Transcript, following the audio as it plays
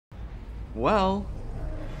Well,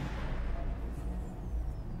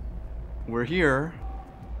 we're here,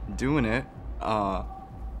 doing it.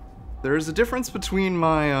 There's a difference between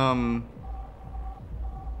my,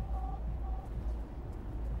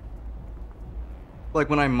 like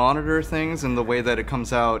when I monitor things and the way that it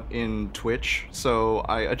comes out in Twitch. So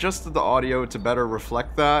I adjusted the audio to better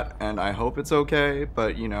reflect that, and I hope it's okay,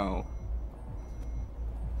 but you know,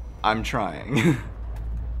 I'm trying.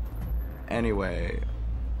 Anyway,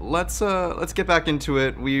 let's get back into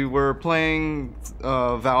it. We were playing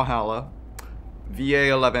Valhalla,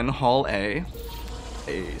 VA-11 Hall A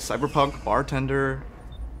cyberpunk bartender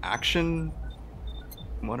action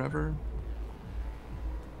whatever.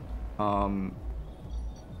 I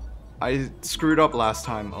screwed up last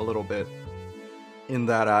time a little bit in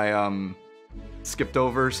that I skipped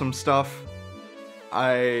over some stuff.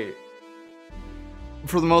 For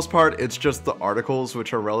the most part, it's just the articles,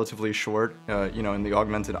 which are relatively short, you know, in the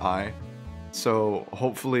augmented eye. So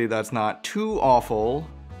hopefully that's not too awful.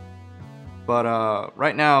 But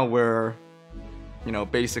right now we're, you know,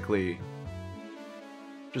 basically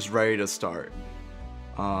just ready to start.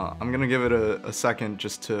 I'm gonna give it a second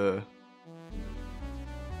just to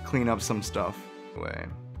clean up some stuff. Anyway,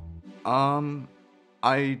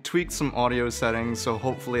 I tweaked some audio settings, so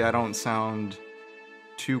hopefully I don't sound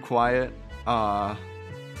too quiet.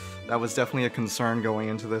 That was definitely a concern going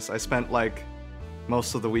into this. I spent like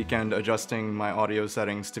most of the weekend adjusting my audio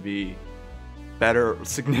settings to be better,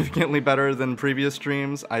 significantly better than previous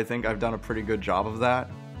streams. I think I've done a pretty good job of that.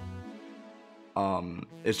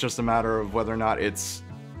 It's just a matter of whether or not it's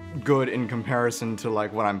good in comparison to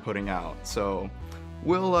like what I'm putting out. So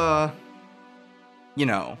we'll, you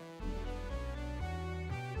know,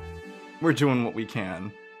 we're doing what we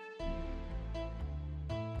can.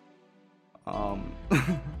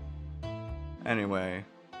 Anyway,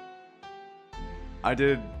 I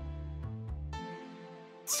did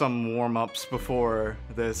some warm-ups before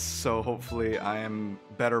this, so hopefully I am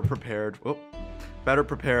better prepared. Better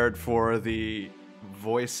prepared for the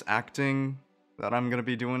voice acting that I'm gonna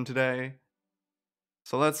be doing today.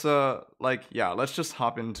 So let's let's just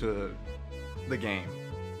hop into the game.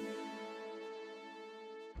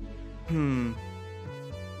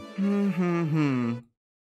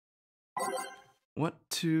 What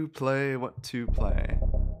to play, what to play.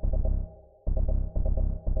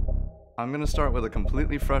 I'm gonna start with a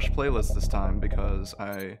completely fresh playlist this time because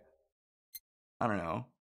I don't know.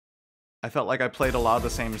 I felt like I played a lot of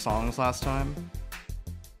the same songs last time.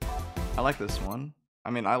 I like this one.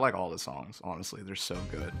 I mean, I like all the songs, honestly, they're so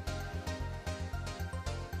good.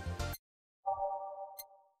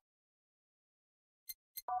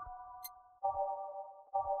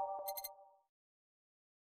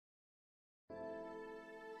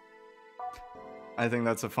 I think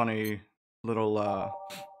that's a funny little,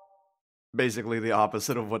 basically the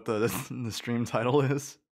opposite of what the stream title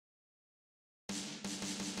is.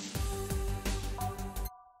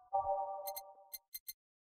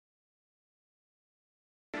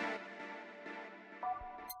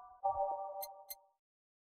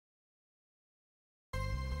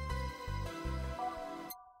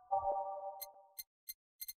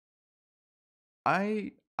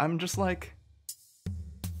 I'm just like,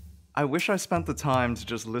 I wish I spent the time to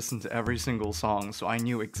just listen to every single song so I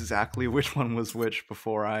knew exactly which one was which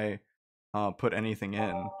before I put anything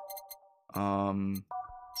in.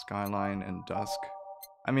 Skyline and Dusk.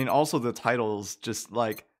 I mean, also the titles, just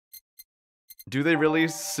like, do they really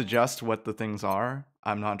suggest what the things are?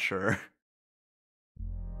 I'm not sure.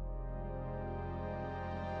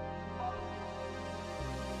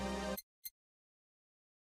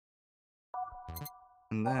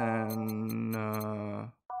 And then,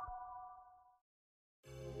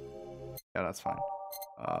 yeah, that's fine.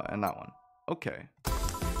 And that one. Okay.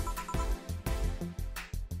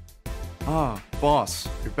 Ah, boss,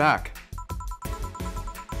 you're back.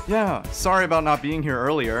 Yeah, sorry about not being here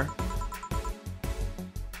earlier.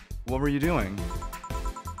 What were you doing?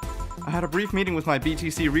 I had a brief meeting with my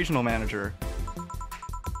BTC regional manager.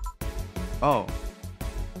 Oh.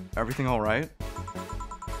 Everything alright?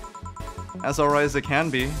 As alright as it can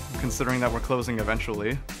be, considering that we're closing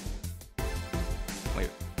eventually. Wait,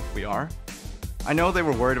 we are? I know they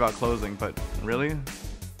were worried about closing, but really?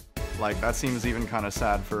 Like, that seems even kind of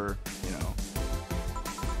sad for, you know.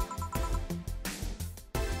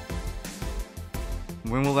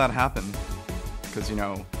 When will that happen? Because, you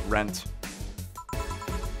know, rent.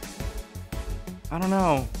 I don't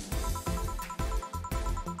know.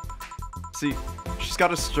 See, she's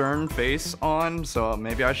got a stern face on, so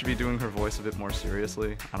maybe I should be doing her voice a bit more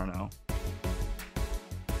seriously. I don't know.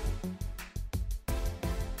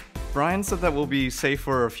 Brian said that we'll be safe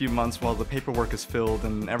for a few months while the paperwork is filled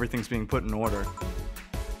and everything's being put in order.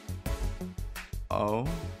 Oh?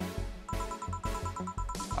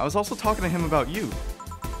 I was also talking to him about you.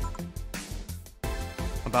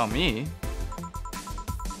 About me?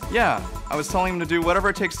 Yeah, I was telling him to do whatever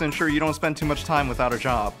it takes to ensure you don't spend too much time without a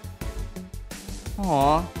job.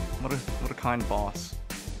 Aw, what a kind boss.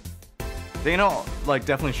 Dana, like,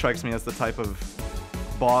 definitely strikes me as the type of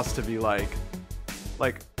boss to be like,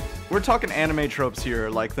 we're talking anime tropes here,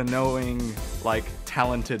 like the knowing, like,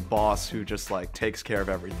 talented boss who just, like, takes care of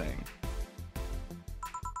everything.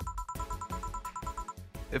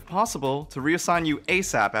 If possible, to reassign you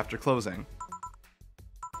ASAP after closing.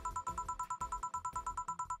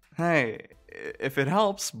 Hey, if it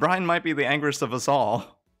helps, Brian might be the angriest of us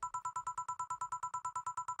all.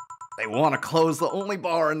 They want to close the only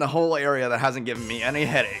bar in the whole area that hasn't given me any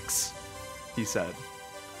headaches, he said.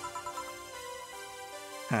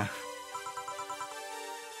 Huh.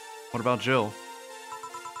 What about Jill?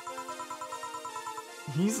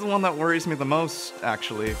 He's the one that worries me the most,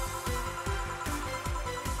 actually.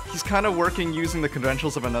 He's kind of working using the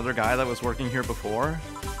credentials of another guy that was working here before.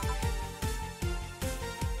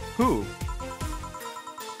 Who?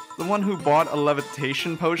 The one who bought a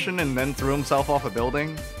levitation potion and then threw himself off a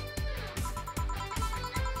building?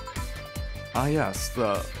 Ah yes,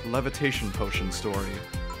 the levitation potion story.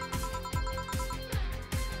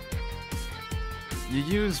 You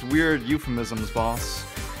use weird euphemisms, boss.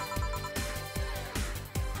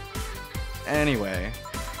 Anyway.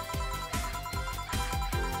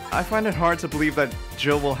 I find it hard to believe that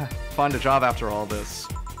Jill will find a job after all this.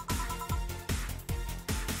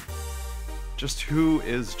 Just who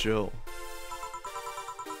is Jill?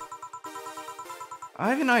 I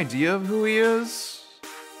have an idea of who he is,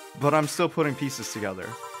 but I'm still putting pieces together.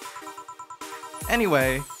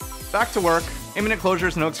 Anyway, back to work. Imminent closure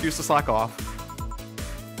is no excuse to slack off.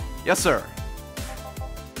 Yes, sir.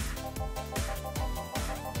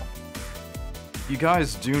 You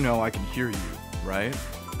guys do know I can hear you, right?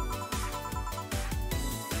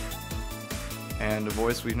 And a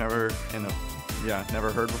voice we've never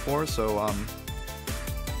heard before, so,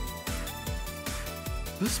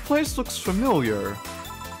 this place looks familiar.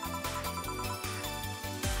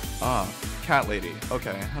 Ah, cat lady.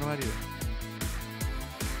 Okay, how do I do it?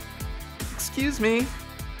 Excuse me,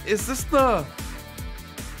 is this the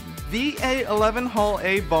VA-11 Hall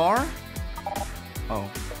A bar? Oh.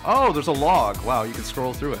 Oh, there's a log. Wow, you can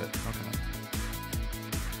scroll through it. Okay.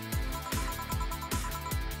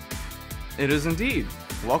 It is indeed.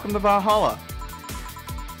 Welcome to Valhalla.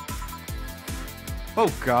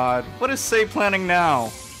 Oh god, what is save planning now?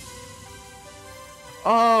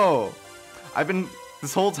 Oh,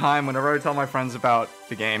 this whole time, whenever I tell my friends about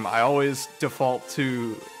the game, I always default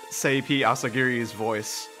to Seipi Asagiri's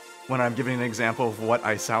voice when I'm giving an example of what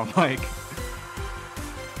I sound like.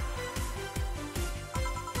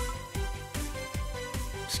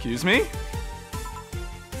 Excuse me?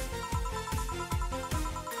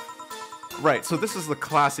 Right, so this is the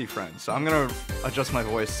classy friend, so I'm gonna adjust my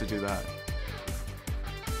voice to do that.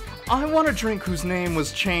 I want a drink whose name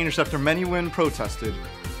was changed after many women protested.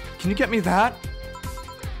 Can you get me that?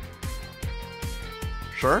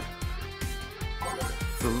 Sure?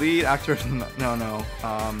 The lead actor... No.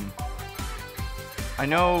 I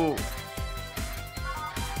know...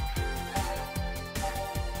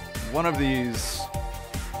 one of these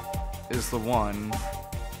is the one.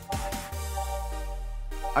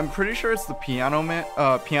 I'm pretty sure it's the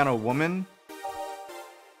piano woman.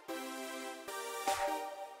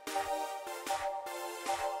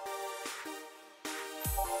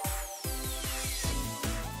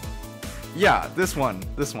 Yeah, this one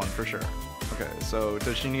for sure. Okay, so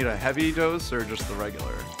does she need a heavy dose or just the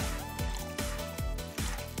regular?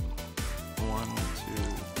 1, 2,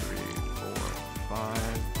 3, 4, 5.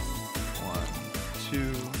 1,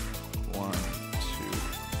 2, 1, 2,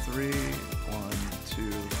 3, 1,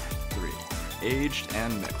 2, 3. Aged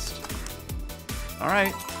and mixed.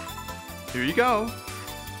 Alright, here you go.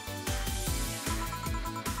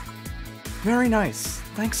 Very nice,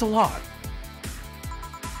 thanks a lot.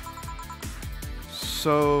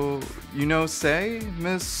 So, you know Sei,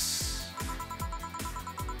 Miss...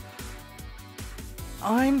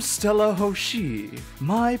 I'm Stella Hoshi.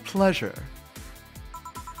 My pleasure.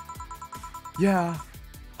 Yeah,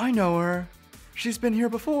 I know her. She's been here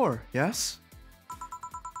before, yes?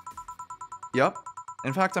 Yup.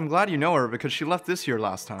 In fact, I'm glad you know her because she left this year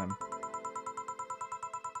last time.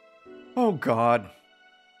 Oh god.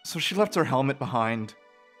 So she left her helmet behind.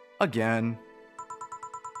 Again.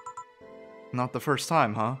 Not the first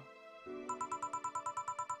time, huh?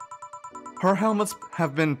 Her helmets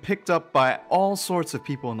have been picked up by all sorts of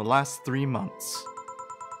people in the last 3 months.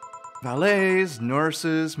 Valets,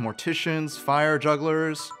 nurses, morticians, fire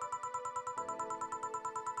jugglers.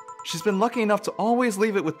 She's been lucky enough to always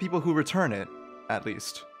leave it with people who return it, at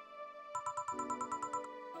least.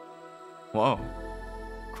 Whoa,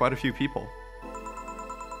 quite a few people.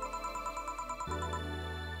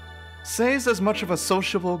 Say's as much of a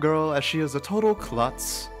sociable girl as she is a total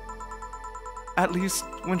klutz. At least,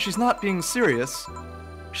 when she's not being serious,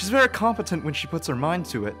 she's very competent when she puts her mind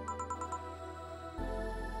to it.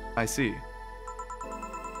 I see.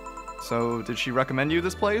 So, did she recommend you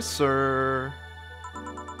this place, or...?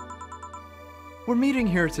 We're meeting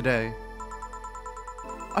here today.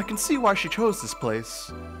 I can see why she chose this place.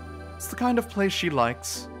 It's the kind of place she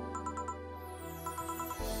likes.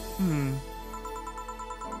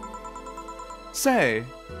 Say,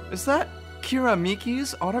 is that Kira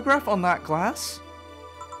Miki's autograph on that glass?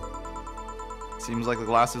 Seems like the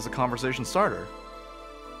glass is a conversation starter.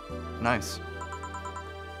 Nice.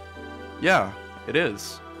 Yeah, it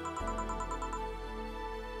is.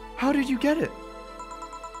 How did you get it?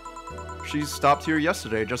 She stopped here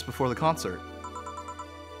yesterday just before the concert.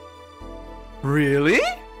 Really?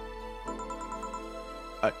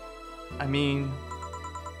 I mean...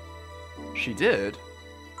 She did.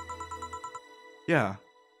 Yeah,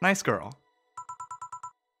 nice girl.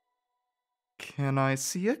 Can I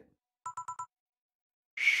see it?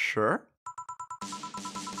 Sure.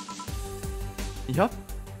 Yup,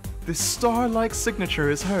 this star-like signature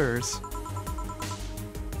is hers.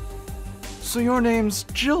 So your name's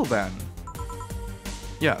Jill then?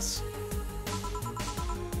 Yes.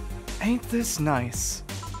 Ain't this nice?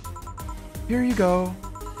 Here you go.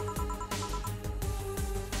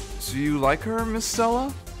 Do you like her, Miss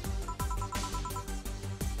Stella?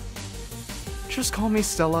 Just call me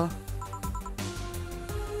Stella.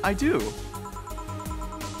 I do.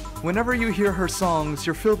 Whenever you hear her songs,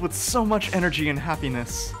 you're filled with so much energy and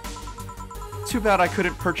happiness. Too bad I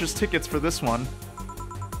couldn't purchase tickets for this one.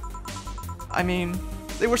 I mean,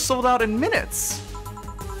 they were sold out in minutes.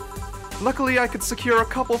 Luckily, I could secure a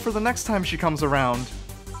couple for the next time she comes around.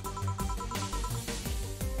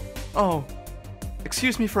 Oh,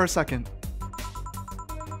 excuse me for a second.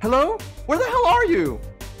 Hello? Where the hell are you?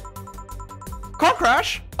 Car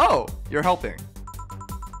crash? Oh, you're helping.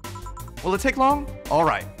 Will it take long? All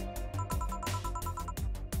right.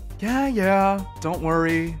 Yeah, don't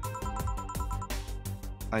worry.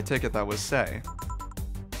 I take it that was Say.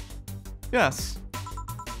 Yes.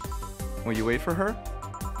 Will you wait for her?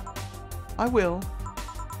 I will.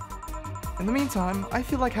 In the meantime, I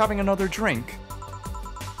feel like having another drink.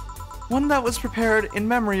 One that was prepared in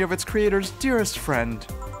memory of its creator's dearest friend.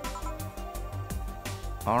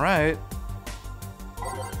 Alright.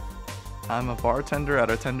 I'm a bartender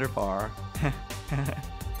at a tender bar.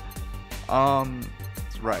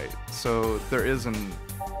 Right. So there is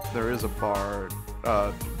a bar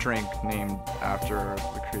drink named after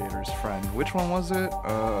the creator's friend. Which one was it?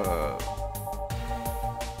 Oh.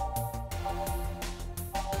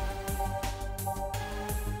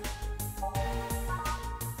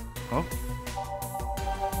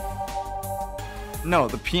 No,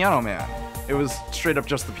 the Piano Man. It was straight up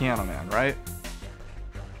just the Piano Man, right?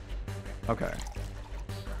 Okay.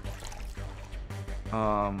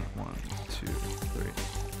 1, 2, 3.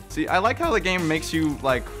 See, I like how the game makes you,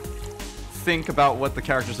 like, think about what the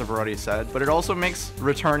characters have already said, but it also makes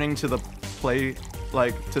returning to the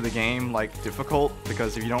to the game, like, difficult,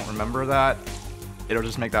 because if you don't remember that, it'll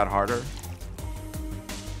just make that harder.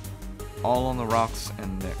 All on the rocks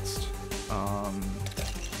and mixed.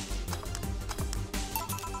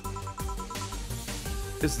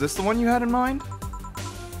 Is this the one you had in mind?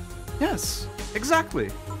 Yes,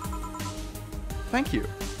 exactly. Thank you.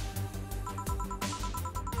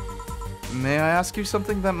 May I ask you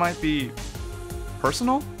something that might be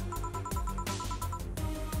personal?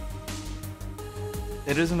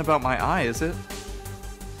 It isn't about my eye, is it?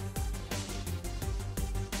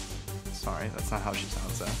 Sorry, that's not how she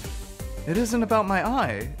sounds though. It isn't about my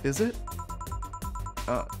eye, is it?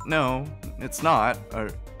 No, it's not.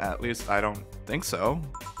 Or at least I don't think so.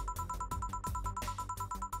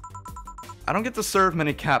 I don't get to serve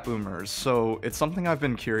many cat boomers, so it's something I've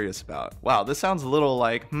been curious about. Wow, this sounds a little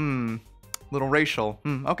like, little racial.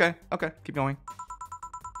 Okay, keep going.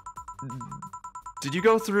 Did you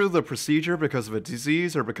go through the procedure because of a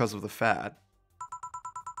disease or because of the fad?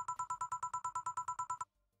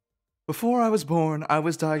 Before I was born, I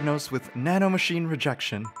was diagnosed with nanomachine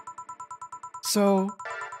rejection. So,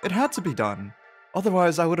 it had to be done.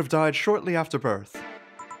 Otherwise, I would have died shortly after birth.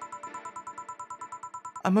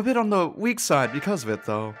 I'm a bit on the weak side because of it,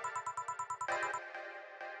 though.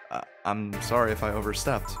 I'm sorry if I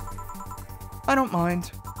overstepped. I don't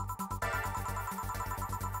mind.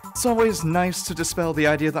 It's always nice to dispel the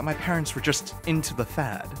idea that my parents were just into the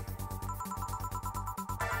fad.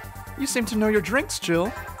 You seem to know your drinks,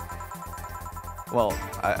 Jill. Well,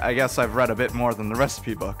 I guess I've read a bit more than the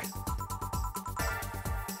recipe book.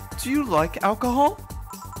 Do you like alcohol?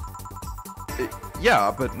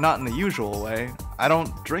 Yeah, but not in the usual way. I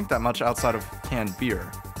don't drink that much outside of canned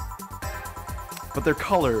beer. But their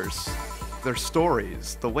colors, their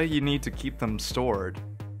stories, the way you need to keep them stored,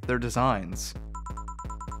 their designs.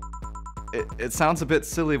 It sounds a bit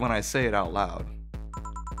silly when I say it out loud.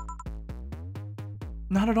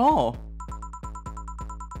 Not at all.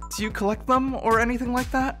 Do you collect them or anything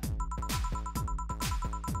like that?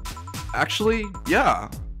 Actually, yeah.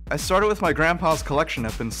 I started with my grandpa's collection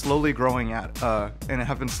and have been slowly growing it.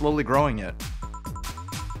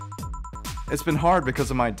 It's been hard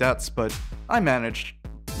because of my debts, but I managed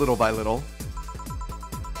little by little.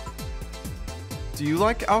 Do you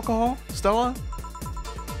like alcohol, Stella?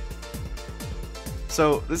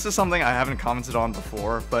 So this is something I haven't commented on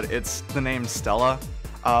before, but it's the name Stella.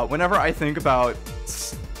 Whenever I think about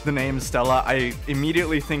the name Stella, I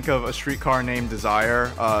immediately think of A Streetcar Named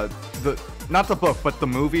Desire. Not the book, but the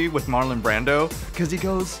movie with Marlon Brando, because he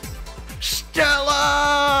goes,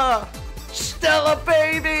 Stella! Stella,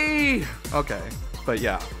 baby! Okay, but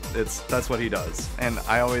yeah, that's what he does, and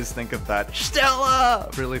I always think of that Stella!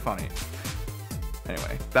 Really funny.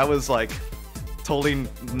 Anyway, that was like totally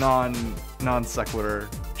non sequitur.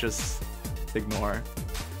 Just ignore.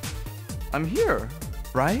 I'm here,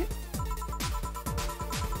 right?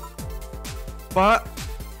 But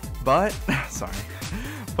sorry.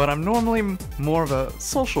 But I'm normally more of a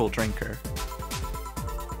social drinker.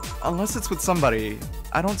 Unless it's with somebody,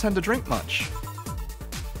 I don't tend to drink much.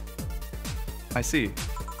 I see.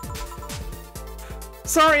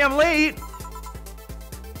 Sorry I'm late!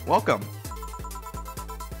 Welcome.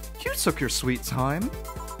 You took your sweet time.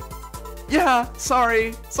 Yeah,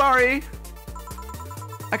 sorry. I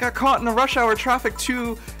got caught in a rush hour traffic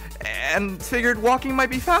too, and figured walking might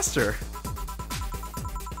be faster.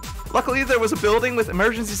 Luckily, there was a building with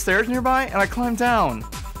emergency stairs nearby, and I climbed down.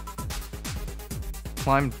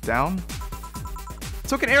 Climbed down?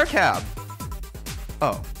 Took an air cab.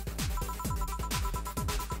 Oh.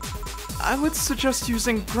 I would suggest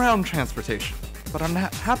using ground transportation, but I'm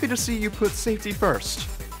happy to see you put safety first.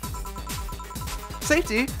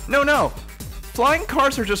 Safety? No. Flying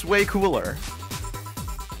cars are just way cooler.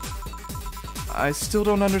 I still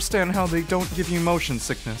don't understand how they don't give you motion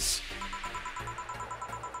sickness.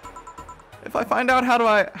 If I find out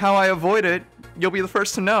how I avoid it, you'll be the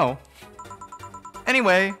first to know.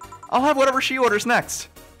 Anyway, I'll have whatever she orders next.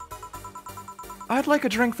 I'd like a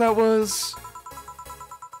drink that was...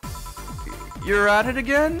 You're at it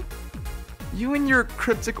again? You and your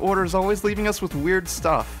cryptic orders always leaving us with weird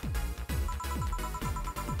stuff.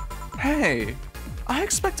 Hey, I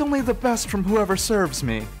expect only the best from whoever serves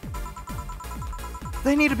me.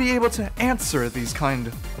 They need to be able to answer these kind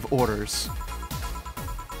of orders.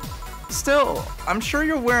 Still, I'm sure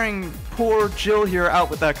you're wearing poor Jill here out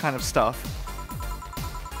with that kind of stuff.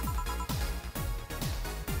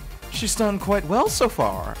 She's done quite well so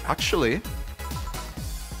far, actually.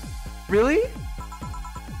 Really?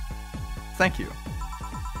 Thank you.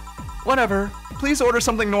 Whatever, please order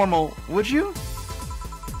something normal, would you?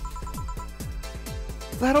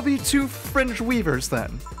 That'll be 2 fringe weavers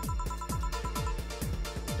then.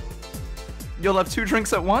 You'll have 2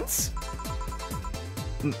 drinks at once?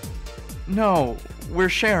 No, we're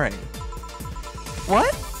sharing.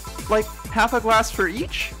 What? Like half a glass for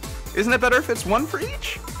each? Isn't it better if it's 1 for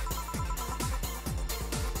each?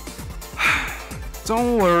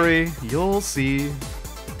 Don't worry, you'll see.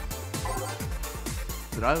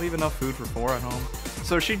 Did I leave enough food for 4 at home?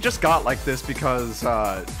 So she just got like this because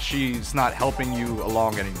she's not helping you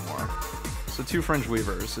along anymore. So 2 fringe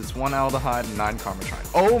weavers. It's 1 aldehyde and 9 carmotrine.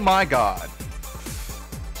 Oh my god.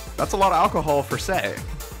 That's a lot of alcohol for say.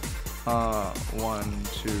 1,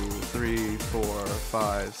 2, 3, 4,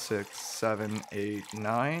 5, 6, 7, 8,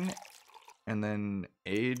 9. And then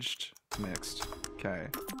aged, mixed. Okay.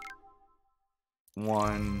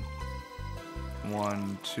 1,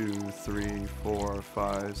 2, 3, 4,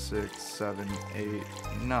 5, 6, 7, 8,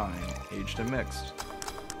 9. Aged and mixed.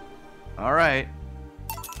 Alright.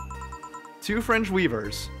 2 fringe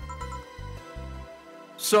weavers.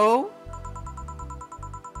 So,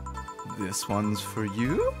 this one's for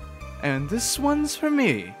you, and this one's for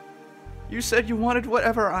me. You said you wanted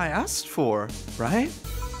whatever I asked for, right?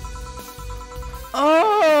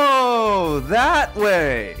 Oh, that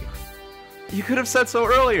way! You could have said so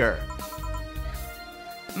earlier.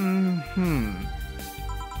 Mm-hmm.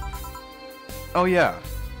 Oh yeah.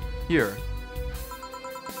 Here.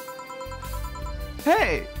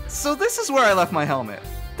 Hey! So this is where I left my helmet.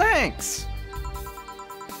 Thanks!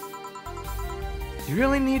 You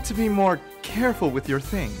really need to be more careful with your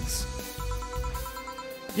things.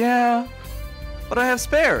 Yeah, but I have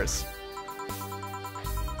spares.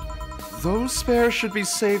 Those spares should be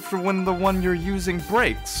saved for when the one you're using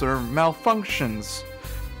breaks or malfunctions,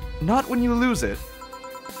 not when you lose it.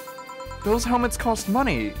 Those helmets cost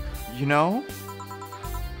money, you know?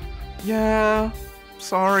 Yeah,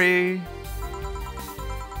 sorry.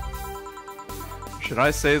 Should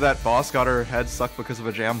I say that boss got her head stuck because of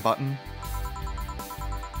a jam button?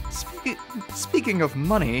 Speaking of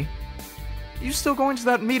money, you still going to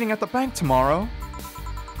that meeting at the bank tomorrow?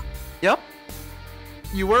 Yep.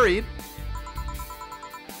 You worried?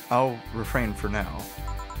 I'll refrain for now.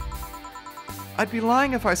 I'd be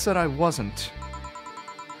lying if I said I wasn't.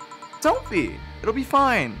 Don't be. It'll be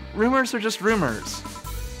fine. Rumors are just rumors.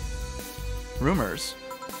 Rumors?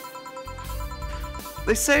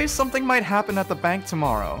 They say something might happen at the bank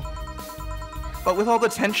tomorrow. But with all the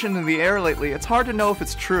tension in the air lately, it's hard to know if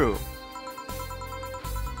it's true.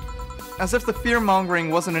 As if the fear-mongering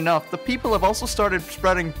wasn't enough, the people have also started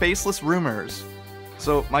spreading baseless rumors.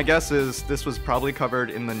 So my guess is this was probably covered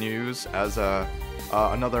in the news as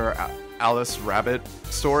another Alice Rabbit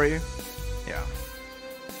story. Yeah.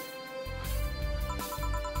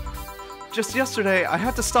 Just yesterday, I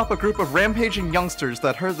had to stop a group of rampaging youngsters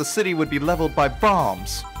that heard the city would be leveled by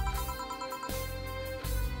bombs.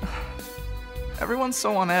 Everyone's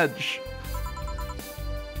so on edge.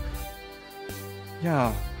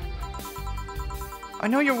 Yeah. I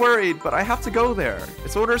know you're worried, but I have to go there.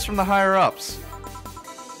 It's orders from the higher-ups.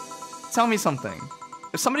 Tell me something.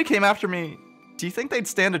 If somebody came after me, do you think they'd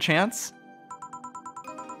stand a chance?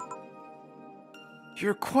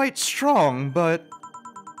 You're quite strong, but...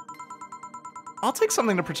 I'll take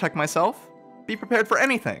something to protect myself. Be prepared for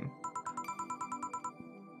anything.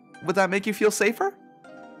 Would that make you feel safer?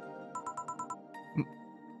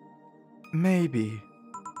 Maybe.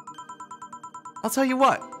 I'll tell you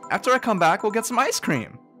what. After I come back, we'll get some ice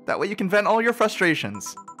cream. That way you can vent all your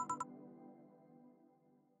frustrations.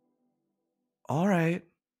 Alright.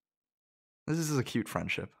 This is a cute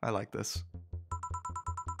friendship. I like this.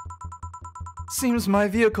 Seems my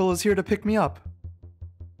vehicle is here to pick me up.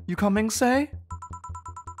 You coming, Say?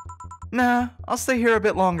 Nah, I'll stay here a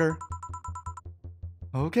bit longer.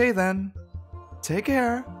 Okay then. Take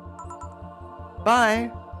care.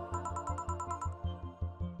 Bye.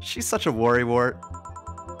 She's such a worrywart.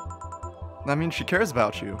 That means she cares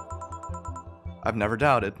about you. I've never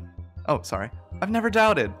doubted. Oh, sorry. I've never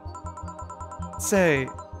doubted. Say,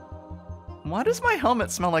 why does my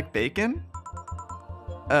helmet smell like bacon?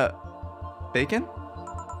 Bacon?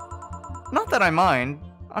 Not that I mind.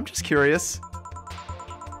 I'm just curious.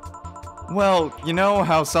 Well, you know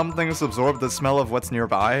how some things absorb the smell of what's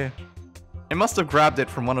nearby? It must have grabbed it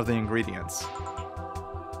from one of the ingredients.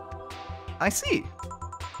 I see.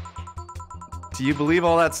 Do you believe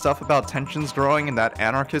all that stuff about tensions growing in that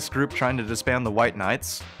anarchist group trying to disband the White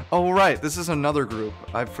Knights? Oh right, this is another group.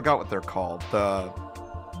 I forgot what they're called. The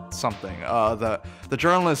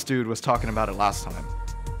journalist dude was talking about it last time.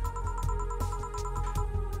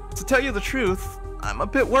 To tell you the truth, I'm a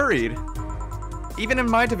bit worried. Even in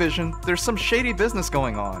my division, there's some shady business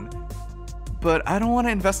going on. But I don't want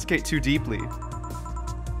to investigate too deeply.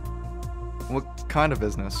 What kind of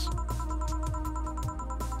business?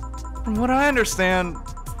 From what I understand,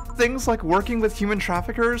 things like working with human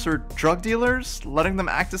traffickers or drug dealers, letting them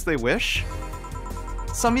act as they wish.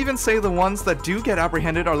 Some even say the ones that do get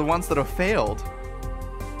apprehended are the ones that have failed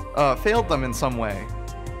them in some way.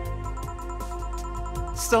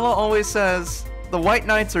 Stella always says, the White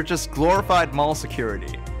Knights are just glorified mall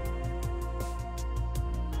security.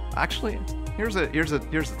 Actually, here's the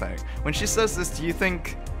thing. When she says this, do you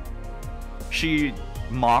think she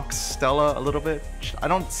mocks Stella a little bit? I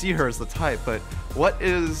don't see her as the type, but what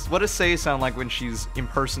does Say sound like when she's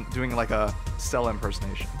doing like a Stella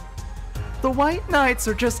impersonation? The White Knights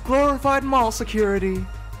are just glorified mall security.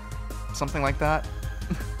 Something like that.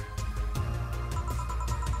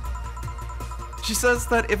 She says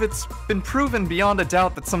that if it's been proven beyond a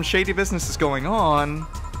doubt that some shady business is going on,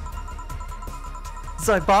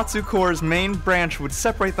 Zaibatsu Corps' main branch would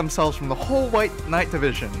separate themselves from the whole White Knight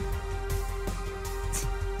division.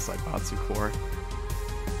 Zaibatsu Corps.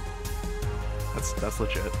 That's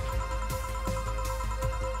legit.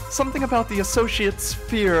 Something about the Associates'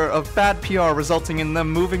 fear of bad PR resulting in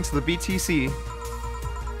them moving to the BTC.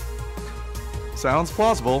 Sounds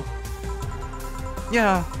plausible.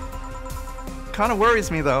 Yeah. kinda worries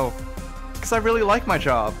me though, because I really like my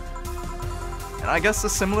job. And I guess a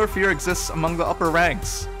similar fear exists among the upper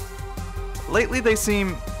ranks. Lately they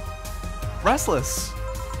seem restless.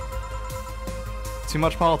 Too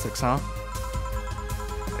much politics, huh?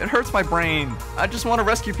 It hurts my brain. I just want to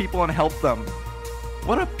rescue people and help them.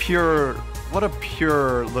 What a pure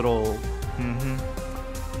little...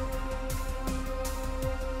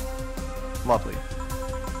 Lovely.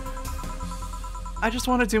 I just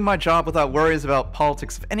want to do my job without worries about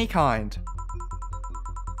politics of any kind.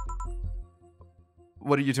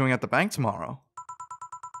 What are you doing at the bank tomorrow?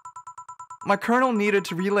 My colonel needed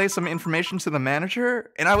to relay some information to the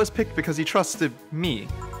manager, and I was picked because he trusted me.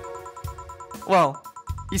 Well,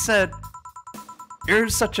 he said, "You're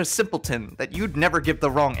such a simpleton that you'd never give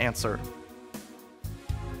the wrong answer."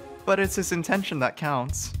 But it's his intention that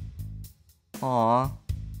counts. Aww.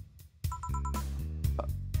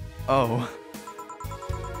 Oh.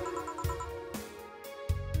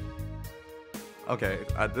 Okay,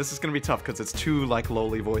 this is gonna be tough because it's two, like,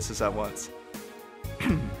 lowly voices at once.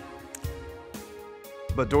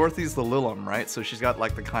 But Dorothy's the Lilum, right? So she's got,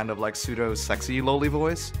 like, the kind of, like, pseudo-sexy lowly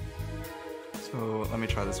voice. So let me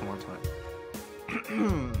try this one more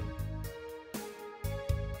time.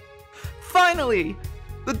 Finally!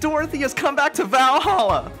 The Dorothy has come back to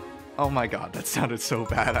Valhalla! Oh my god, that sounded so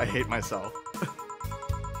bad. I hate myself.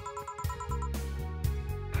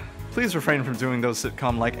 Please refrain from doing those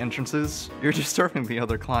sitcom-like entrances. You're disturbing the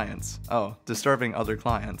other clients. Oh, disturbing other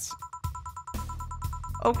clients.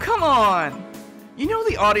 Oh, come on! You know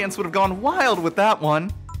the audience would have gone wild with that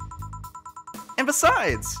one. And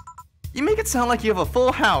besides, you make it sound like you have a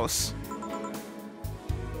full house.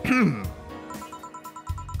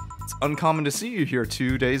 It's uncommon to see you here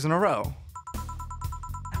 2 days in a row.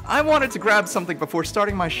 I wanted to grab something before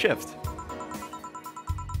starting my shift.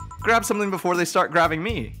 Grab something before they start grabbing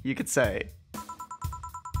me, you could say.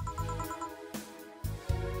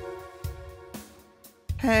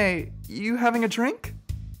 Hey, you having a drink?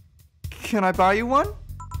 Can I buy you one?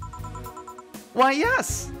 Why,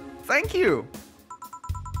 yes! Thank you!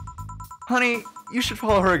 Honey, you should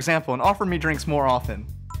follow her example and offer me drinks more often.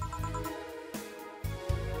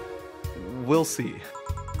 We'll see.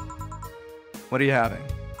 What are you having?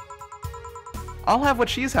 I'll have what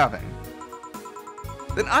she's having.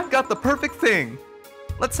 Then I've got the perfect thing.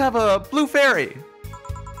 Let's have a blue fairy.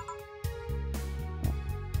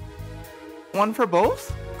 One for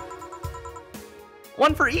both?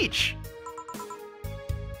 One for each.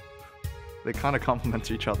 They kind of complement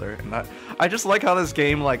each other, and I just like how this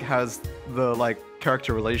game like has the like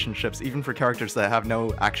character relationships even for characters that have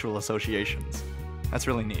no actual associations. That's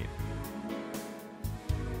really neat.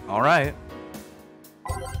 All right.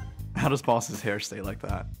 How does Boss's hair stay like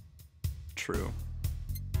that? True.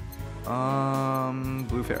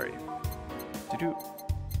 Blue fairy.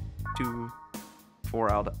 Do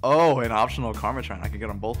 4 out. Oh, an optional Karmatron. I could get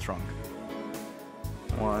them both drunk.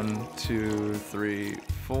 1, 2, 3,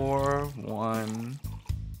 4. 1,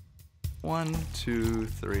 2,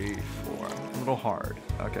 3, 4. A little hard.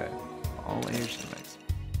 Okay. All age mix.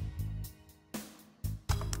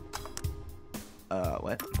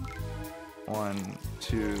 What? 1,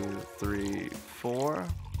 2, 3, 4.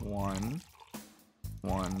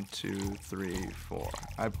 1, 2, 3, 4.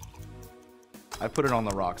 I put it on the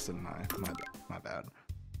rocks, didn't I? My bad.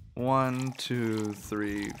 1, 2,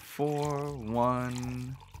 3, 4.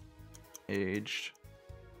 1 aged,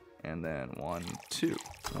 and then 1, 2.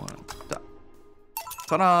 1. Done.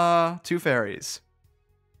 Ta-da! 2 fairies.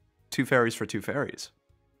 2 fairies for 2 fairies.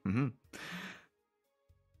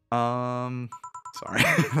 Sorry,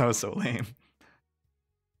 that was so lame.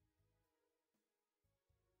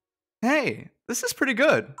 Hey, this is pretty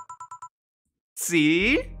good.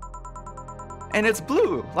 See? And it's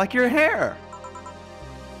blue, like your hair.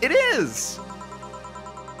 It is!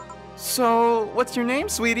 So, what's your name,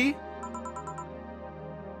 sweetie?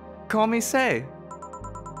 Call me Say.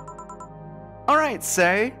 Alright,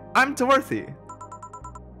 Say. I'm Dorothy.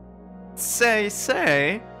 Say.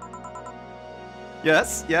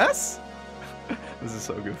 Yes, yes? This is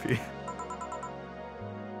so goofy.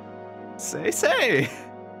 Say.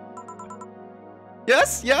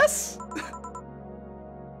 Yes, yes?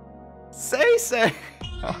 Say.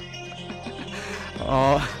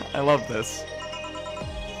 Oh, I love this.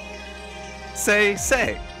 Say.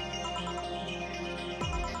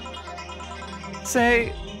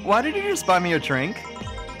 Say, why did you just buy me a drink?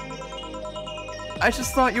 I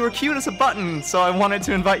just thought you were cute as a button, so I wanted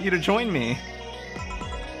to invite you to join me.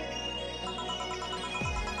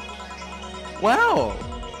 Wow!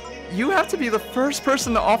 You have to be the first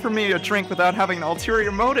person to offer me a drink without having an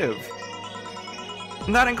ulterior motive.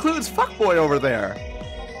 And that includes fuckboy over there.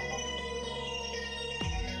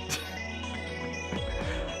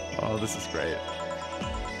 Oh, this is great.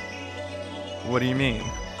 What do you mean?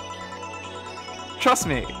 Trust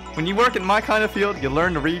me, when you work in my kind of field, you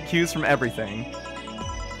learn to read cues from everything.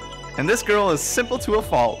 And this girl is simple to a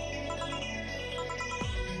fault.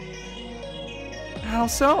 How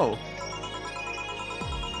so?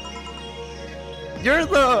 You're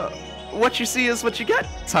the what you see is what you get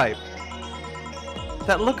type.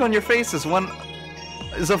 That look on your face is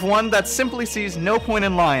of one that simply sees no point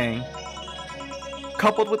in lying.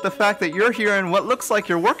 Coupled with the fact that you're here in what looks like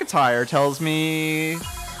your work attire tells me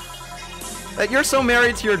that you're so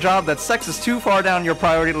married to your job that sex is too far down your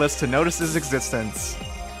priority list to notice its existence.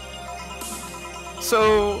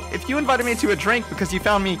 So, if you invited me to a drink because you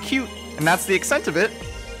found me cute, and that's the extent of it,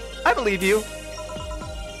 I believe you.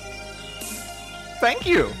 Thank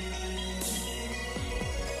you.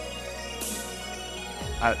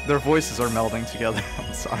 Their voices are melding together.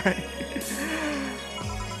 I'm sorry.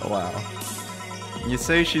 Wow. You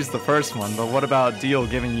say she's the first one, but what about Dio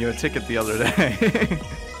giving you a ticket the other day?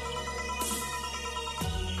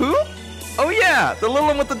 Who? Oh yeah, the little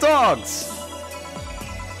one with the dogs.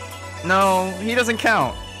 No, he doesn't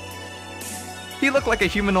count. He looked like a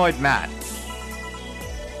humanoid mat.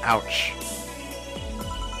 Ouch.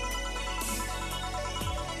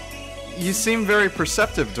 You seem very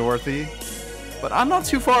perceptive, Dorothy, but I'm not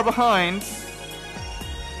too far behind.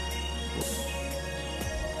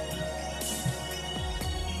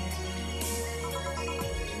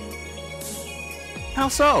 How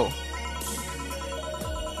so?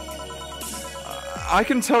 I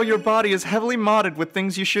can tell your body is heavily modded with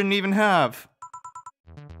things you shouldn't even have.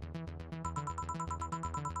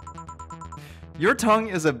 Your tongue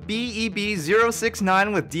is a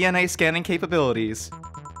BEB-069 with DNA scanning capabilities.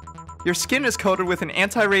 Your skin is coated with an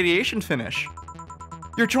anti-radiation finish.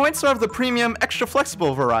 Your joints are of the premium extra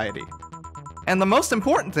flexible variety. And the most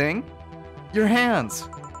important thing, your hands.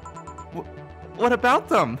 What about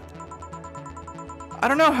them? I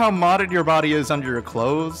don't know how modded your body is under your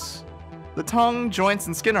clothes. The tongue, joints,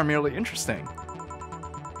 and skin are merely interesting.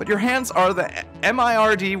 But your hands are the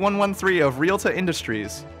MIRD-113 of Realta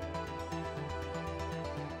Industries.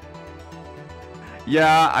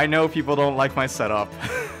 Yeah, I know people don't like my setup.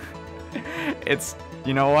 It's,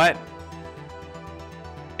 you know what?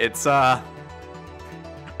 It's, I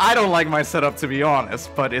don't like my setup to be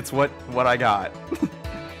honest, but it's what I got.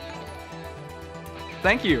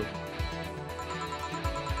 Thank you.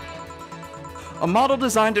 A model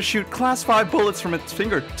designed to shoot Class 5 bullets from its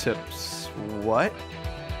fingertips. What?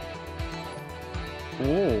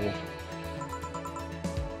 Oh.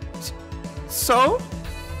 So?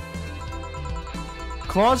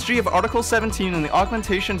 Clause G of Article 17 in the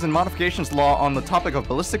Augmentations and Modifications Law on the topic of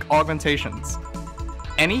ballistic augmentations.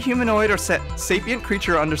 Any humanoid or sapient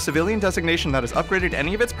creature under civilian designation that has upgraded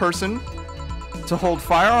any of its person to hold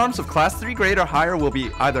firearms of Class 3 grade or higher will be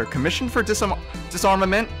either commissioned for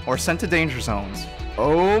disarmament or sent to danger zones.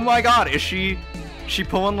 Oh my god, is she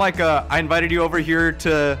pulling like a, I invited you over here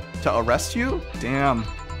to arrest you? Damn.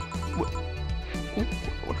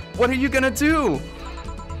 What are you gonna do?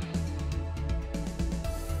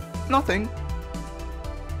 Nothing.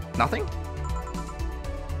 Nothing?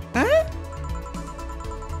 Eh?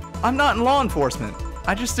 I'm not in law enforcement.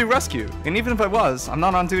 I just do rescue. And even if I was, I'm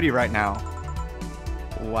not on duty right now.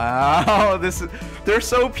 Wow, they're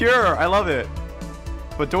so pure. I love it.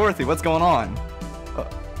 But Dorothy, what's going on?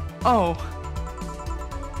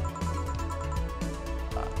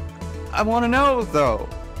 I want to know, though.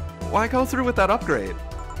 Why go through with that upgrade?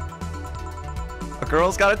 A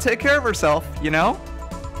girl's got to take care of herself, you know?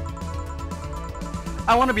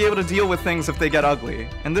 I want to be able to deal with things if they get ugly,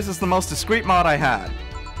 and this is the most discreet mod I had.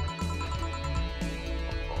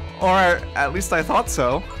 Or at least I thought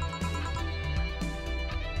so.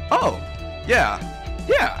 Oh, yeah.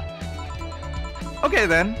 Okay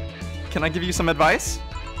then, can I give you some advice?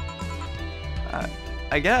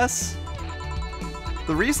 I guess.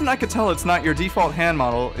 The reason I could tell it's not your default hand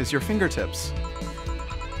model is your fingertips.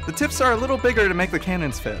 The tips are a little bigger to make the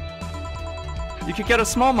cannons fit. You could get a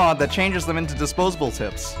small mod that changes them into disposable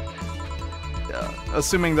tips.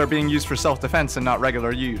 Assuming they're being used for self-defense and not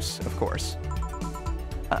regular use, of course.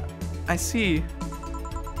 I see.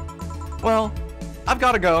 Well, I've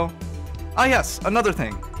gotta go. Ah yes, another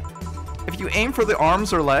thing. If you aim for the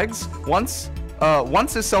arms or legs, once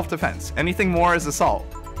is self-defense. Anything more is assault.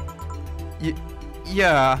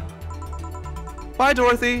 Yeah. Bye,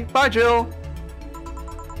 Dorothy. Bye, Jill.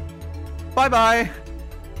 Bye-bye.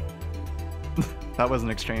 That was an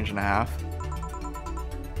exchange and a half.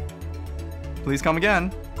 Please come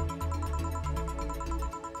again.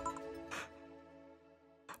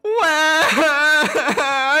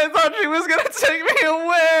 I thought she was gonna take me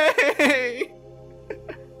away!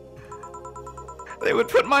 They would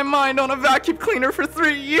put my mind on a vacuum cleaner for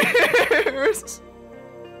 3 years!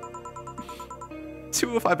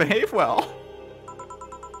 2 if I behave well.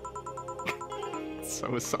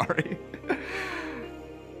 So sorry.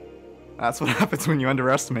 That's what happens when you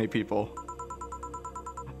underestimate people.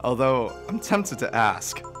 Although, I'm tempted to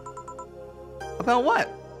ask. About what?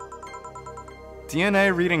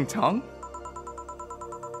 DNA reading tongue?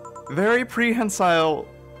 Very prehensile,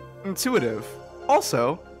 intuitive.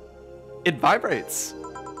 Also, it vibrates.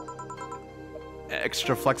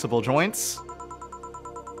 Extra flexible joints?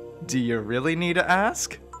 Do you really need to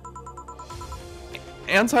ask?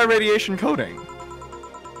 Anti-radiation coating.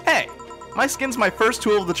 Hey, my skin's my first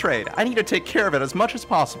tool of the trade. I need to take care of it as much as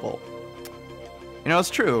possible. You know,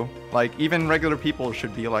 it's true. Like, even regular people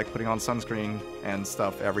should be, like, putting on sunscreen and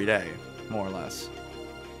stuff every day, more or less.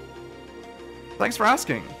 Thanks for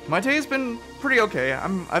asking. My day's been pretty okay.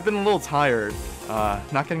 I've been a little tired.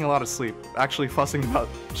 Not getting a lot of sleep. Actually fussing about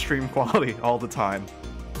stream quality all the time.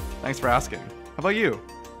 Thanks for asking. How about you?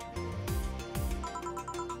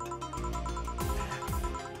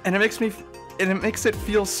 And it makes it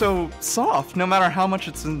feel so soft, no matter how much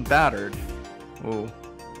it's been battered. Ooh.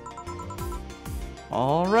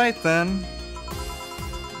 Alright then.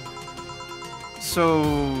 So,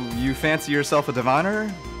 you fancy yourself a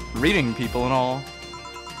diviner? Reading people and all.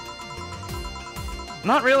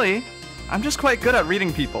 Not really. I'm just quite good at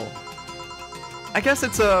reading people. I guess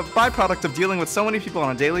it's a byproduct of dealing with so many people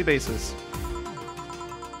on a daily basis.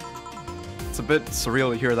 It's a bit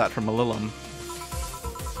surreal to hear that from a Lilum.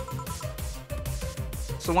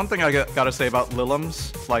 So one thing I gotta say about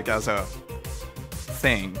Lilums, like as a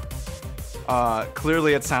thing,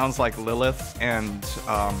 clearly it sounds like Lilith, and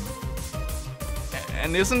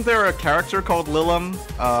isn't there a character called Lilum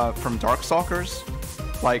from Darkstalkers?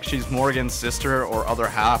 Like she's Morgan's sister or other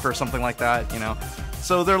half or something like that, you know?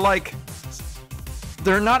 So they're like,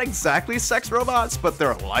 they're not exactly sex robots, but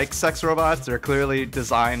they're like sex robots. They're clearly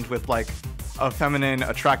designed with like a feminine,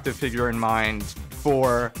 attractive figure in mind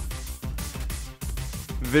for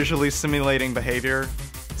visually simulating behavior,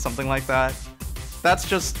 something like that. That's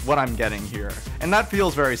just what I'm getting here. And that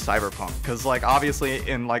feels very cyberpunk, because like obviously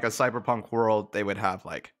in like a cyberpunk world, they would have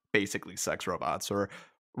like basically sex robots or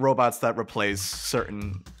robots that replace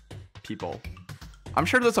certain people. I'm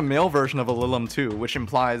sure there's a male version of a Lilum too, which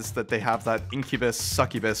implies that they have that incubus,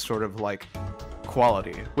 succubus sort of like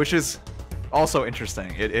quality, which is also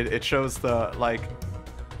interesting. It shows the like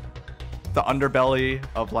the underbelly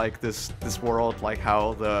of like this world, like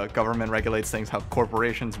how the government regulates things, how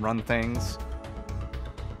corporations run things.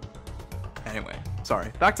 Anyway,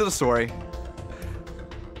 sorry. Back to the story.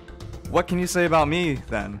 What can you say about me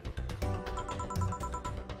then?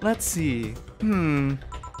 Let's see.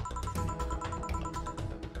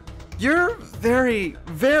 You're very,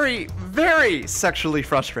 very, very sexually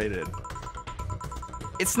frustrated.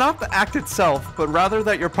 It's not the act itself, but rather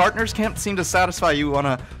that your partners can't seem to satisfy you on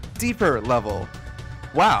a deeper level.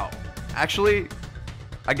 Wow. Actually,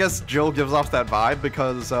 I guess Joe gives off that vibe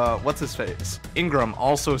because, what's his face? Ingram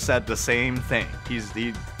also said the same thing.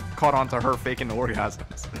 He caught on to her faking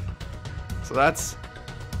orgasms. So that's...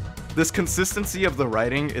 This consistency of the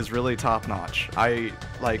writing is really top-notch. I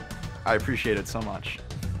appreciate it so much.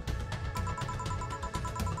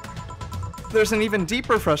 There's an even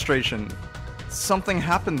deeper frustration. Something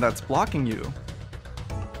happened that's blocking you.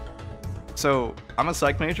 So, I'm a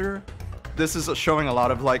psych major. This is showing a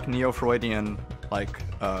lot of like neo-Freudian like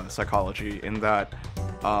psychology in that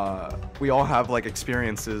we all have like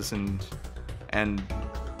experiences and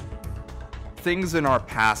things in our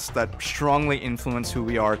past that strongly influence who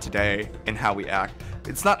we are today and how we act.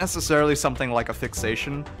 It's not necessarily something like a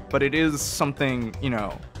fixation, but it is something, you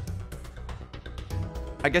know,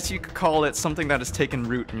 I guess you could call it something that has taken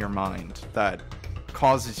root in your mind that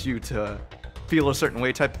causes you to feel a certain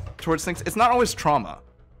way towards things. It's not always trauma,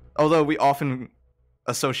 although we often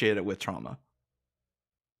associate it with trauma.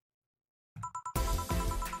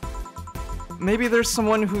 Maybe there's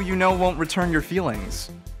someone who you know won't return your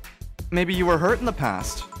feelings. Maybe you were hurt in the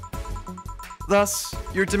past. Thus,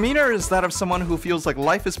 your demeanor is that of someone who feels like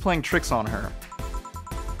life is playing tricks on her.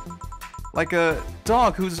 Like a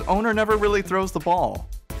dog whose owner never really throws the ball.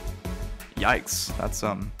 Yikes, that's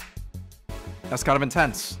kind of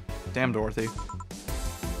intense. Damn, Dorothy.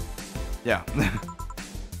 Yeah.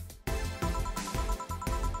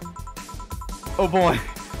 Oh boy,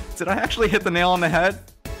 did I actually hit the nail on the head?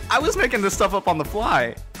 I was making this stuff up on the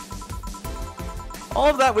fly. All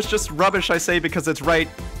of that was just rubbish, I say, because it's right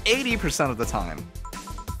 80% of the time.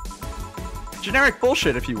 Generic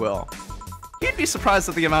bullshit, if you will. You'd be surprised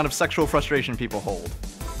at the amount of sexual frustration people hold.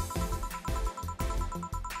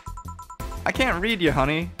 I can't read you,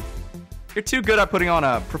 honey. You're too good at putting on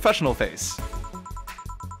a professional face.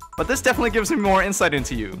 But this definitely gives me more insight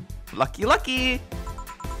into you. Lucky, lucky!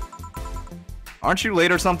 Aren't you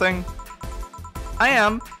late or something? I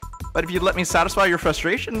am, but if you'd let me satisfy your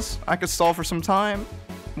frustrations, I could stall for some time.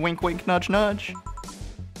 Wink, wink, nudge, nudge.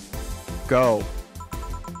 Go.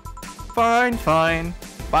 Fine, fine.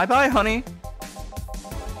 Bye-bye, honey.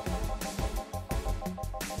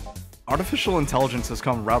 Artificial intelligence has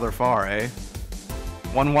come rather far, eh?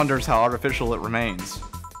 One wonders how artificial it remains.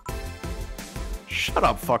 Shut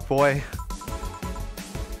up, fuckboy.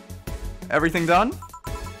 Everything done?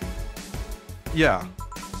 Yeah.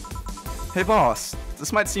 Hey boss,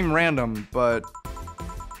 this might seem random, but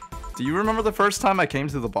do you remember the first time I came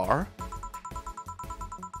to the bar?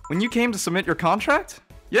 When you came to submit your contract?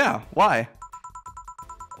 Yeah, why?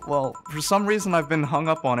 Well, for some reason I've been hung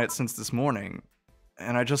up on it since this morning,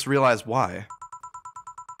 and I just realized why.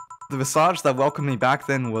 The visage that welcomed me back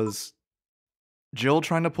then was Jill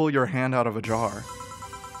trying to pull your hand out of a jar.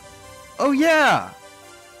 Oh yeah!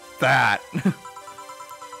 That.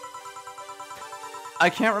 I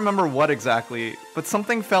can't remember what exactly, but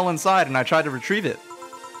something fell inside and I tried to retrieve it.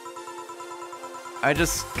 I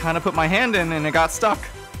just kind of put my hand in and it got stuck.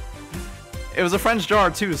 It was a French jar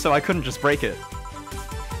too, so I couldn't just break it.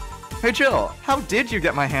 Hey Jill, how did you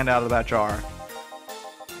get my hand out of that jar?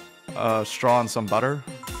 Straw and some butter?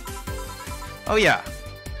 Oh yeah,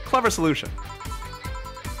 clever solution.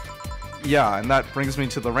 Yeah, and that brings me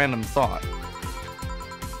to the random thought.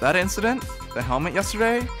 That incident? The helmet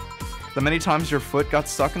yesterday? The many times your foot got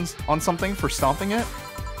stuck on something for stomping it?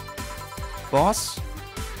 Boss,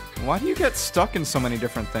 why do you get stuck in so many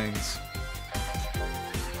different things?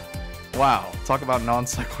 Wow, talk about non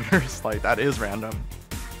sequiturs, like that is random.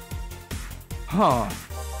 Huh.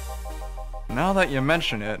 Now that you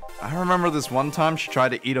mention it, I remember this one time she tried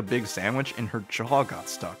to eat a big sandwich and her jaw got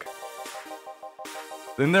stuck.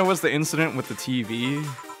 Then there was the incident with the TV.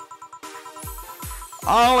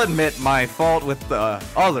 I'll admit my fault with the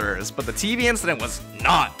others, but the TV incident was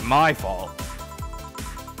not my fault.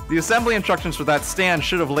 The assembly instructions for that stand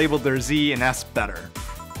should have labeled their Z and S better.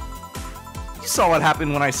 You saw what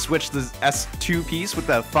happened when I switched the S2 piece with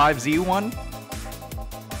the 5Z one?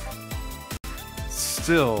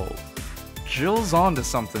 Still, Jill's onto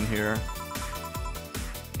something here.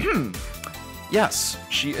 Yes,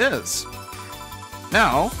 she is.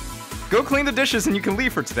 Now, go clean the dishes and you can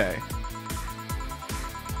leave for today.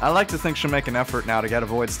 I like to think she'll make an effort now to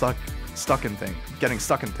getting stuck in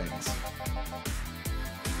things.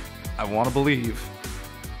 I want to believe.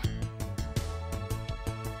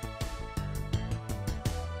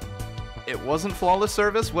 It wasn't flawless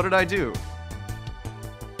service? What did I do?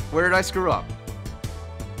 Where did I screw up?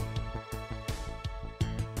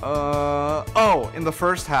 Oh, in the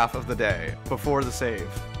first half of the day, before the save.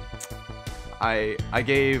 I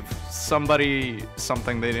gave somebody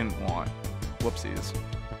something they didn't want. Whoopsies.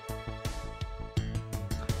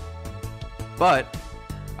 But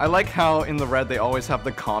I like how in the red they always have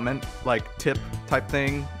the comment, like tip type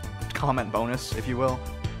thing, comment bonus, if you will.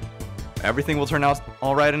 Everything will turn out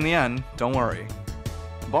alright in the end, don't worry.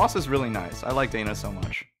 Boss is really nice, I like Dana so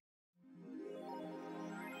much.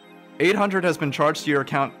 800 has been charged to your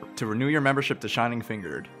account to renew your membership to Shining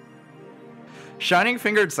Fingered. Shining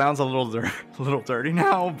Fingered sounds a little dirty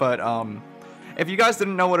now, but if you guys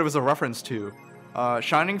didn't know what it was a reference to,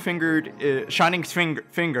 Shining Finger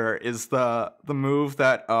is the move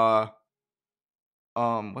that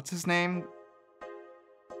what's his name?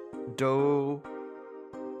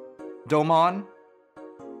 Domon?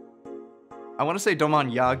 I want to say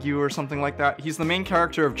Domon Yagyu or something like that. He's the main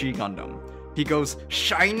character of G Gundam. He goes,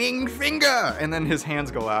 Shining Finger! And then his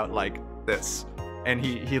hands go out like this. And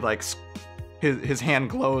he like, his hand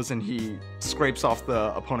glows and he scrapes off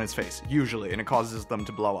the opponent's face, usually, and it causes them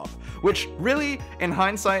to blow up. Which really, in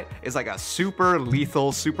hindsight, is like a super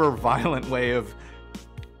lethal, super violent way of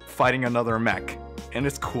fighting another mech. And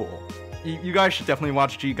it's cool. You guys should definitely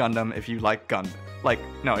watch G Gundam if you like Gundam.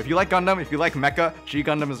 If you like Gundam, if you like mecha, G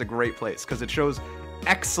Gundam is a great place, because it shows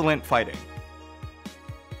excellent fighting.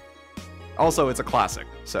 Also, it's a classic,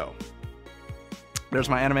 so there's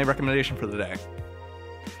my anime recommendation for the day.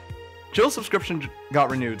 Jill's subscription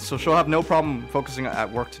got renewed, so she'll have no problem focusing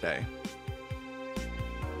at work today.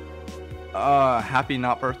 Happy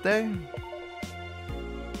not birthday?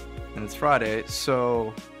 And it's Friday,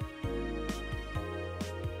 so...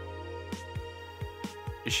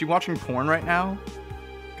 Is she watching porn right now?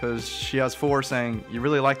 Because she has 4 saying, you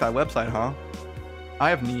really like that website, huh? I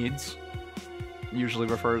have needs. Usually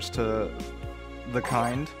refers to the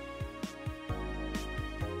kind.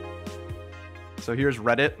 So here's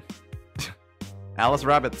Reddit. Alice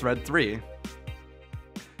Rabbit thread 3.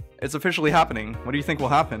 It's officially happening. What do you think will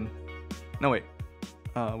happen? No, wait.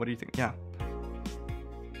 What do you think? Yeah.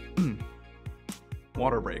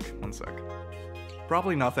 Water break. 1 sec.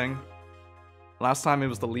 Probably nothing. Last time it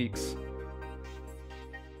was the leaks.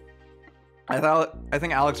 I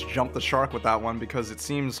think Alex jumped the shark with that one because it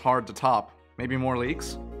seems hard to top. Maybe more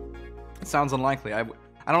leaks? It sounds unlikely. I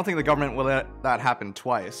don't think the government will let that happen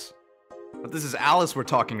twice. But this is Alice we're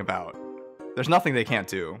talking about. There's nothing they can't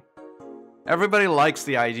do. Everybody likes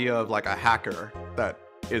the idea of like a hacker that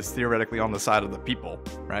is theoretically on the side of the people,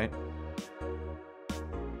 right?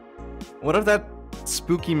 What if that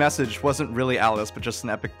spooky message wasn't really Alice, but just an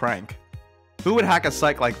epic prank? Who would hack a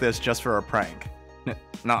site like this just for a prank?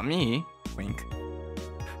 Not me. Wink.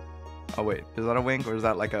 Oh wait, is that a wink or is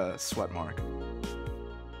that like a sweat mark?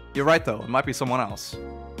 You're right though, it might be someone else.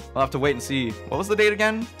 We'll have to wait and see. What was the date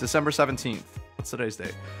again? December 17th. What's today's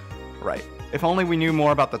date? Right. If only we knew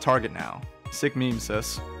more about the target now. Sick meme,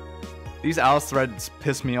 sis. These Alice threads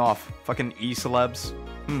piss me off. Fucking e-celebs.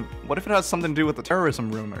 What if it has something to do with the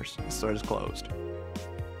terrorism rumors? This thread is closed.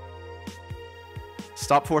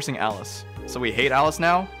 Stop forcing Alice. So we hate Alice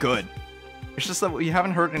now? Good. It's just that we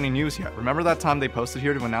haven't heard any news yet. Remember that time they posted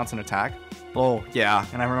here to announce an attack? Oh, yeah,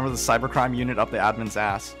 and I remember the cybercrime unit up the admin's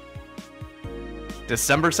ass.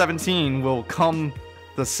 December 17 will come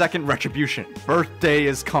the second retribution. Birthday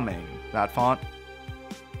is coming. That font.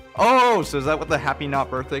 Oh, so is that what the happy not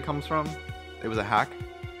birthday comes from? It was a hack?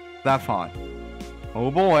 That font.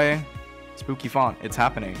 Oh boy. Spooky font. It's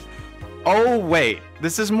happening. Oh, wait.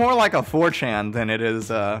 This is more like a 4chan than it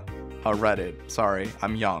is a Reddit. Sorry,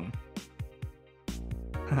 I'm young.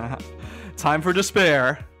 Time for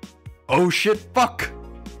despair. Oh shit, fuck!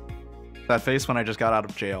 That face when I just got out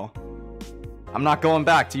of jail. I'm not going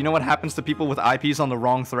back. Do you know what happens to people with IPs on the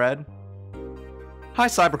wrong thread? Hi,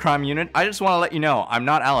 cybercrime unit. I just want to let you know I'm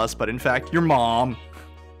not Alice, but in fact, your mom.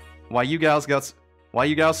 Why you gals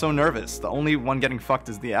so nervous? The only one getting fucked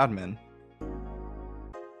is the admin.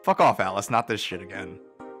 Fuck off, Alice. Not this shit again.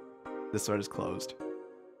 This thread is closed.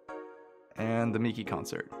 And the Miki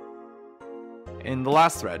concert. In the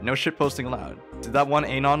last thread, no shit posting allowed. Did that one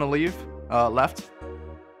Anon leave? Left?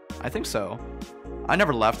 I think so. I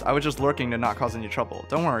never left. I was just lurking to not cause any trouble.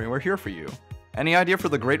 Don't worry, we're here for you. Any idea for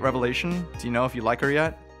the great revelation? Do you know if you like her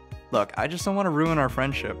yet? Look, I just don't want to ruin our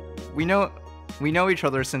friendship. We know each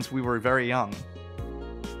other since we were very young.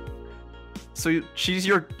 So she's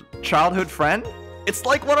your childhood friend? It's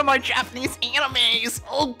like one of my Japanese animes!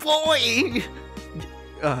 Oh boy!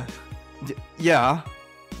 Yeah.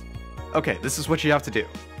 Okay, this is what you have to do.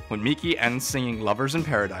 When Miki ends singing Lovers in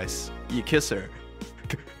Paradise, you kiss her.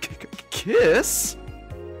 Kiss?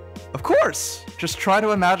 Of course! Just try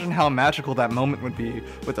to imagine how magical that moment would be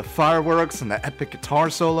with the fireworks and the epic guitar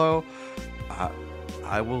solo.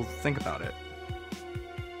 I will think about it.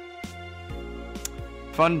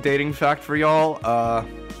 Fun dating fact for y'all,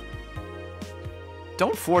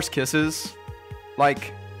 don't force kisses.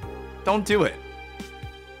 Like, don't do it.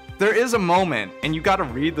 There is a moment, and you gotta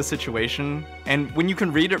read the situation, and when you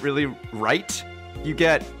can read it really right, you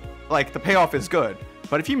get, like, the payoff is good.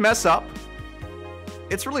 But if you mess up,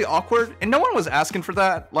 it's really awkward, and no one was asking for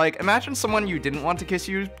that. Like, imagine someone you didn't want to kiss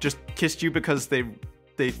you just kissed you because they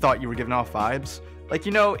thought you were giving off vibes. Like,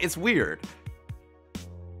 you know, it's weird.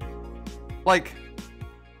 Like,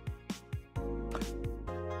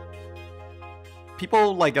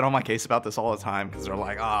 people like get on my case about this all the time because they're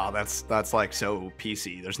like, oh, that's like so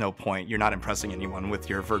PC. There's no point. You're not impressing anyone with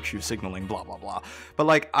your virtue signaling, blah, blah, blah. But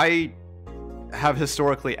like, I have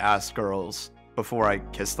historically asked girls before I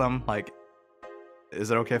kiss them, like, is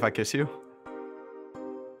it okay if I kiss you?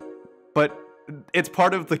 But it's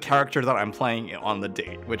part of the character that I'm playing on the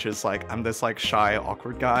date, which is like, I'm this like shy,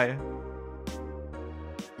 awkward guy.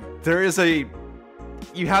 There is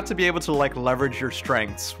you have to be able to like leverage your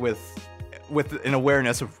strengths with an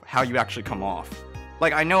awareness of how you actually come off.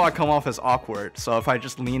 Like, I know I come off as awkward, so if I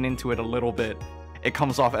just lean into it a little bit, it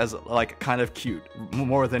comes off as like kind of cute,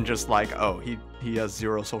 more than just like, oh, he has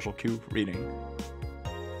zero social cue reading.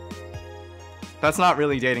 That's not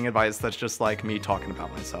really dating advice, that's just like me talking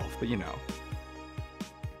about myself, but you know.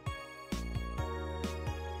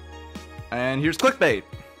 And here's clickbait.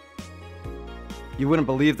 You wouldn't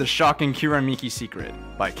believe the shocking Kira Miki secret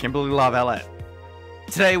by Kimberly LaVallette.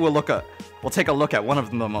 Today we'll take a look at one of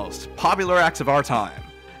the most popular acts of our time.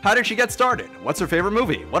 How did she get started? What's her favorite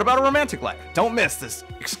movie? What about her romantic life? Don't miss this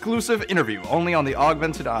exclusive interview only on the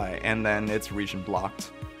Augmented Eye, and then it's region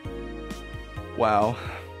blocked. Wow.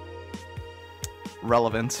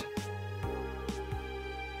 Relevant.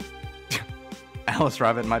 Alice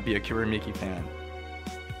Rabbit might be a Kiramiki fan.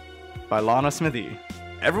 By Lana Smithy.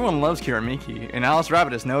 Everyone loves Kiramiki, and Alice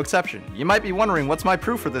Rabbit is no exception. You might be wondering what's my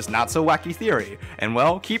proof for this not-so-wacky theory, and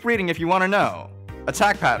well, keep reading if you want to know.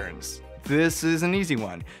 Attack patterns. This is an easy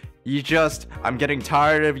one. I'm getting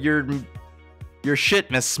tired of your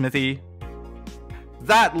shit, Miss Smithy.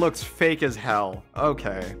 That looks fake as hell.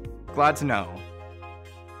 Okay, glad to know.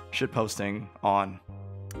 Shitposting on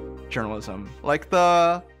journalism, like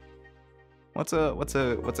the what's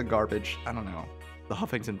a garbage? I don't know. The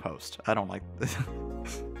Huffington Post. I don't like this.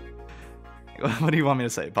 What do you want me to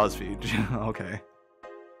say? BuzzFeed. Okay.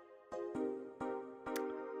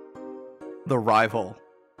 The Rival.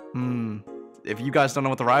 If you guys don't know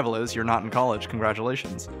what The Rival is, you're not in college.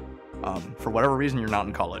 Congratulations. For whatever reason, you're not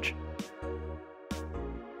in college.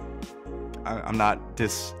 I'm not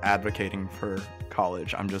advocating for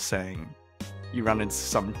college. I'm just saying you run into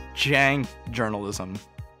some jank journalism,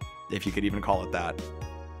 if you could even call it that.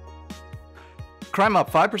 Crime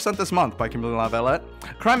up 5% this month by Kimberly Lavalette.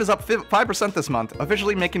 Crime is up 5% this month,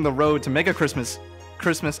 officially making the road to Mega Christmas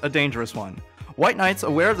a dangerous one. White Knights,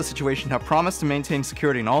 aware of the situation, have promised to maintain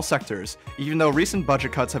security in all sectors, even though recent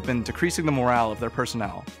budget cuts have been decreasing the morale of their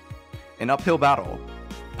personnel. An uphill battle.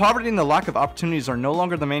 Poverty and the lack of opportunities are no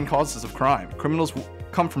longer the main causes of crime. Criminals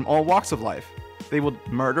come from all walks of life. They will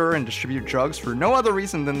murder and distribute drugs for no other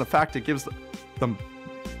reason than the fact it gives them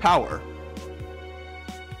power.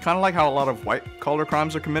 Kind of like how a lot of white-collar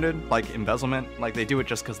crimes are committed, like embezzlement. Like, they do it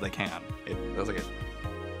just because they can.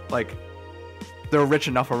 They're rich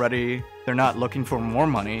enough already. They're not looking for more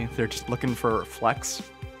money. They're just looking for flex.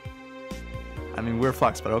 I mean, we're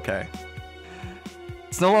flex, but okay.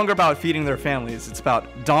 It's no longer about feeding their families. It's about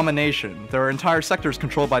domination. There are entire sectors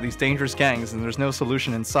controlled by these dangerous gangs, and there's no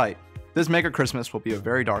solution in sight. This Mega Christmas will be a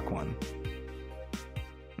very dark one.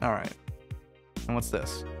 Alright. And what's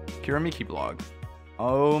this? Kiramiki blog.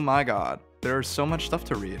 Oh my god. There's so much stuff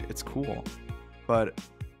to read. It's cool. But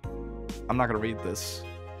I'm not gonna read this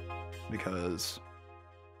because...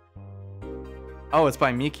 Oh, it's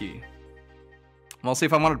by Miki. Well, see,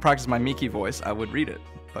 if I wanted to practice my Miki voice, I would read it.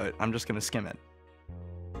 But I'm just gonna skim it.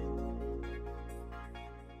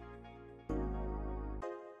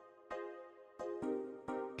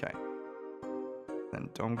 Okay. Then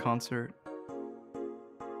Dome Concert.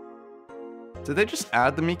 Did they just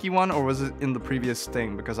add the Miki one, or was it in the previous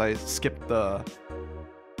thing? Because I skipped it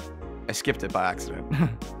by accident.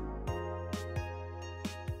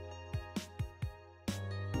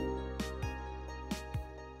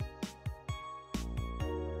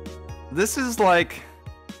 This is the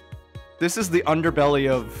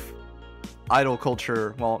underbelly of idol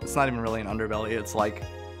culture. Well, it's not even really an underbelly. It's like,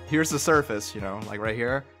 here's the surface, you know, like right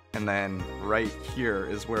here. And then right here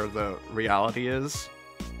is where the reality is.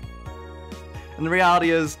 And the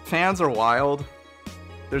reality is, fans are wild.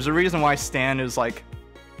 There's a reason why stan is like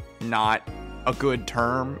not a good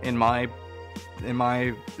term in the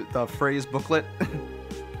phrase booklet.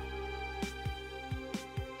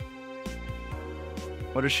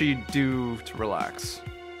 What does she do to relax?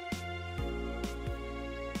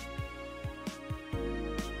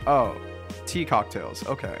 Oh, tea cocktails.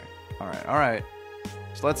 Okay. Alright.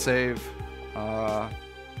 So let's save.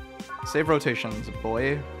 Save rotations,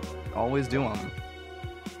 boy. Always do them.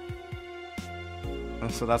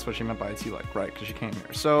 So that's what she meant by a tea like, right? Because she came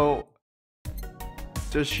here. So,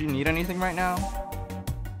 does she need anything right now?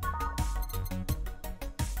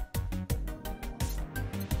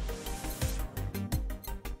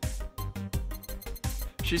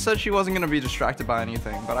 She said she wasn't going to be distracted by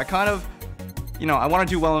anything, but I kind of, you know, I want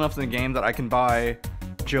to do well enough in the game that I can buy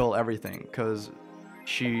Jill everything, because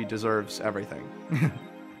she deserves everything.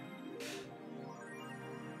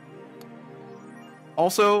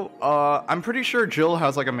 Also, I'm pretty sure Jill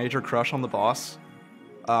has like a major crush on the boss.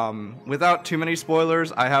 Without too many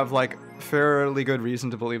spoilers, I have like fairly good reason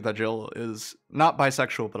to believe that Jill is not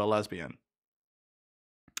bisexual, but a lesbian.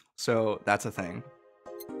 So that's a thing.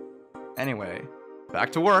 Anyway,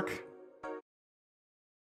 back to work.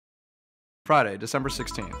 Friday, December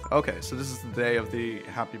 16th. Okay, so this is the day of the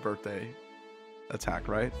happy birthday attack,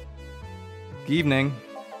 right? Good evening.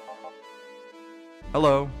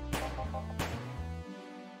 Hello.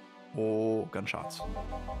 Oh, gunshots.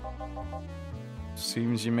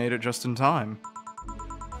 Seems you made it just in time.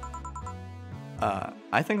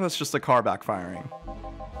 I think that's just a car backfiring.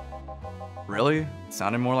 Really? It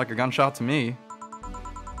sounded more like a gunshot to me.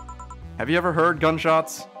 Have you ever heard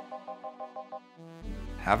gunshots?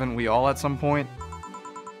 Haven't we all at some point?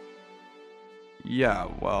 Yeah,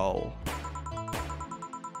 well...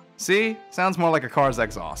 See? Sounds more like a car's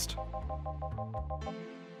exhaust.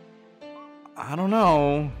 I don't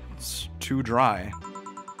know. It's too dry.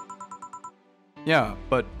 Yeah,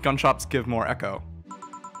 but gun shops give more echo.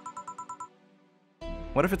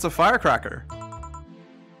 What if it's a firecracker?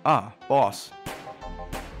 Ah, boss.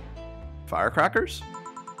 Firecrackers?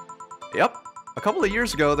 Yep. A couple of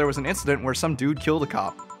years ago, there was an incident where some dude killed a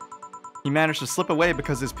cop. He managed to slip away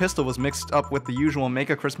because his pistol was mixed up with the usual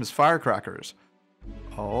Make a Christmas firecrackers.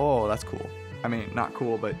 Oh, that's cool. I mean, not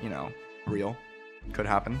cool, but, you know, real. Could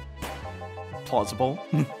happen. Plausible.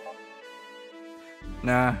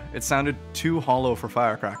 Nah, it sounded too hollow for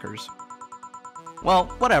firecrackers. Well,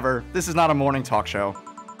 whatever. This is not a morning talk show.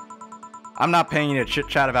 I'm not paying you to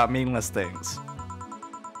chit-chat about meaningless things.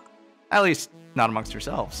 At least, not amongst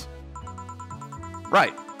yourselves.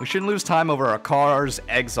 Right, we shouldn't lose time over a car's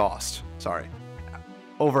exhaust. Sorry.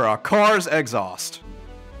 Over a car's exhaust.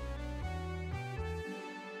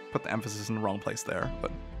 Put the emphasis in the wrong place there,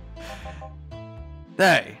 but...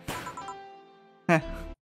 Hey. Heh.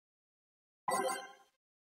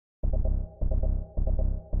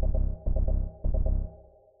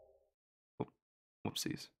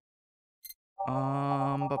 Whoopsies.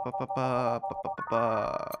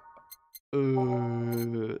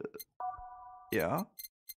 Yeah.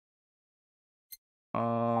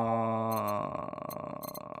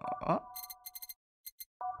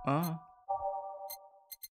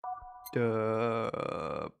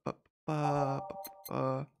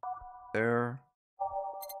 There.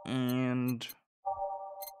 And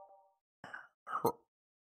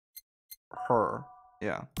her.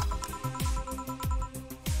 Yeah.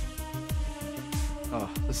 Oh,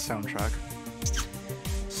 this soundtrack.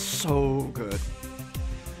 So good.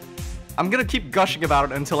 I'm gonna keep gushing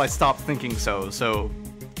about it until I stop thinking so,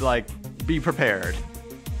 like, be prepared.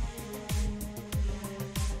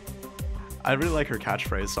 I really like her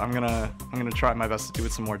catchphrase, so I'm gonna try my best to do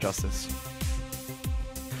it some more justice.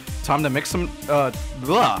 Time to mix some,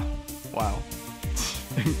 blah! Wow.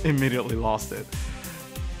 Immediately lost it.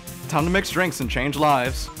 Time to mix drinks and change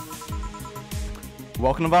lives.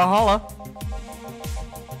 Welcome to Valhalla.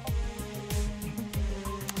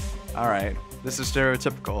 Alright, this is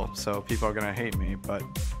stereotypical, so people are gonna hate me, but...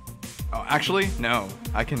 Oh, actually, no.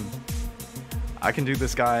 I can do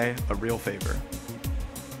this guy a real favor.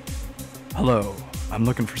 Hello, I'm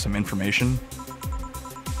looking for some information.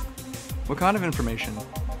 What kind of information?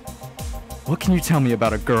 What can you tell me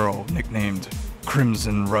about a girl nicknamed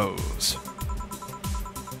Crimson Rose?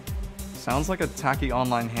 Sounds like a tacky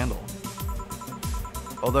online handle.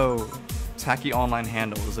 Although, tacky online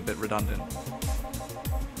handle is a bit redundant.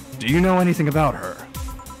 Do you know anything about her?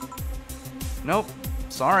 Nope,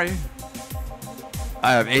 sorry.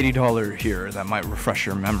 I have $80 here that might refresh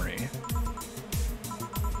your memory.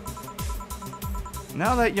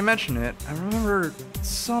 Now that you mention it, I remember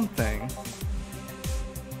something.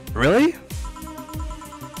 Really?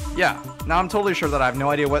 Yeah, now I'm totally sure that I have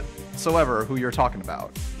no idea whatsoever who you're talking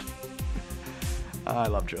about. I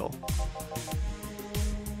love Jill.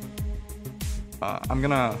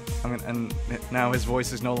 And now his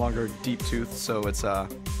voice is no longer Deep Tooth, so it's,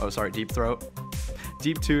 Deep Throat.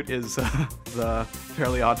 Deep Toot is the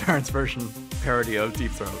Fairly Odd Parents version parody of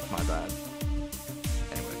Deep Throat, my bad.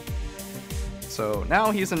 Anyway. So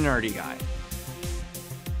now he's a nerdy guy.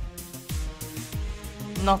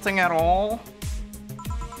 Nothing at all?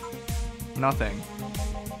 Nothing.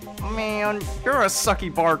 Man, you're a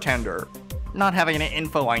sucky bartender. Not having any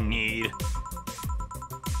info I need.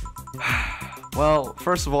 Well,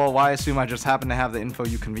 first of all, why assume I just happen to have the info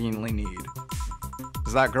you conveniently need?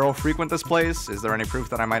 Does that girl frequent this place? Is there any proof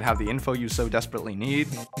that I might have the info you so desperately need?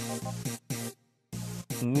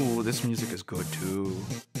 Ooh, this music is good too.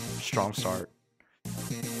 Strong start.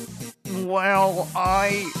 Well,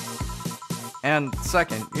 And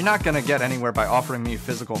second, you're not gonna get anywhere by offering me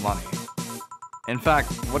physical money. In fact,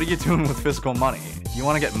 what are you doing with physical money? You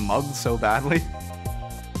wanna get mugged so badly?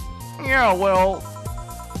 Yeah, well...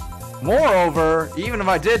 Moreover, even if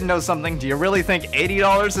I did know something, do you really think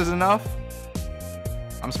 $80 is enough?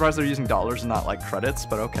 I'm surprised they're using dollars and not like credits,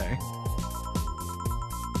 but okay.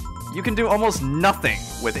 You can do almost nothing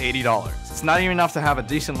with $80. It's not even enough to have a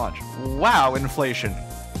decent lunch. Wow, inflation.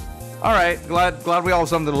 Alright, glad we all have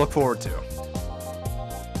something to look forward to.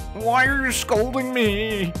 Why are you scolding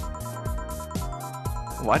me?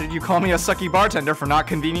 Why did you call me a sucky bartender for not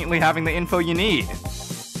conveniently having the info you need?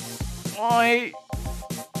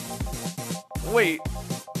 Wait,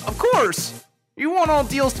 of course! You want all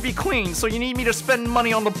deals to be clean, so you need me to spend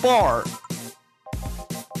money on the bar.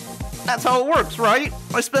 That's how it works, right?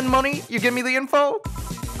 I spend money, you give me the info?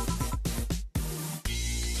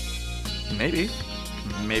 Maybe.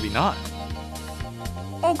 Maybe not.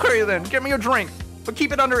 Okay then, get me a drink, but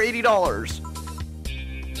keep it under $80.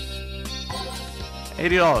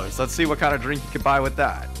 $80. Let's see what kind of drink you could buy with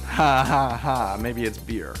that. Ha ha ha. Maybe it's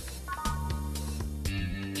beer.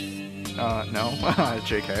 No.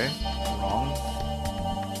 JK. Wrong.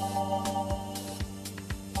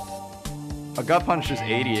 A gut punch is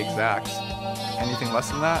 80 exacts. Anything less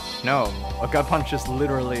than that? No. A gut punch is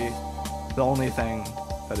literally the only thing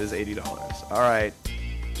that is $80. Alright.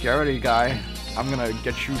 Get ready, guy. I'm gonna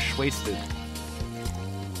get you wasted.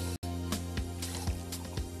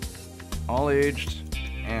 All aged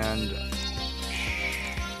and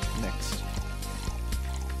mixed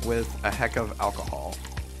with a heck of alcohol.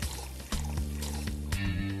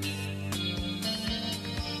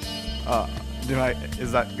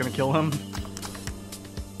 Is that gonna kill him?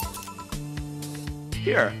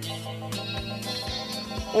 Here.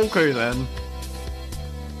 Okay then.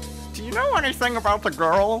 Do you know anything about the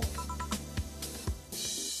girl?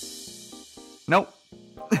 Nope.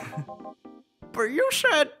 But you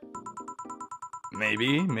said...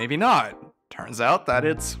 Maybe, maybe not. Turns out that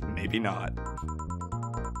it's maybe not.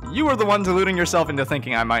 You were the one deluding yourself into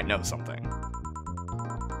thinking I might know something.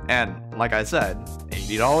 And, like I said,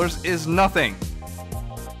 $80 is nothing.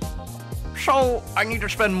 So, I need to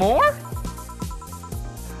spend more?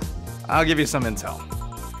 I'll give you some intel.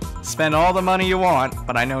 Spend all the money you want,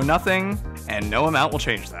 but I know nothing, and no amount will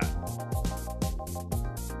change that.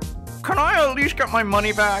 Can I at least get my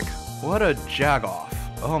money back? What a jagoff.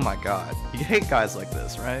 Oh my god. You hate guys like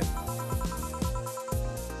this, right?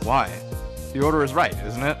 Why? The order is right,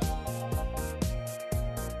 isn't it?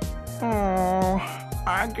 Oh,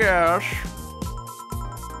 I guess.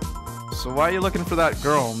 So why are you looking for that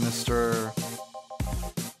girl, Mr.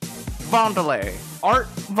 Vondelay? Art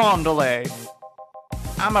Vondelay.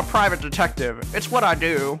 I'm a private detective. It's what I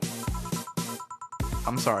do.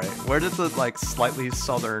 I'm sorry. Where did the, like, slightly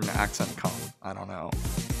southern accent come? I don't know.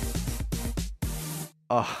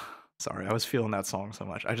 Oh, sorry. I was feeling that song so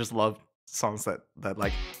much. I just love songs that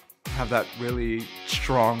like, have that really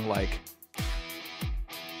strong, like...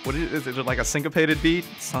 What is it, like a syncopated beat?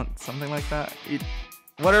 Something like that?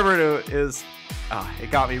 Whatever it is,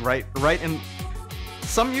 it got me right in...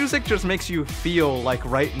 Some music just makes you feel like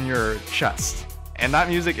right in your chest. And that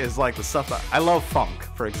music is like the stuff that... I love funk,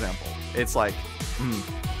 for example. It's like,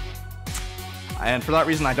 And for that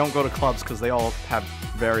reason, I don't go to clubs because they all have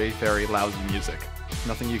very, very lousy music.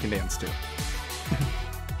 Nothing you can dance to.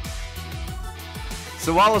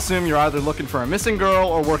 So I'll assume you're either looking for a missing girl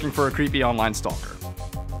or working for a creepy online stalker.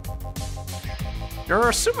 You're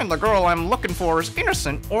assuming the girl I'm looking for is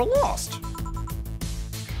innocent or lost.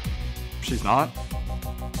 She's not.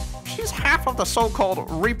 She's half of the so-called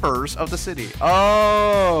Reapers of the city.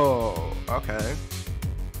 Oh, okay.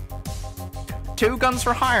 2 guns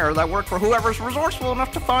for hire that work for whoever's resourceful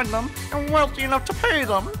enough to find them and wealthy enough to pay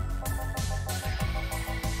them.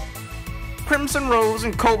 Crimson Rose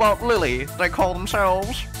and Cobalt Lily, they call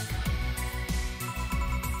themselves.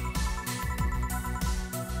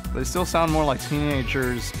 They still sound more like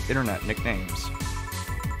teenagers' internet nicknames.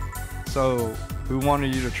 So, who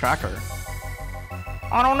wanted you to track her?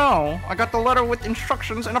 I don't know. I got the letter with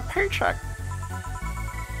instructions and a paycheck.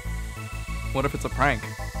 What if it's a prank?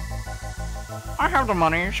 I have the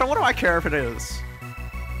money, so what do I care if it is?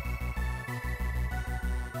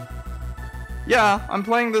 Yeah, I'm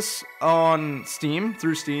playing this on Steam,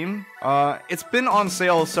 through Steam. It's been on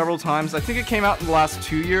sale several times. I think it came out in the last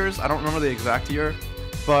 2 years. I don't remember the exact year.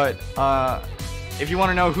 But, if you want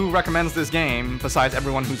to know who recommends this game, besides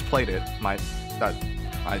everyone who's played it, I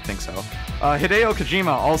think so. Hideo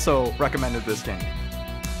Kojima also recommended this game.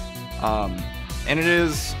 And it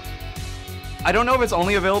is... I don't know if it's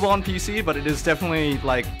only available on PC, but it is definitely,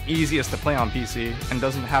 like, easiest to play on PC and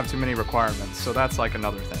doesn't have too many requirements, so that's, like,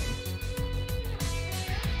 another thing.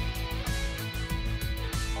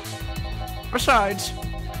 Besides,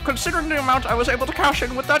 considering the amount I was able to cash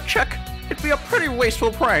in with that check, it'd be a pretty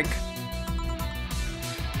wasteful prank.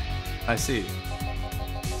 I see.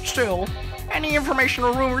 Still, any information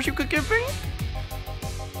or rumors you could give me?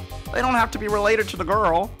 They don't have to be related to the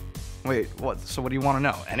girl. Wait, what? So what do you want to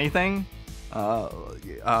know? Anything?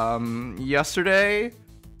 Yesterday,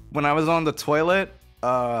 when I was on the toilet,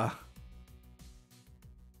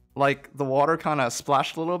 like, the water kind of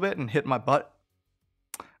splashed a little bit and hit my butt.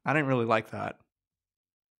 I didn't really like that.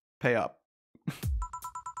 Pay up.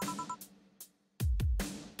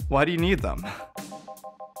 Why do you need them?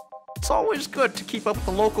 It's always good to keep up with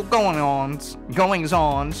the local goings-ons.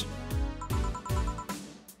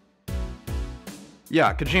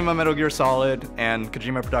 Yeah, Kojima Metal Gear Solid and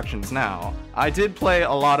Kojima Productions now. I did play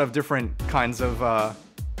a lot of different kinds of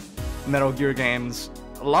Metal Gear games.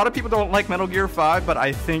 A lot of people don't like Metal Gear 5, but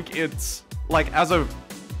I think it's, like, as a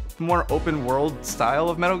more open world style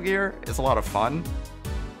of Metal Gear is a lot of fun.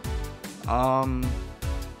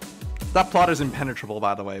 That plot is impenetrable,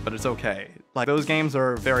 by the way, but it's okay. Like, those games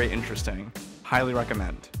are very interesting. Highly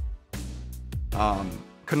recommend.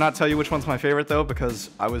 Could not tell you which one's my favorite though, because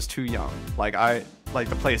I was too young. Like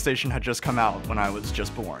the PlayStation had just come out when I was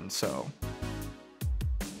just born, so.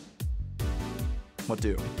 What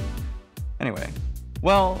do? Anyway.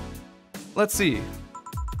 Well, let's see.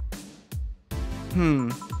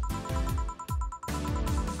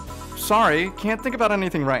 Sorry, can't think about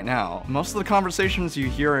anything right now. Most of the conversations you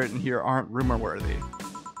hear in here aren't rumor-worthy.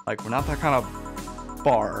 Like, we're not that kind of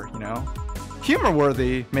bar, you know?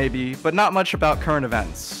 Humor-worthy, maybe, but not much about current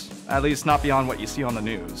events. At least not beyond what you see on the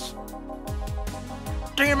news.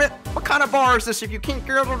 Damn it! What kind of bar is this if you can't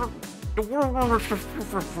get out of the world?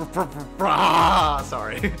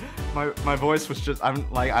 Sorry. My voice was just,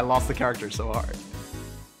 I lost the character so hard.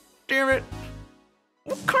 Damn it!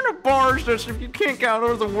 What kind of bar is this if you can't get out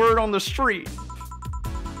of the word on the street?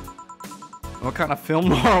 What kind of film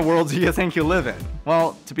noir world do you think you live in?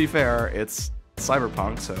 Well, to be fair, it's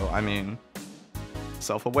cyberpunk, so, I mean,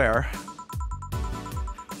 self-aware.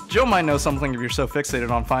 Jill might know something if you're so fixated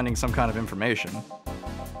on finding some kind of information.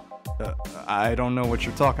 I don't know what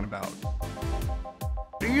you're talking about.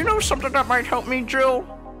 Do you know something that might help me, Jill?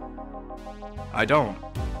 I don't.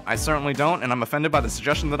 I certainly don't, and I'm offended by the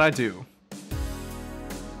suggestion that I do.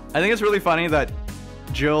 I think it's really funny that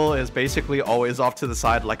Jill is basically always off to the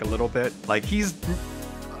side, like, a little bit. Like, is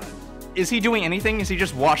he doing anything? Is he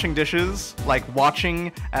just washing dishes? Like,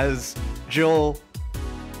 watching as Jill,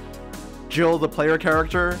 the player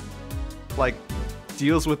character, like,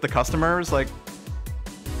 deals with the customers? Like,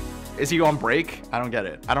 is he on break? I don't get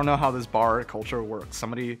it. I don't know how this bar culture works.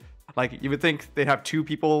 Somebody, like, you would think they'd have two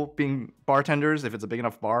people being bartenders if it's a big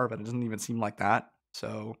enough bar, but it doesn't even seem like that.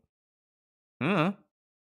 So,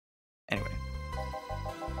 Anyway.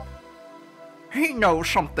 He knows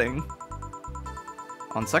something.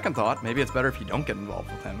 On second thought, maybe it's better if you don't get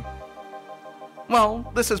involved with him.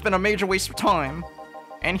 Well, this has been a major waste of time.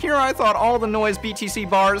 And here I thought all the noise BTC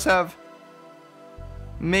bars have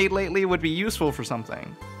made lately would be useful for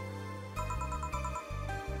something.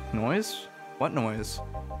 Noise? What noise?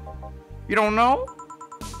 You don't know?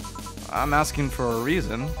 I'm asking for a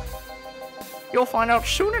reason. You'll find out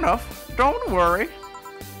soon enough. Don't worry.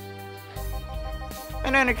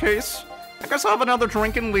 In any case, I guess I'll have another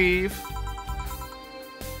drink and leave.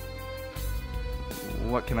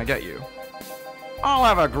 What can I get you? I'll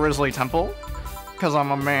have a grizzly temple, 'cause I'm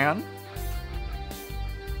a man.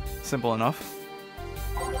 Simple enough.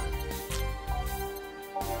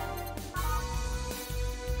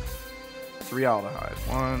 Three-aldehyde.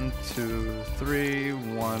 1, 2, 3,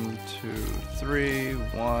 1, 2, 3,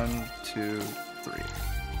 1, 2, 3.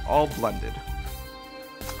 All blended.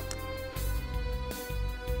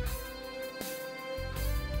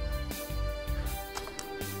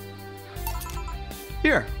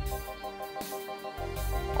 Here.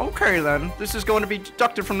 Okay then, this is going to be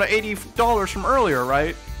deducted from the $80 from earlier,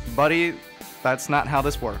 right? Buddy, that's not how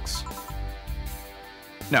this works.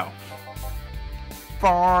 No.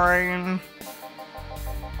 Fine.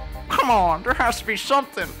 Come on, there has to be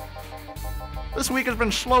something. This week has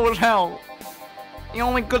been slow as hell. The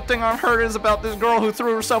only good thing I've heard is about this girl who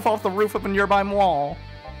threw herself off the roof of a nearby mall.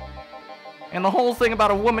 And the whole thing about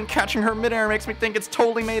a woman catching her midair makes me think it's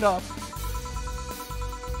totally made up.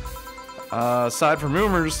 Aside from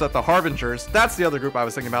rumors that the Harbingers, that's the other group I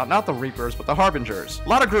was thinking about, not the Reapers, but the Harbingers. A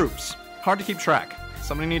lot of groups. Hard to keep track.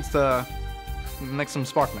 Somebody needs to make some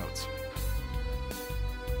spark notes.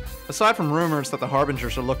 Aside from rumors that the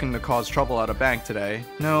Harbingers are looking to cause trouble at a bank today,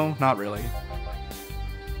 no, not really.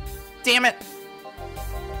 Damn it!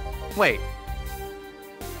 Wait.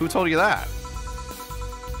 Who told you that?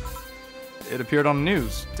 It appeared on the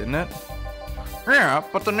news, didn't it? Yeah,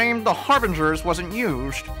 but the name The Harbingers wasn't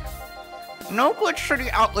used. No Glitch City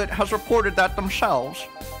outlet has reported that themselves.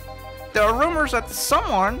 There are rumors that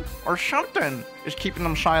someone, or something, is keeping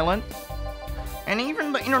them silent. And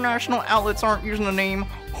even the international outlets aren't using the name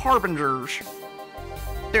Harbingers.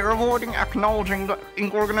 They're avoiding acknowledging the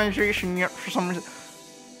organization yet for some reason.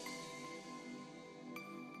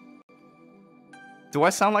 Do I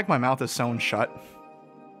sound like my mouth is sewn shut?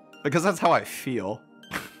 Because that's how I feel.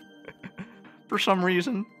 For some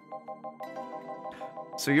reason.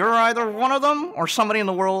 So you're either one of them, or somebody in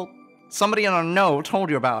the world, somebody in a know told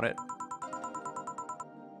you about it.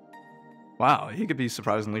 Wow, he could be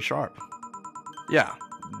surprisingly sharp. Yeah,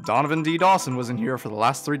 Donovan D. Dawson was in here for the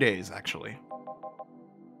last 3 days, actually.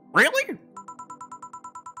 Really?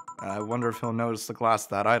 I wonder if he'll notice the glass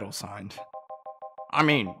that idol signed. I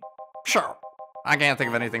mean, sure. I can't think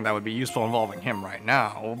of anything that would be useful involving him right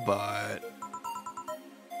now, but...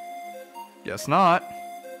 guess not.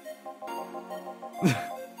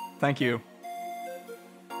 Thank you.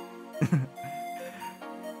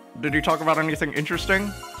 Did you talk about anything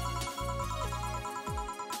interesting?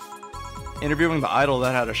 Interviewing the idol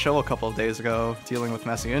that had a show a couple of days ago, dealing with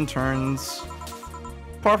messy interns.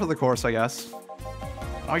 Par for the course, I guess.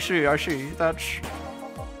 I see, that's...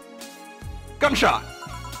 gunshot!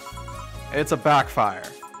 It's a backfire.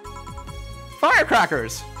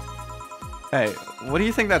 Firecrackers! Hey, what do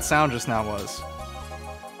you think that sound just now was?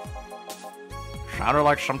 Sounded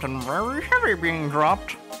like something very heavy being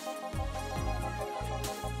dropped.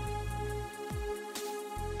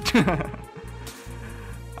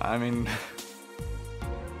 I mean...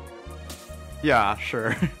 yeah,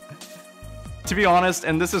 sure. To be honest,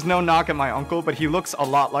 and this is no knock at my uncle, but he looks a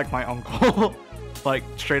lot like my uncle. Like,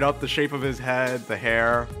 straight up, the shape of his head, the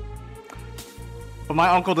hair. But my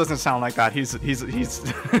uncle doesn't sound like that. He's...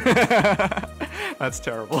 That's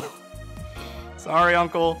terrible. Sorry,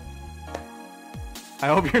 uncle. I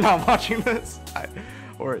hope you're not watching this.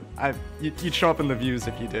 You'd show up in the views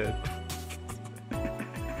if you did.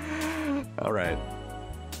 Alright.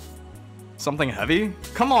 Something heavy?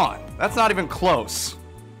 Come on, that's not even close.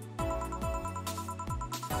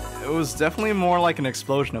 It was definitely more like an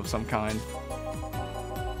explosion of some kind.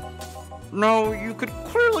 No, you could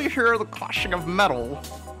clearly hear the clashing of metal.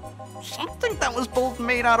 Something that was both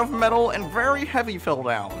made out of metal and very heavy fell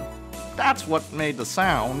down. That's what made the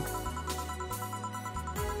sound.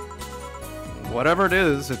 Whatever it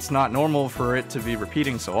is, it's not normal for it to be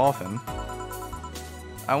repeating so often.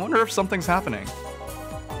 I wonder if something's happening.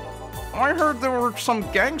 I heard there were some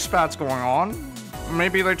gang spats going on.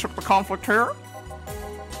 Maybe they took the conflict here?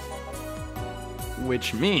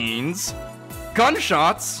 Which means...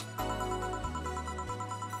 gunshots!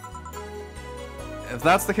 If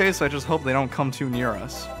that's the case, I just hope they don't come too near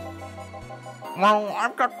us. Well,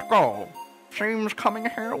 I've got to go. Seems coming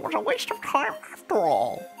here was a waste of time after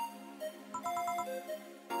all.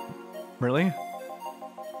 Really?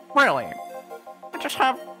 Really? I just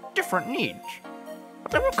have different needs.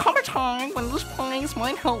 But there will come a time when this place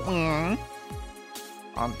might help me.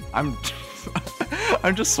 I'm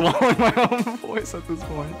I'm just swallowing my own voice at this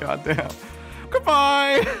point. Goddamn.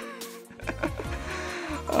 Goodbye.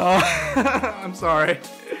 I'm sorry.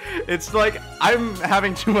 It's like I'm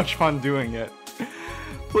having too much fun doing it.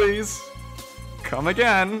 Please, come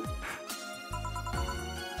again.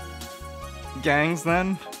 Gangs,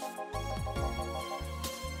 then?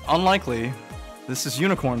 Unlikely. This is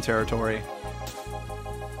unicorn territory.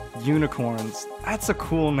 Unicorns. That's a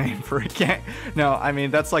cool name for a gang. No, I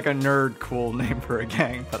mean, that's like a nerd cool name for a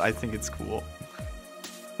gang, but I think it's cool.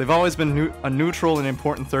 They've always been a neutral and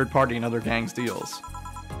important third party in other gangs' deals.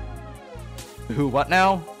 Who, what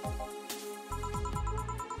now?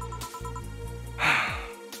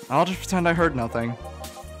 I'll just pretend I heard nothing.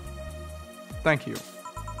 Thank you.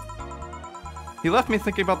 He left me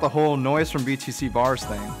thinking about the whole noise from BTC bars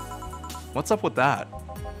thing. What's up with that?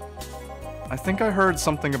 I think I heard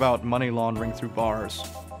something about money laundering through bars.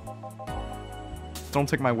 Don't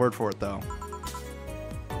take my word for it, though.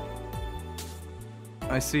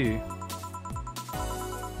 I see.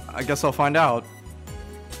 I guess I'll find out.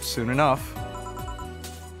 Soon enough.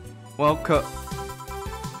 Well,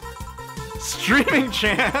 Streaming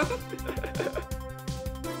Chan!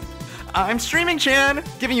 I'm Streaming Chan,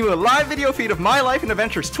 giving you a live video feed of my life and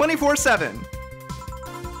adventures 24/7.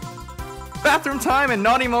 Bathroom time and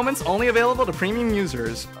naughty moments only available to premium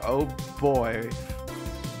users. Oh boy.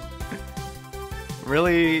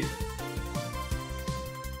 Really?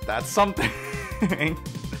 That's something.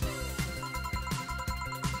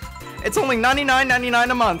 It's only $99.99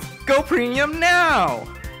 a month. Go premium now!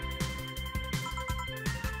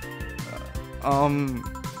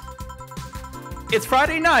 It's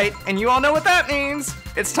Friday night, and you all know what that means!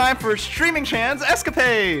 It's time for Streaming Chan's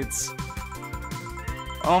Escapades!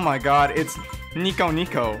 Oh my god, it's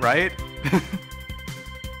Nico, right?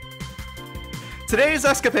 Today's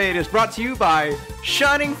escapade is brought to you by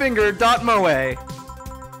ShiningFinger.moe.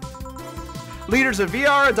 Leaders of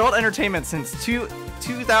VR adult entertainment since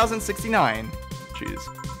 2069.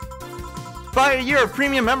 Jeez. Buy a year of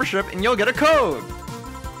premium membership and you'll get a code!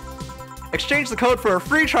 Exchange the code for a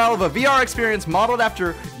free trial of a VR experience modeled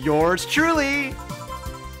after yours truly!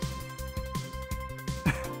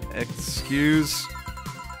 Excuse...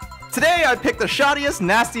 Today I picked the shoddiest,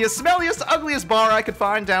 nastiest, smelliest, ugliest bar I could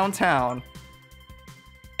find downtown.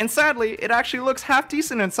 And sadly, it actually looks half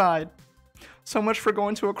decent inside. So much for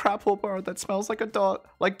going to a crap hole bar that smells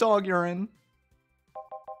like dog urine.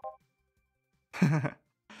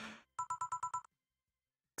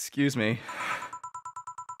 Excuse me.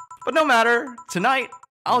 But no matter, tonight,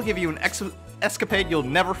 I'll give you an escapade you'll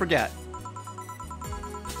never forget.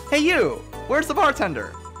 Hey you, where's the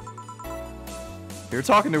bartender? You're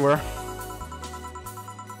talking to her.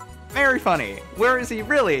 Very funny. Where is he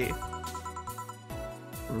really?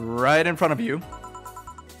 Right in front of you.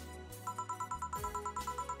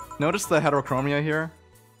 Notice the heterochromia here?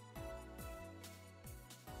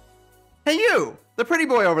 Hey you, the pretty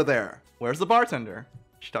boy over there. Where's the bartender?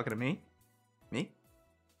 She talking to me? Me?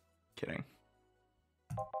 Kidding.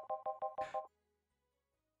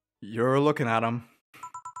 You're looking at him.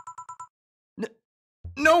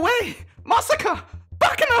 No way! Masaka!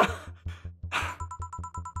 Bakana!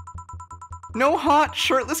 No hot,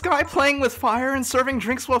 shirtless guy playing with fire and serving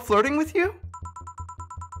drinks while flirting with you?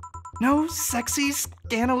 No sexy,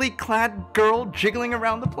 scantily clad girl jiggling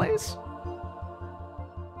around the place?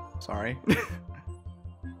 Sorry.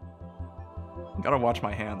 Gotta watch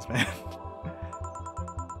my hands, man.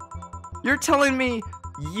 You're telling me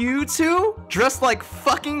you two, dressed like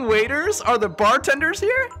fucking waiters, are the bartenders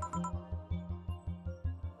here?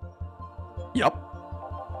 Yup.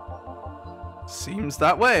 Seems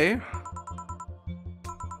that way.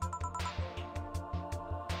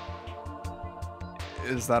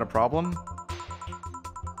 Is that a problem?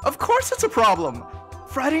 Of course it's a problem!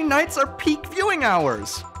 Friday nights are peak viewing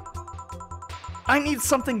hours! I need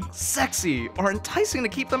something sexy or enticing to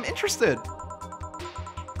keep them interested.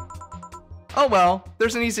 Oh well,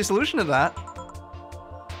 there's an easy solution to that.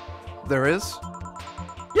 There is?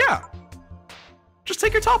 Yeah. Just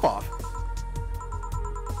take your top off.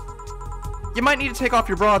 You might need to take off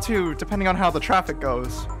your bra too, depending on how the traffic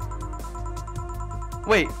goes.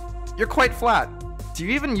 Wait, you're quite flat. Do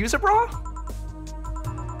you even use a bra?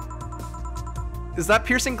 Is that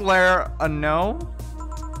piercing glare a no?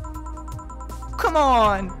 Come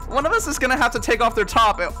on! One of us is gonna have to take off their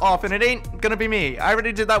top off, and it ain't gonna be me. I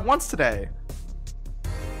already did that once today.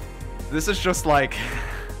 This is just like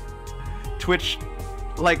Twitch.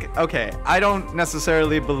 Like, okay, I don't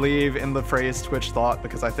necessarily believe in the phrase Twitch thought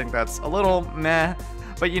because I think that's a little meh.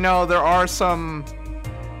 But you know, there are some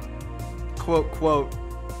quote quote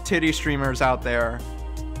titty streamers out there.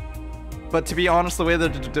 But to be honest, the way they're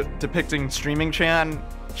depicting streaming Chan,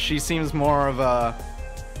 she seems more of a,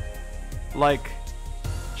 like,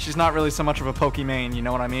 she's not really so much of a Pokimane, you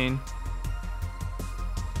know what I mean?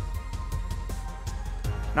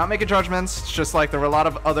 Not making judgments, it's just like there were a lot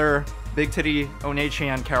of other big titty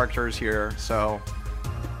One-chan characters here, so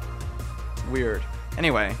weird.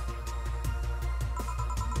 Anyway.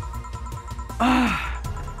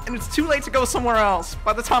 And it's too late to go somewhere else.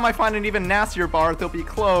 By the time I find an even nastier bar, they'll be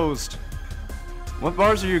closed. What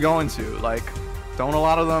bars are you going to? Like, don't a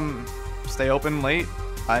lot of them stay open late?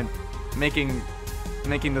 I'm making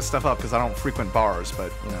this stuff up because I don't frequent bars,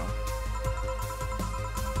 but you know.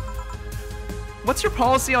 What's your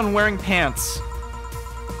policy on wearing pants?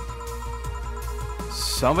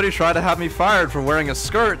 Somebody tried to have me fired for wearing a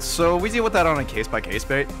skirt, so we deal with that on a case-by-case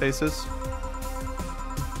basis.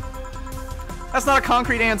 That's not a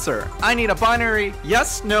concrete answer. I need a binary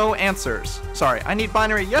yes-no answers. Sorry, I need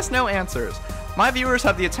binary yes-no answers. My viewers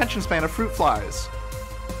have the attention span of fruit flies.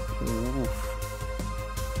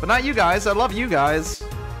 Oof. But not you guys. I love you guys.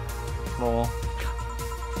 Lol.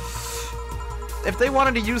 If they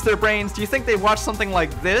wanted to use their brains, do you think they'd watch something like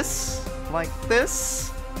this? Like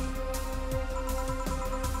this?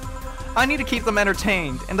 I need to keep them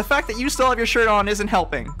entertained, and the fact that you still have your shirt on isn't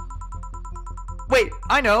helping. Wait,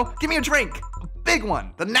 I know. Give me a drink. A big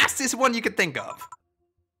one. The nastiest one you could think of.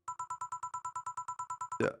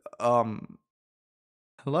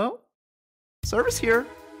 Hello? Service here.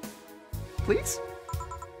 Please?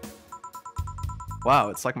 Wow,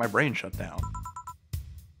 it's like my brain shut down.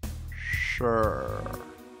 Sure.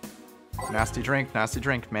 Nasty drink, nasty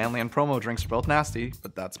drink. Manly and promo drinks are both nasty,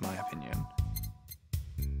 but that's my opinion.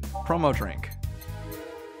 Promo drink.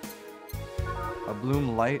 A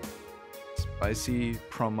Bloom Light Spicy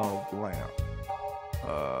Promo Glam.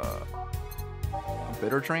 A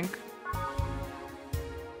bitter drink?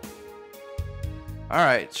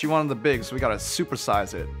 Alright, she wanted the big, so we gotta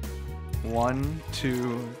supersize it. 1,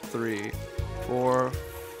 2, 3, 4,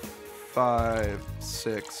 5,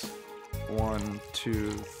 6. 1,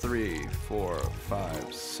 2, 3, 4,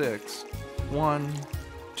 5, 6. 1,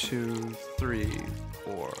 2, 3,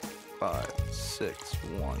 4, 5, 6.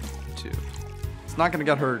 1, 2. It's not gonna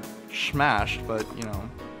get her smashed, but you know,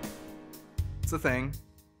 it's a thing.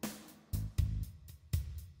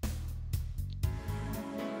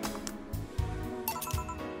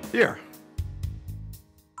 Here.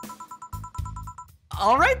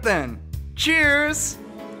 All right then. Cheers.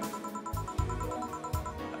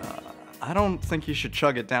 I don't think you should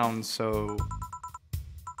chug it down so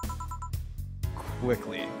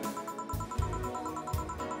quickly.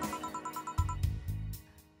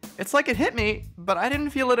 It's like it hit me, but I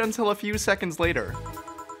didn't feel it until a few seconds later.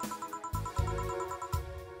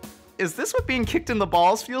 Is this what being kicked in the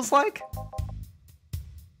balls feels like?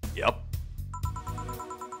 Yep.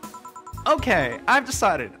 Okay, I've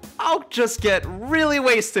decided. I'll just get really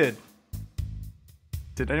wasted.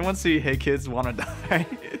 Did anyone see Hey Kids Wanna Die?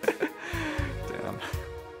 Damn.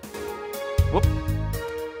 Whoop.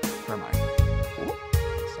 Where am I?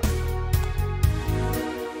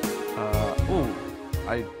 Ooh,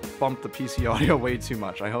 I bumped the PC audio way too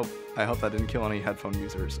much. I hope that didn't kill any headphone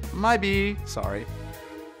users. Might be. Sorry.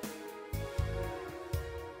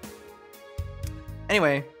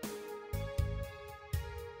 Anyway.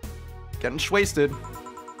 Getting wasted.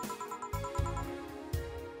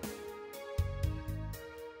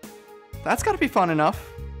 That's gotta be fun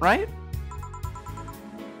enough, right?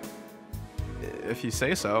 If you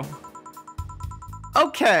say so.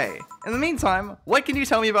 Okay, in the meantime, what can you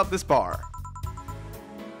tell me about this bar?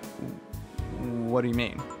 What do you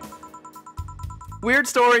mean? Weird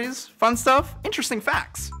stories, fun stuff, interesting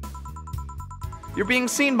facts. You're being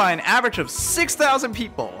seen by an average of 6,000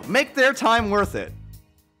 people. Make their time worth it.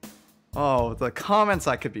 Oh, the comments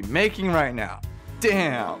I could be making right now.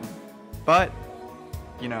 Damn. But,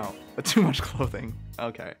 you know, too much clothing.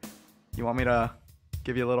 Okay. You want me to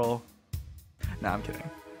give you a little... Nah, I'm kidding.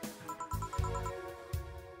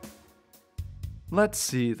 Let's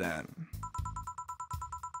see then.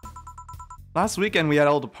 Last weekend we had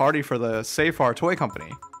held a party for the Safar toy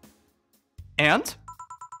company. And?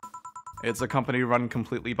 It's a company run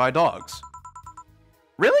completely by dogs.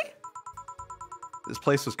 Really? This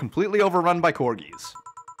place was completely overrun by corgis.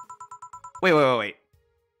 Wait.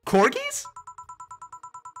 Corgis?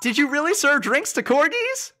 Did you really serve drinks to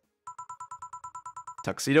corgis?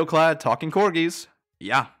 Tuxedo-clad talking corgis.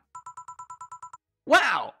 Yeah.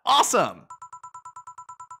 Wow, awesome!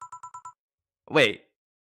 Wait,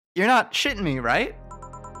 you're not shitting me, right?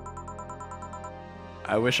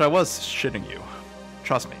 I wish I was shitting you.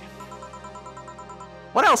 Trust me.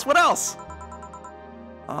 What else?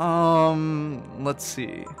 Let's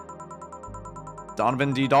see.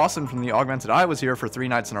 Donovan D. Dawson from the Augmented Eye was here for 3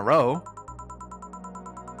 nights in a row.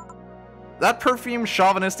 That perfumed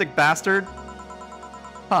chauvinistic bastard.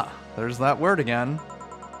 Huh, there's that word again.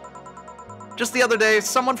 Just the other day,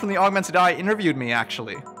 someone from the Augmented Eye interviewed me,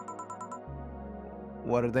 actually.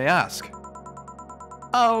 What did they ask?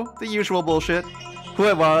 Oh, the usual bullshit. Who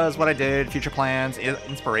I was, what I did, future plans,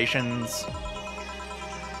 inspirations.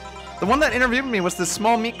 The one that interviewed me was this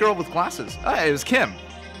small meat girl with glasses. It was Kim.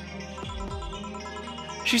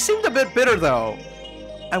 She seemed a bit bitter, though.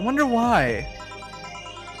 I wonder why.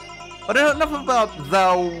 But enough about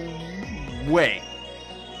the... Wait.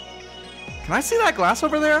 Can I see that glass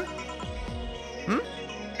over there?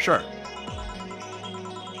 Sure.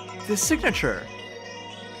 This signature.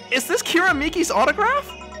 Is this Kira Miki's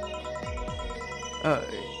autograph?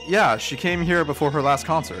 Yeah, she came here before her last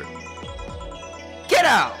concert. Get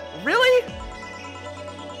out! Really?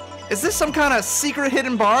 Is this some kind of secret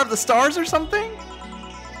hidden bar of the stars or something?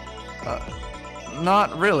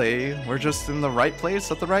 Not really. We're just in the right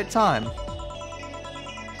place at the right time.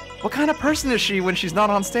 What kind of person is she when she's not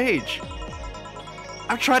on stage?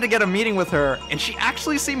 I've tried to get a meeting with her, and she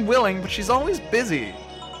actually seemed willing, but she's always busy.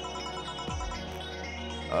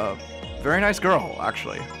 Very nice girl,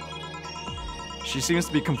 actually. She seems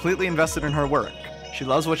to be completely invested in her work. She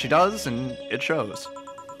loves what she does, and it shows.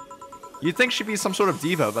 You'd think she'd be some sort of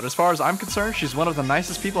diva, but as far as I'm concerned, she's one of the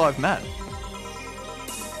nicest people I've met.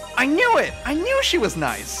 I knew it! I knew she was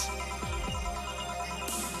nice!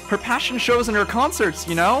 Her passion shows in her concerts,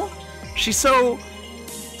 you know? She's so...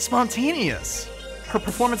 spontaneous. Her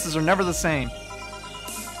performances are never the same.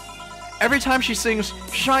 Every time she sings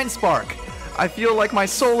Shine Spark, I feel like my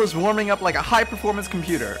soul is warming up like a high-performance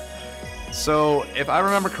computer. So, if I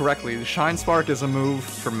remember correctly, the Shine Spark is a move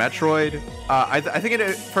for Metroid. I think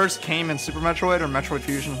it first came in Super Metroid or Metroid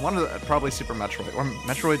Fusion. Probably Super Metroid or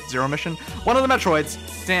Metroid Zero Mission. One of the Metroids.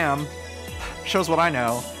 Damn. Shows what I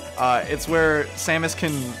know. It's where Samus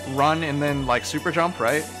can run and then like super jump,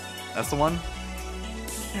 right? That's the one.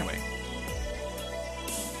 Anyway.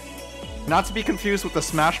 Not to be confused with the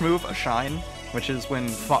Smash move, a Shine, which is when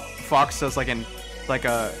Fox does like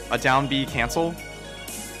a down B cancel.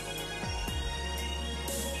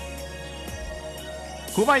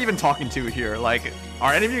 Who am I even talking to here? Like,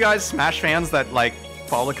 are any of you guys Smash fans that, like,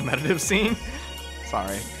 follow the competitive scene?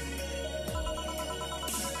 Sorry.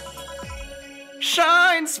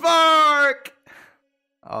 Shine Spark!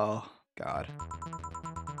 Oh, God.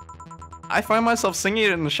 I find myself singing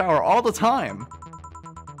it in the shower all the time.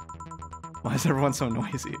 Why is everyone so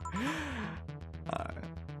noisy?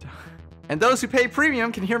 And those who pay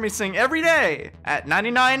premium can hear me sing every day at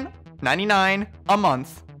 $99.99 a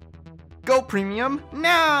month. Go premium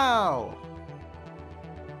now!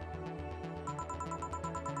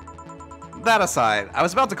 That aside, I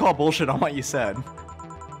was about to call bullshit on what you said.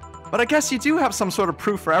 But I guess you do have some sort of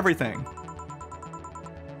proof for everything.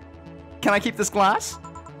 Can I keep this glass?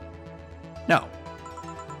 No.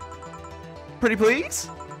 Pretty please?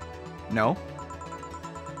 No.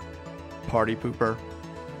 Party pooper.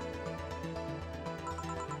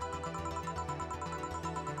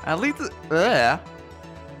 At least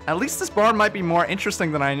this bar might be more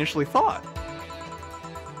interesting than I initially thought.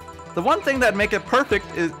 The one thing that'd make it perfect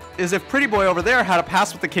is if Pretty Boy over there had a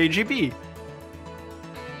pass with the KGB.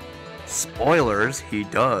 Spoilers, he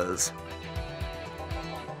does.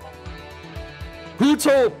 Who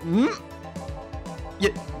told?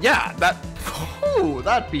 Yeah, that. Oh,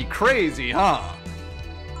 that'd be crazy, huh?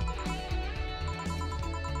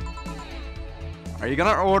 Are you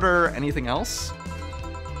gonna order anything else?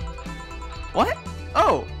 What?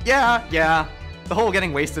 Oh, yeah. The whole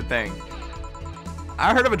getting wasted thing.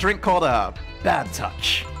 I heard of a drink called a Bad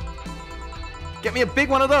Touch. Get me a big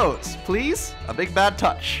one of those, please. A big bad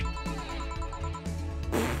touch.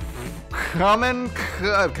 Coming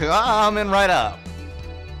right up.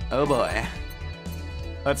 Oh boy.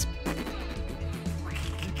 Let's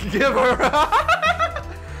give her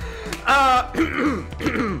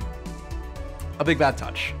a big bad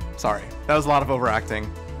touch. Sorry, that was a lot of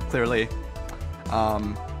overacting, clearly.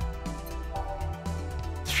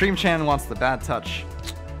 Stream Chan wants the bad touch.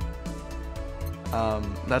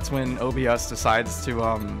 That's when OBS decides to,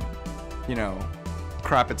 you know,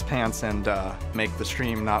 crap its pants and make the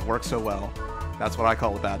stream not work so well. That's what I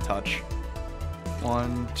call a bad touch.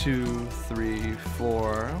 1, 2, 3,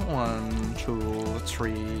 4. 1, 2,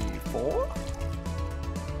 3, 4.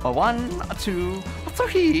 1, 2,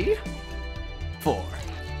 3, 4.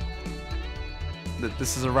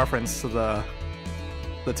 This is a reference to the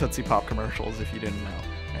Tootsie Pop commercials, if you didn't know.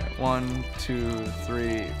 Right, 1, 2,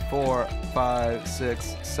 3, 4, 5,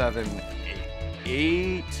 6, 7,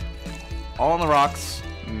 8. All on the rocks,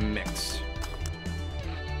 mix.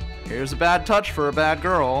 Here's a bad touch for a bad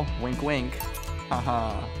girl. Wink, wink.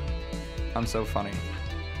 Haha. I'm so funny.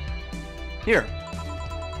 Here.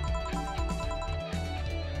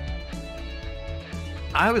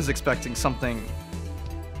 I was expecting something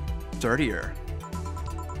dirtier.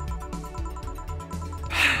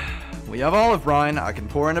 We have olive brine. I can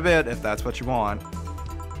pour in a bit if that's what you want.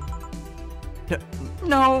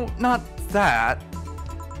 No, not that.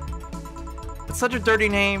 It's such a dirty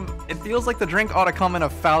name. It feels like the drink ought to come in a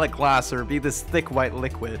phallic glass or be this thick white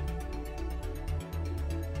liquid.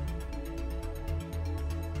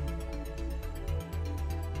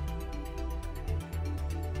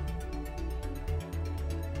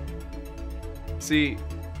 See,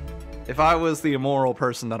 if I was the immoral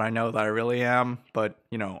person that I know that I really am, but,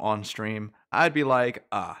 you know, on stream, I'd be like,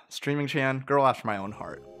 Streaming Chan, girl after my own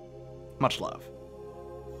heart. Much love.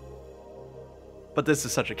 But this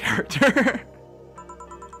is such a character.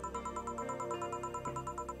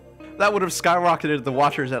 That would have skyrocketed the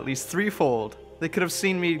watchers at least threefold. They could have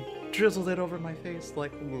seen me drizzle it over my face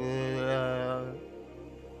like...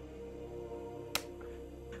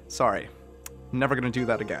 Sorry. Never gonna do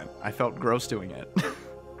that again. I felt gross doing it.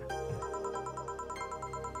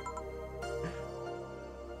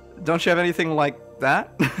 Don't you have anything like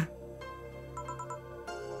that?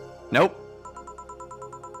 Nope.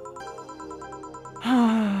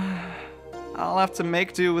 I'll have to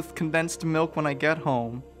make do with condensed milk when I get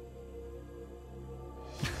home.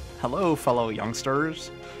 Hello, fellow youngsters.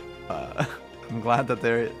 I'm glad that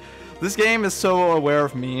this game is so aware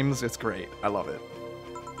of memes. It's great. I love it.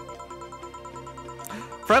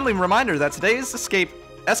 Friendly reminder that today's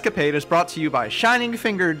escapade is brought to you by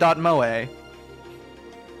shiningfinger.moe.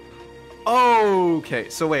 Okay,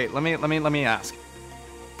 so wait, let me ask.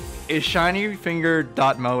 Is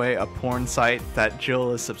shiningfinger.moe a porn site that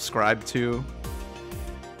Jill is subscribed to?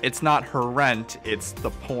 It's not her rent, it's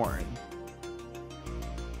the porn.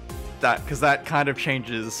 Because that kind of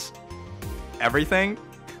changes everything.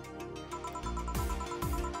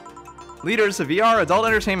 Leaders of VR adult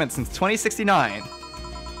entertainment since 2069.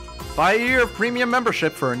 Buy a year of premium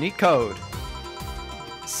membership for a neat code.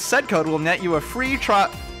 Said code will net you a free trial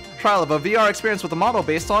of a VR experience with a model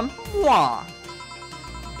based on moi.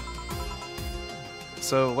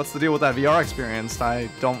 So what's the deal with that VR experience? I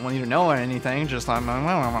don't want you to know anything, just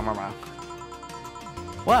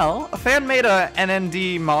well, a fan made a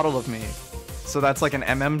NND model of me. So that's like an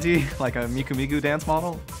MMD, like a Miku Miku dance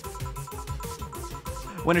model?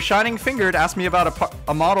 When a Shining Fingered asked me about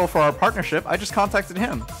a model for our partnership, I just contacted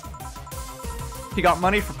him. He got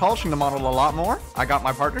money for polishing the model a lot more. I got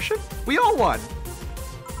my partnership. We all won.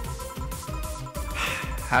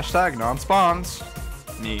 Hashtag non-spawns.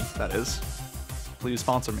 Me, that is. Please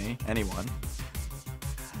sponsor me, anyone.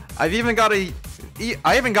 I even got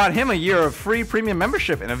him a year of free premium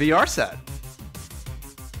membership in a VR set.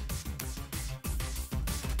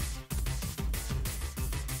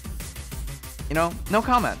 You know, no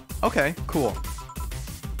comment. Okay, cool.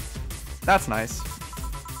 That's nice.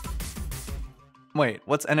 Wait,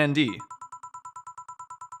 what's NND?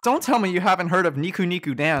 Don't tell me you haven't heard of Niku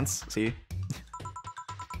Niku Dance. See?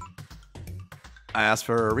 I asked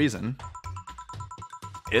for a reason.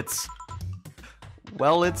 It's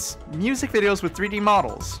music videos with 3D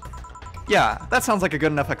models. Yeah, that sounds like a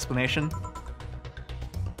good enough explanation.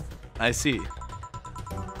 I see.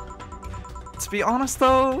 To be honest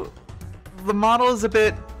though, the model is a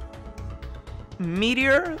bit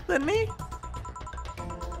meatier than me.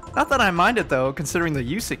 Not that I mind it though, considering the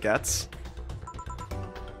use it gets.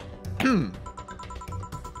 You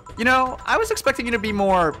know, I was expecting you to be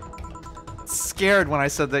more scared when I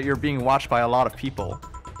said that you're being watched by a lot of people.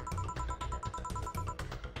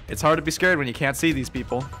 It's hard to be scared when you can't see these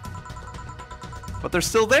people. But they're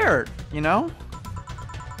still there, you know?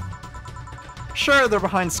 Sure, they're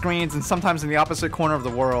behind screens and sometimes in the opposite corner of the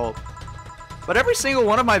world. But every single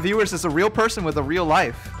one of my viewers is a real person with a real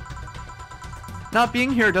life. Not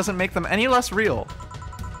being here doesn't make them any less real.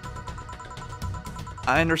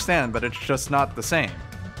 I understand, but it's just not the same.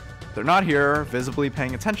 They're not here, visibly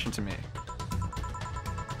paying attention to me.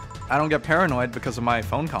 I don't get paranoid because of my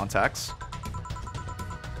phone contacts.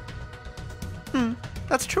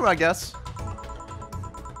 That's true, I guess.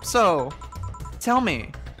 So, tell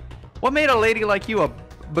me, what made a lady like you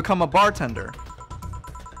become a bartender?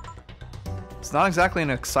 It's not exactly an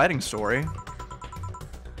exciting story.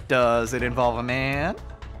 Does it involve a man?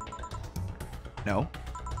 No.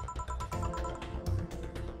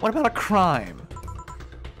 What about a crime?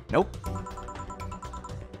 Nope.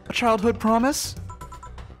 A childhood promise?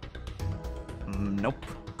 Nope.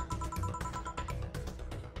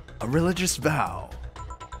 A religious vow?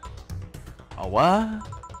 A what?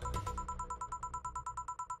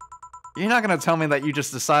 You're not gonna tell me that you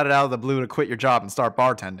just decided out of the blue to quit your job and start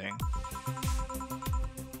bartending.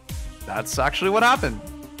 That's actually what happened.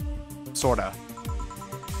 Sorta.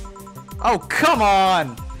 Oh, come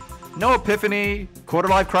on! No epiphany,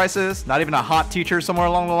 quarter-life crisis, not even a hot teacher somewhere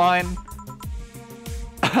along the line.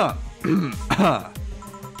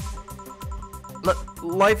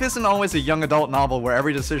 Life isn't always a young adult novel where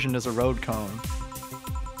every decision is a road cone.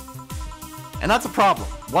 And that's a problem.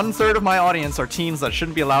 1/3 of my audience are teens that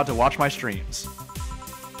shouldn't be allowed to watch my streams.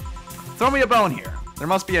 Throw me a bone here. There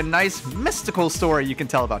must be a nice, mystical story you can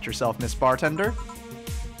tell about yourself, Miss Bartender.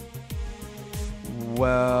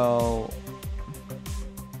 Well...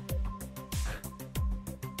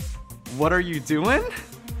 What are you doing?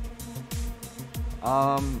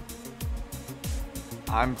 I'm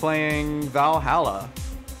playing Valhalla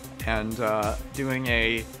and doing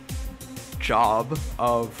a job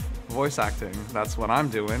of voice acting. That's what I'm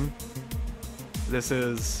doing.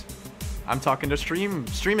 I'm talking to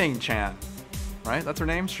Streaming Chan, right? That's her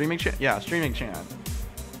name? Streaming Chan? Yeah, Streaming Chan.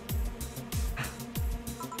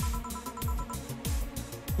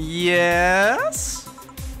 Yes?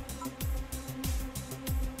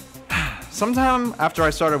 Sometime after I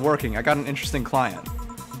started working, I got an interesting client.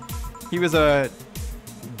 He was a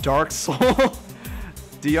Dark Soul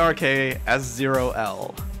DRK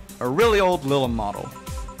S0L, a really old Lilim model.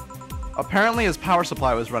 Apparently his power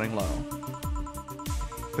supply was running low,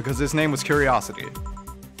 because his name was Curiosity.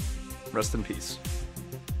 Rest in peace.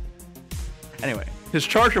 Anyway, his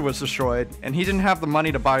charger was destroyed, and he didn't have the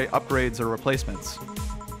money to buy upgrades or replacements.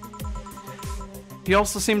 He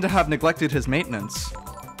also seemed to have neglected his maintenance.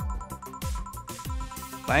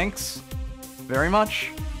 Thanks very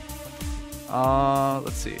much.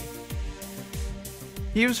 Let's see.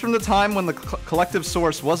 He was from the time when the collective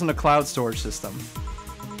source wasn't a cloud storage system.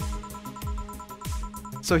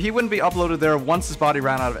 So he wouldn't be uploaded there once his body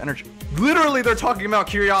ran out of energy. Literally, they're talking about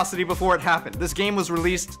Curiosity before it happened. This game was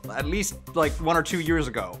released at least like 1 or 2 years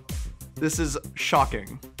ago. This is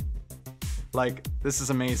shocking. Like, this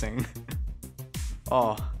is amazing.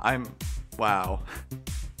 Oh, wow.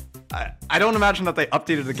 I don't imagine that they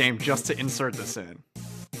updated the game just to insert this in.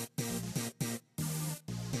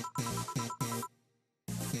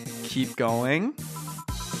 Keep going.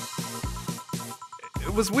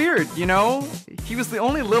 It was weird, you know? He was the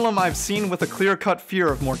only Lilim I've seen with a clear-cut fear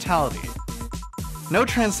of mortality. No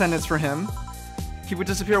transcendence for him. He would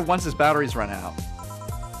disappear once his batteries run out.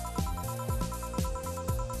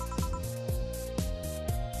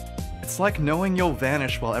 It's like knowing you'll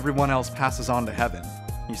vanish while everyone else passes on to heaven,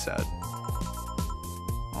 he said.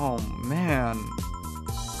 Oh man.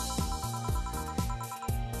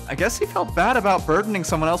 I guess he felt bad about burdening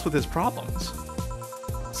someone else with his problems.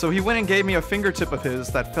 So he went and gave me a fingertip of his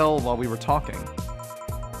that fell while we were talking.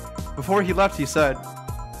 Before he left, he said,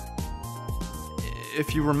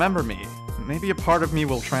 "If you remember me, maybe a part of me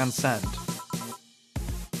will transcend."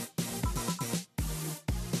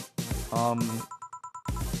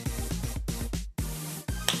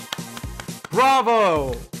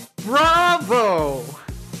 Bravo! Bravo!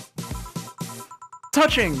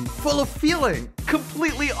 Touching, full of feeling,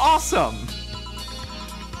 completely awesome!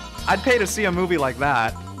 I'd pay to see a movie like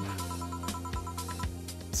that.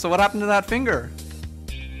 So what happened to that finger?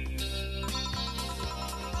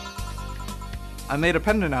 I made a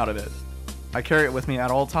pendant out of it. I carry it with me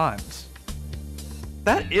at all times.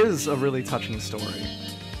 That is a really touching story.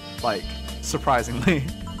 Like, surprisingly.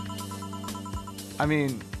 I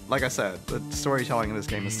mean, like I said, the storytelling in this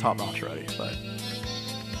game is top-notch already, but...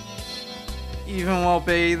 Even while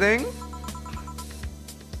bathing?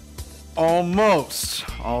 Almost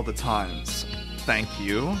all the times. Thank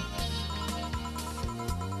you.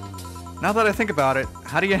 Now that I think about it,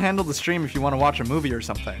 how do you handle the stream if you want to watch a movie or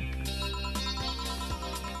something?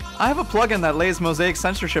 I have a plugin that lays mosaic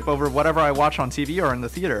censorship over whatever I watch on TV or in the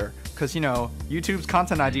theater, because, you know, YouTube's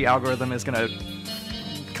Content ID algorithm is gonna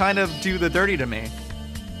kind of do the dirty to me.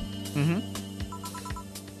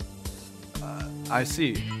 I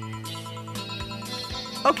see.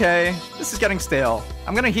 Okay, this is getting stale.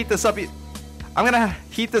 I'm gonna heat this up.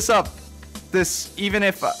 This even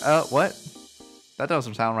if what? That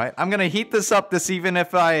doesn't sound right. I'm gonna heat this up this even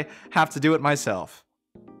if I have to do it myself.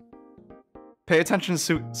 Pay attention,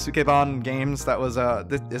 Sukeban Games. That was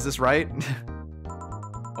is this right?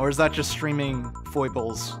 Or is that just streaming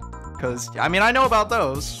foibles? Because I mean, I know about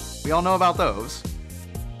those. We all know about those.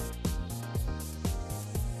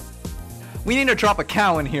 We need to drop a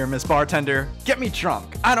cow in here, Miss Bartender. Get me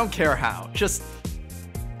drunk. I don't care how. Just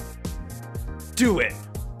do it.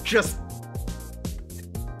 Just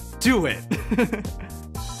do it.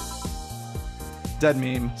 Dead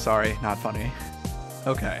meme. Sorry, not funny.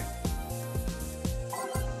 Okay.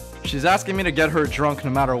 She's asking me to get her drunk no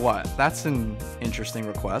matter what. That's an interesting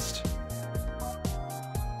request.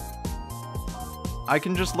 I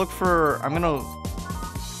can just look for... I'm gonna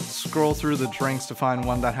scroll through the drinks to find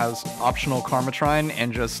one that has optional Karmatrine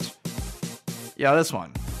and just... Yeah, this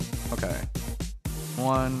one. Okay.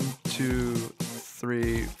 1, 2,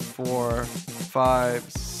 3, 4, 5,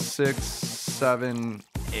 6, 7,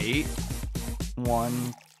 8.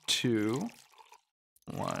 1, 2.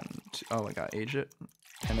 1, 2. Oh, I got age it.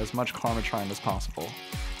 And as much Karmatrine as possible.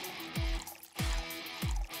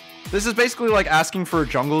 This is basically like asking for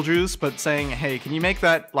jungle juice, but saying, hey, can you make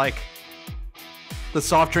that, like, the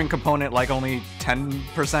soft drink component, like, only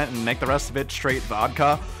 10% and make the rest of it straight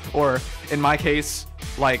vodka? Or, in my case,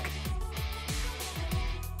 like,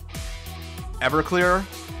 Everclear?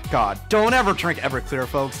 God, don't ever drink Everclear,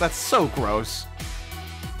 folks. That's so gross.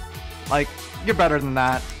 Like, you're better than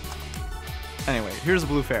that. Anyway, here's a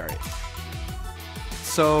blue fairy.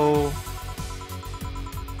 So...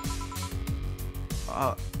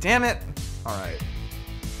 damn it! Alright.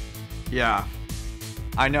 Yeah.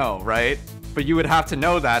 I know, right? But you would have to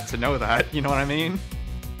know that, you know what I mean?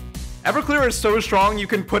 Everclear is so strong, you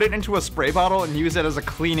can put it into a spray bottle and use it as a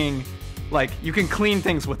cleaning... Like, you can clean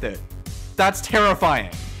things with it. That's terrifying.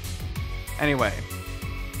 Anyway.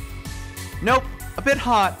 Nope. A bit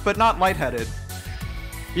hot, but not lightheaded.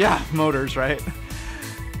 Yeah, motors, right?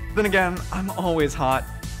 Then again, I'm always hot.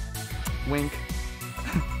 Wink.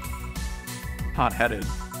 Hot-headed.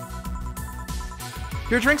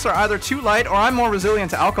 Your drinks are either too light or I'm more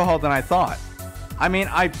resilient to alcohol than I thought. I mean,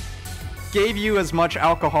 I gave you as much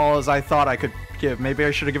alcohol as I thought I could give. Maybe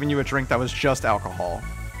I should have given you a drink that was just alcohol.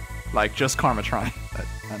 Like, just Karmatrine. But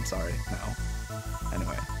I'm sorry, no.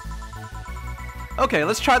 Anyway. Okay,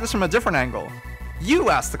 let's try this from a different angle. You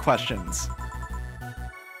ask the questions.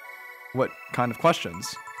 What kind of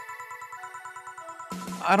questions?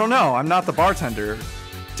 I don't know, I'm not the bartender.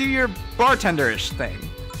 Do your bartender-ish thing.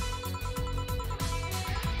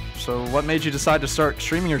 So what made you decide to start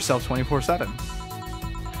streaming yourself 24/7?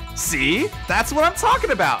 See? That's what I'm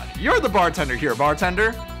talking about! You're the bartender here,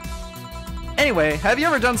 bartender! Anyway, have you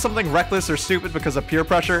ever done something reckless or stupid because of peer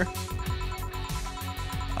pressure?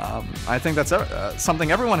 I think that's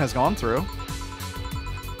something everyone has gone through.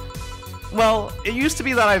 Well, it used to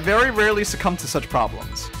be that I very rarely succumbed to such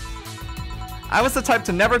problems. I was the type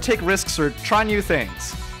to never take risks or try new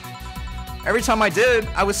things. Every time I did,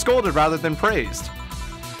 I was scolded rather than praised.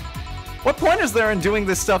 What point is there in doing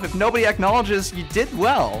this stuff if nobody acknowledges you did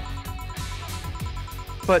well?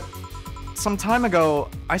 But some time ago,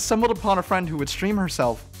 I stumbled upon a friend who would stream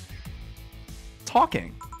herself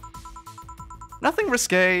talking. Nothing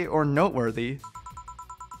risque or noteworthy.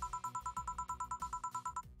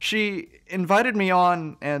 She invited me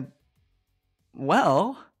on and,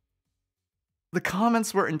 well, the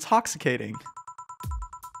comments were intoxicating.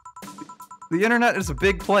 The internet is a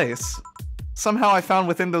big place. Somehow I found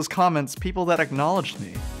within those comments people that acknowledged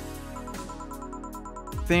me.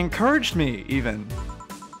 They encouraged me, even.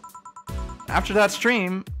 After that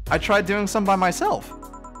stream, I tried doing some by myself.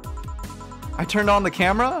 I turned on the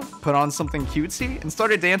camera, put on something cutesy, and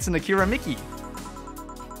started dancing to Kira Miki.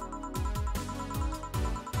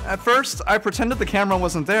 At first, I pretended the camera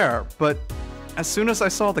wasn't there, but as soon as I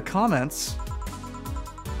saw the comments,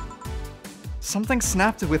 something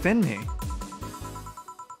snapped within me.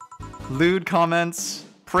 Lewd comments,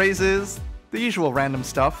 praises, the usual random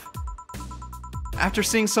stuff. After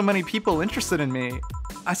seeing so many people interested in me,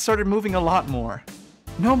 I started moving a lot more.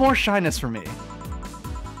 No more shyness for me.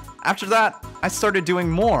 After that, I started doing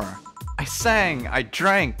more. I sang, I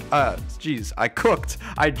drank, I cooked,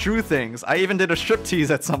 I drew things, I even did a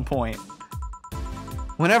striptease at some point.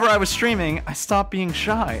 Whenever I was streaming, I stopped being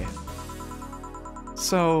shy.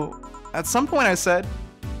 So, at some point I said,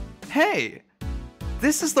 hey,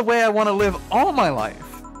 this is the way I want to live all my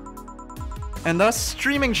life. And thus,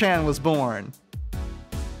 Streaming Chan was born.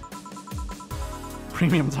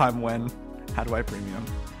 Premium time when? How do I premium?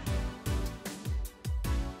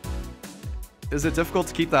 Is it difficult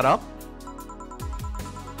to keep that up?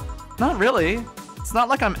 Not really. It's not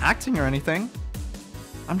like I'm acting or anything.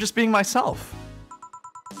 I'm just being myself.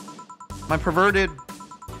 My perverted,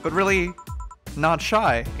 but really not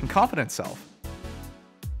shy and confident self.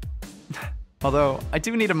 Although, I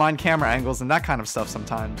do need to mind camera angles and that kind of stuff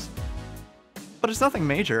sometimes. But it's nothing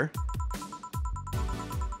major.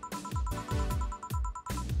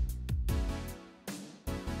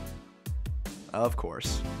 Of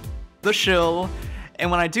course. The shill. And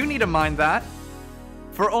when I do need to mind that,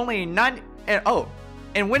 for only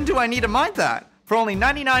and when do I need to mind that? For only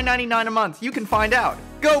 $99.99 a month, you can find out.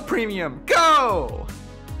 Go Premium, go!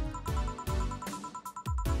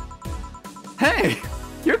 Hey,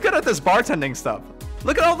 you're good at this bartending stuff.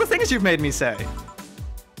 Look at all the things you've made me say.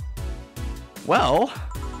 Well,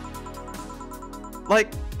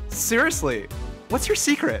 like, seriously, what's your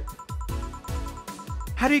secret?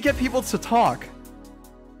 How do you get people to talk?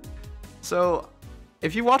 So,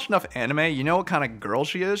 if you watch enough anime, you know what kind of girl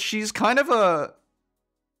she is. She's kind of a...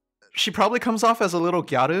 She probably comes off as a little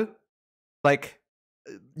gyaru. Like,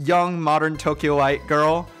 young, modern Tokyoite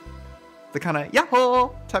girl. The kind of yahoo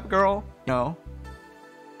type girl, you know.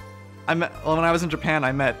 When I was in Japan,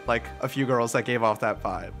 I met, like, a few girls that gave off that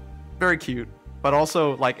vibe. Very cute, but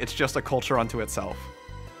also, like, it's just a culture unto itself.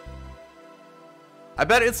 I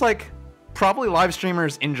bet it's, like, probably live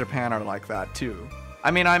streamers in Japan are like that, too. I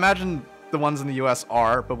mean, I imagine the ones in the US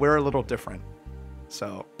are, but we're a little different.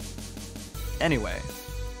 So, anyway.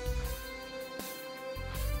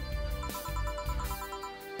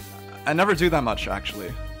 I never do that much,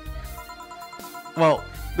 actually. Well,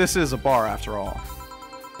 this is a bar, after all.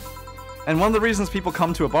 And one of the reasons people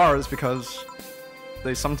come to a bar is because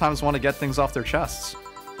they sometimes want to get things off their chests.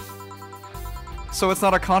 So it's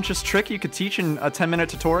not a conscious trick you could teach in a 10-minute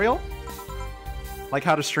tutorial? Like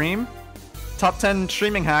how to stream? Top 10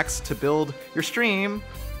 streaming hacks to build your stream.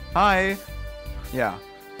 Hi. Yeah.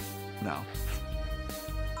 No.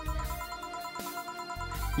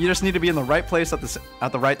 You just need to be in the right place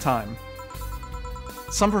at the right time.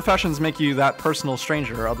 Some professions make you that personal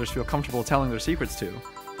stranger others feel comfortable telling their secrets to.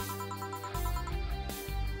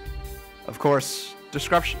 Of course,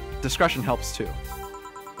 discretion helps too.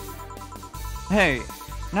 Hey,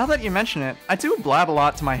 now that you mention it, I do blab a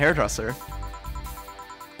lot to my hairdresser.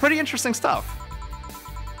 Pretty interesting stuff.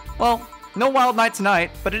 Well, no wild night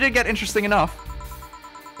tonight, but it did get interesting enough.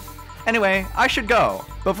 Anyway, I should go,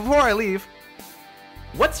 but before I leave,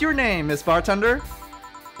 what's your name, Miss Bartender?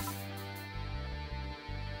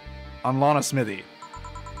 I'm Lana Smithy.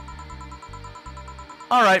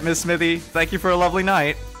 Alright, Miss Smithy, thank you for a lovely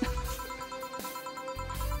night.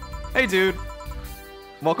 Hey dude,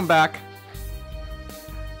 welcome back.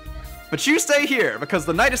 But you stay here, because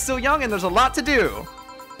the night is still young and there's a lot to do.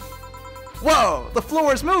 Whoa, the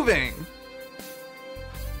floor is moving!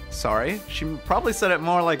 Sorry, she probably said it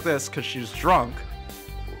more like this because she's drunk.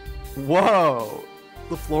 Whoa,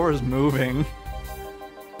 the floor is moving.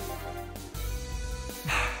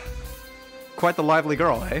 quite the lively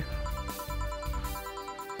girl, eh?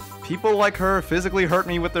 People like her physically hurt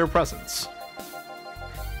me with their presence.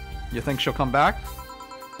 You think she'll come back?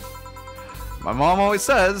 My mom always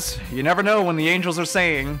says, you never know when the angels are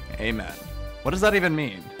saying, amen. What does that even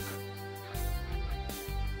mean?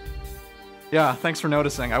 Yeah, thanks for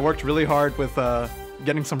noticing. I worked really hard with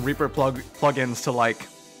getting some Reaper plugins to like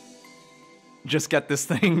just get this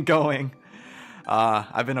thing going.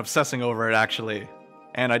 I've been obsessing over it actually,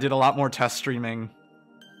 and I did a lot more test streaming.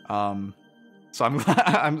 So I'm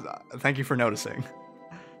glad. Thank you for noticing.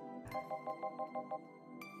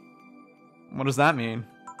 What does that mean?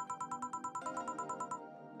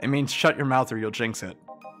 It means shut your mouth or you'll jinx it.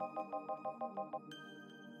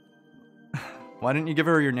 Why didn't you give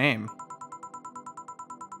her your name?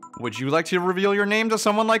 Would you like to reveal your name to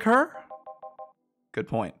someone like her? Good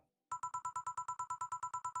point.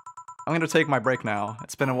 I'm gonna take my break now.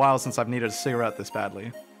 It's been a while since I've needed a cigarette this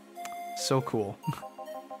badly. So cool.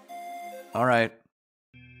 Alright.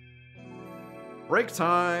 Break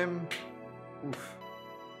time! Oof.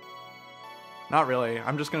 Not really.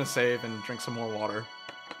 I'm just gonna save and drink some more water.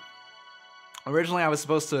 Originally, I was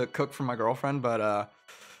supposed to cook for my girlfriend, but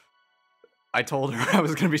I told her I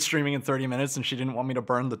was gonna be streaming in 30 minutes and she didn't want me to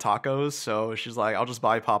burn the tacos, so she's like, I'll just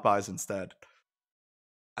buy Popeyes instead.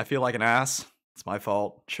 I feel like an ass. It's my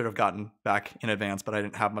fault. Should have gotten back in advance, but I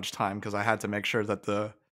didn't have much time because I had to make sure that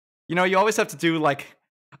the... You know, you always have to do like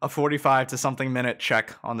a 45 to something minute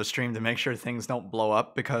check on the stream to make sure things don't blow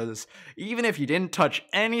up, because even if you didn't touch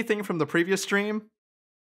anything from the previous stream,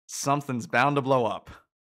 something's bound to blow up.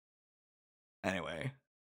 Anyway.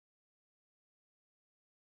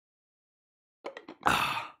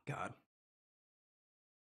 Ah, God.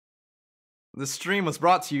 This stream was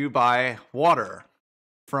brought to you by water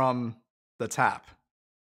from the tap.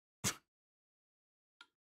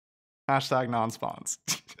 Hashtag non-spawns.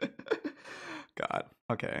 God.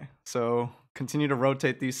 Okay. So continue to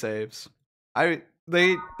rotate these saves.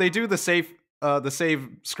 They do the save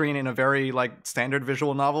screen in a very like standard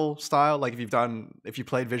visual novel style. Like if you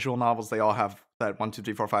played visual novels, they all have that 1, 2,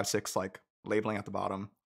 3, 4, 5, 6 like labeling at the bottom.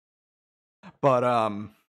 But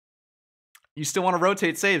you still want to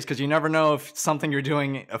rotate saves because you never know if something you're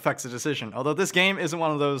doing affects a decision. Although this game isn't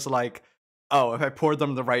one of those like, oh, if I poured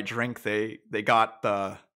them the right drink,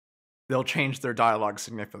 they'll change their dialogue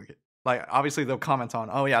significantly. Like, obviously they'll comment on,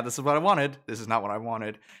 oh yeah, this is what I wanted, this is not what I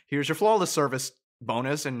wanted. Here's your flawless service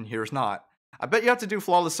bonus, and here's not. I bet you have to do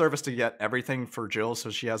flawless service to get everything for Jill, so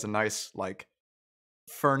she has a nice, like,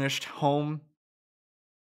 furnished home.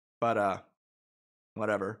 But,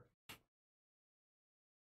 whatever.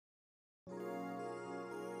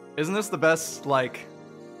 Isn't this the best, like,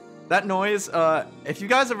 that noise, if you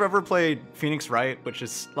guys have ever played Phoenix Wright, which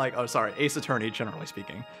is, like, oh, sorry, Ace Attorney, generally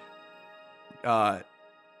speaking,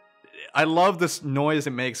 I love this noise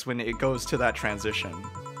it makes when it goes to that transition.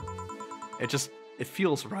 It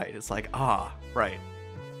feels right. It's like, ah, right.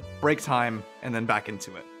 Break time, and then back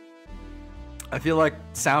into it. I feel like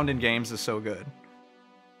sound in games is so good.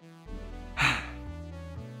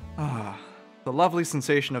 Ah, the lovely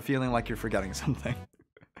sensation of feeling like you're forgetting something.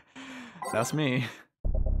 That's me.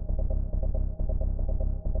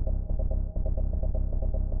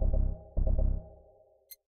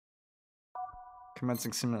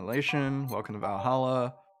 Commencing simulation. Welcome to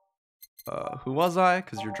Valhalla. Who was I?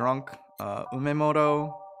 Because you're drunk.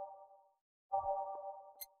 Umemoto.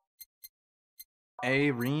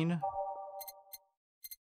 Reen.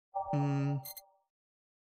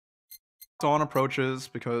 Dawn approaches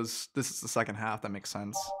because this is the second half. That makes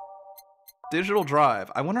sense. Digital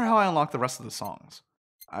Drive. I wonder how I unlock the rest of the songs.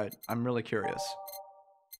 I'm really curious.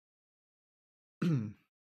 And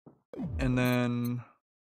then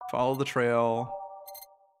follow the trail.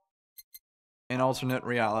 An alternate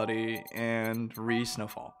reality and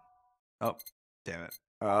Snowfall. Oh, damn it.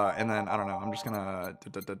 And then I don't know. I'm just gonna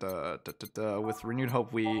with Renewed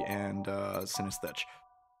Hope Wii and Sinistitch.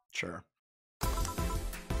 Sure.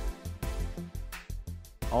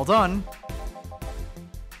 All done.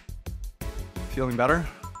 Feeling better?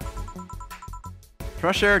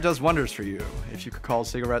 Fresh air does wonders for you. If you could call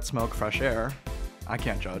cigarette smoke fresh air. I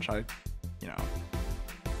can't judge. I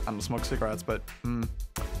don't smoke cigarettes, but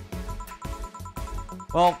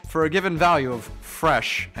well, for a given value of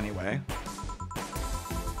fresh, anyway.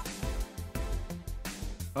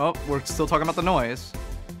 Oh, we're still talking about the noise.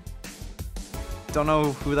 Don't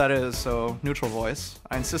know who that is, so neutral voice.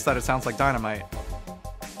 I insist that it sounds like Dynamite.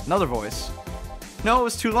 Another voice. No, it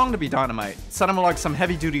was too long to be Dynamite. It sounded more like some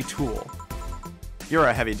heavy-duty tool. You're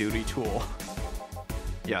a heavy-duty tool.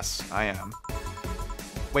 Yes, I am.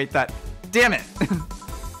 Wait, that... Damn it!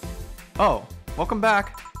 Oh, welcome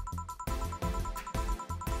back.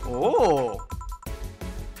 Oh!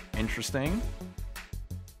 Interesting.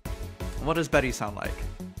 What does Betty sound like?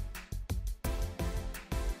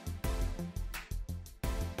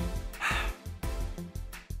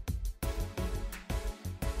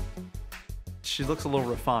 She looks a little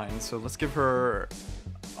refined, so let's give her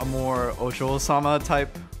a more Ojo-sama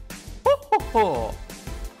type. Oh,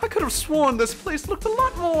 I could have sworn this place looked a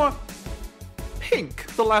lot more pink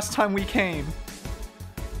the last time we came.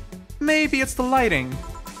 Maybe it's the lighting.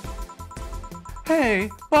 Hey,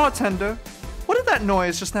 bartender, what did that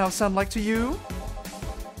noise just now sound like to you?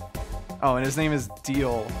 Oh, and his name is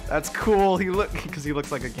Deal. That's cool. Because he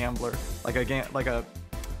looks like a gambler, like a,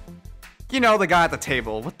 you know, the guy at the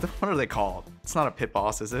table. What are they called? It's not a pit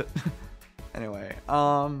boss, is it? Anyway,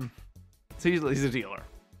 so he's a dealer.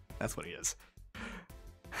 That's what he is.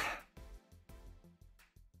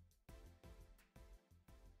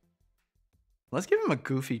 Let's give him a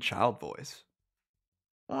goofy child voice.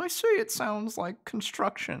 Well, I say it sounds like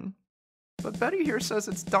construction, but Betty here says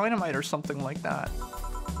it's dynamite or something like that.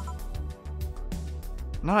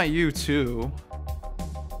 Not you, too.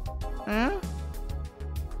 Eh?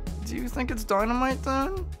 Do you think it's dynamite,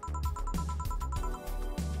 then?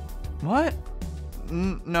 What?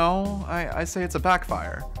 No, I say it's a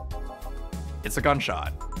backfire. It's a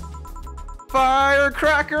gunshot.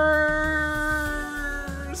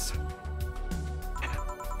 Firecrackers!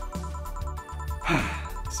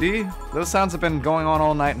 See? Those sounds have been going on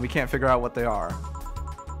all night and we can't figure out what they are.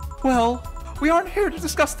 Well, we aren't here to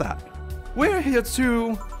discuss that. We're here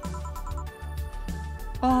to...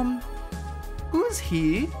 who is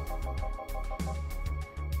he?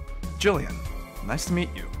 Jillian, nice to meet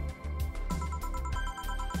you.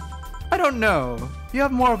 I don't know. You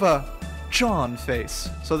have more of a John face.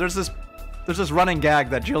 So there's this running gag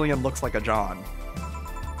that Jillian looks like a John.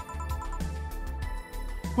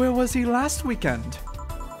 Where was he last weekend?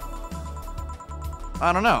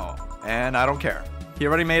 I don't know, and I don't care. He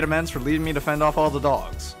already made amends for leaving me to fend off all the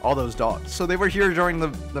dogs. All those dogs. So they were here during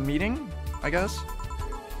the meeting, I guess?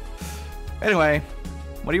 Anyway,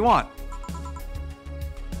 what do you want?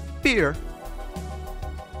 Beer.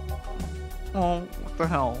 Oh, what the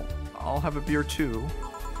hell? I'll have a beer too.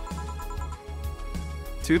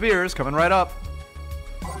 2 beers coming right up.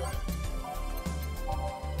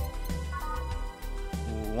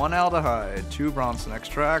 1 aldehyde, 2 Bronson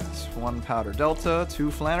extract, 1 powder delta, 2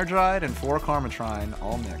 flanerdride, and 4 carmitrine,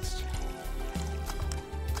 all mixed.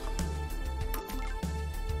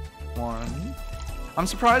 1. I'm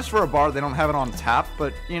surprised for a bar they don't have it on tap,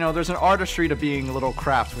 but you know, there's an artistry to being a little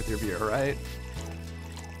craft with your beer, right?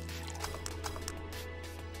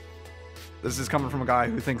 This is coming from a guy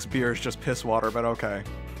who thinks beer is just piss water, but okay.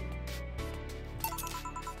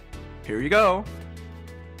 Here you go.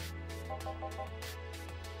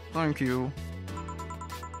 Thank you.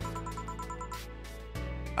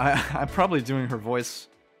 I'm probably doing her voice.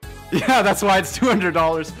 Yeah, that's why it's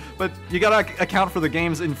 $200. But you gotta account for the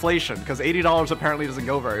game's inflation, because $80 apparently doesn't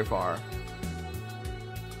go very far.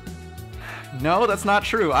 No, that's not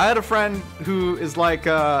true. I had a friend who is like,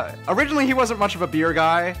 originally he wasn't much of a beer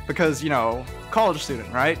guy, because, you know, college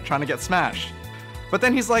student, right? Trying to get smashed. But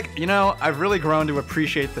then he's like, you know, I've really grown to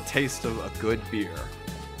appreciate the taste of a good beer.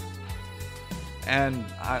 And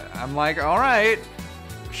I'm like, alright,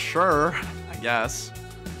 sure, I guess.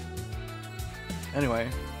 Anyway.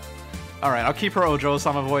 Alright, I'll keep her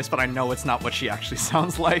Ojo-sama voice, but I know it's not what she actually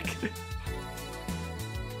sounds like.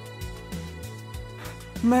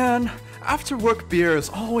 Man, after work beer is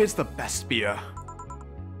always the best beer.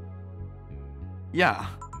 Yeah.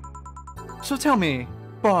 So tell me,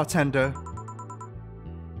 bartender.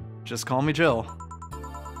 Just call me Jill.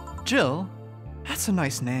 Jill? That's a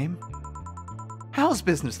nice name. How's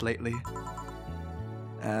business lately?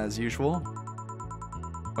 As usual.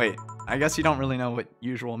 Wait, I guess you don't really know what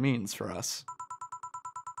usual means for us.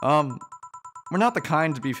 We're not the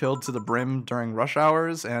kind to be filled to the brim during rush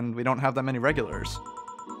hours, and we don't have that many regulars.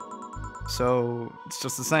 So, it's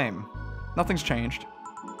just the same. Nothing's changed.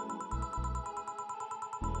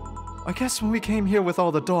 I guess when we came here with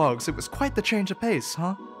all the dogs, it was quite the change of pace,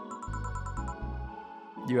 huh?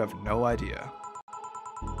 You have no idea.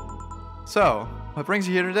 So, what brings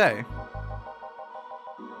you here today?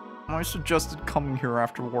 I suggested coming here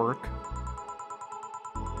after work.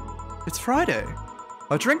 It's Friday.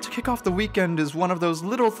 A drink to kick off the weekend is one of those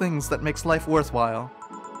little things that makes life worthwhile.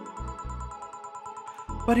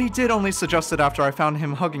 But he did only suggest it after I found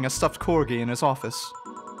him hugging a stuffed corgi in his office.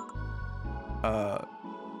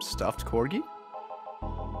 Stuffed corgi?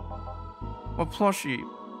 A plushie,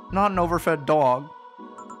 not an overfed dog.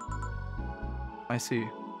 I see.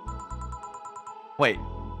 Wait,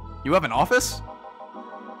 you have an office?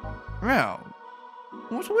 Yeah.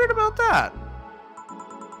 What's weird about that?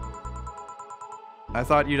 I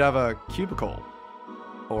thought you'd have a cubicle.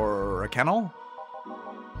 Or a kennel?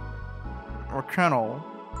 Or kennel.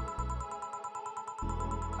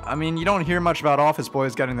 I mean, you don't hear much about office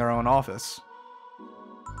boys getting their own office.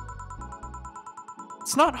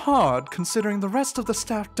 It's not hard, considering the rest of the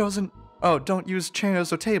staff don't use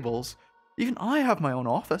chairs or tables. Even I have my own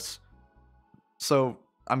office. So,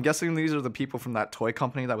 I'm guessing these are the people from that toy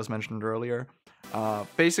company that was mentioned earlier.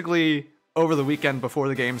 Basically, over the weekend before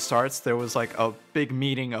the game starts, there was like a big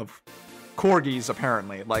meeting of corgis,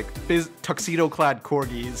 apparently. Like, tuxedo-clad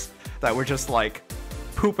corgis that were just like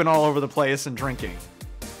pooping all over the place and drinking.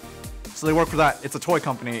 So they work for that. It's a toy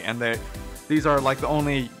company, and these are like the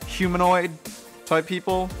only humanoid type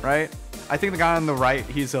people, right? I think the guy on the right,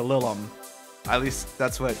 he's a Lilum. At least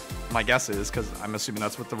that's what my guess is, because I'm assuming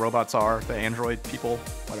that's what the robots are, the android people,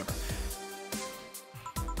 whatever.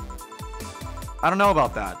 I don't know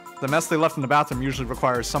about that. The mess they left in the bathroom usually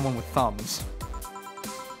requires someone with thumbs.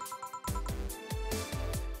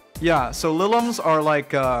 Yeah, so Lilums are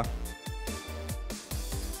like, they're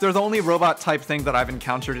the only robot type thing that I've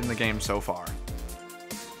encountered in the game so far.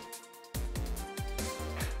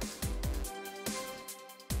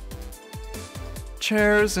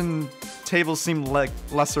 Chairs and tables seem like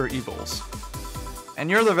lesser evils. And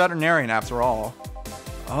you're the veterinarian after all.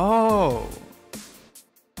 Oh.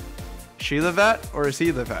 She the vet, or is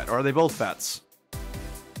he the vet? Or are they both vets?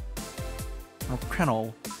 Or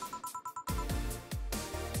kennel.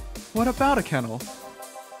 What about a kennel?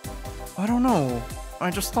 I don't know. I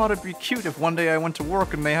just thought it'd be cute if one day I went to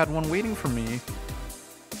work and they had one waiting for me.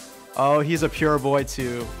 Oh, he's a pure boy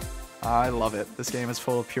too. I love it. This game is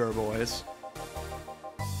full of pure boys.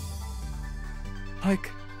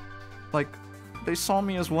 Like, they saw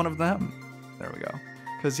me as one of them. There we go.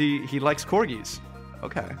 Because he likes corgis.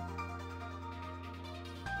 Okay.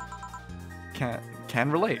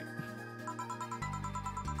 Can relate.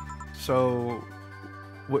 So,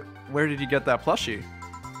 where did you get that plushie?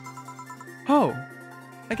 Oh,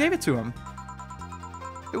 I gave it to him.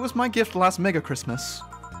 It was my gift last Mega Christmas.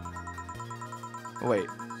 Wait,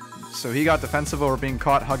 so he got defensive over being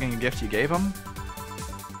caught hugging a gift you gave him?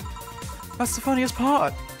 That's the funniest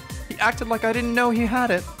part. He acted like I didn't know he had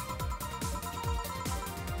it.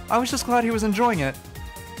 I was just glad he was enjoying it.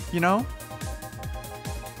 You know?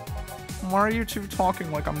 Why are you two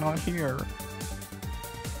talking like I'm not here?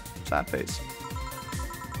 Sad face.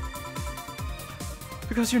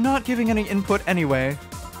 Because you're not giving any input anyway.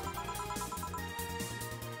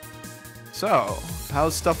 So,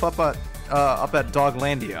 how's stuff up at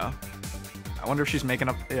Doglandia? I wonder if she's making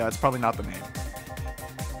up... Yeah, it's probably not the name.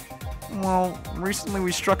 Well, recently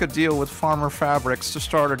we struck a deal with Farmer Fabrics to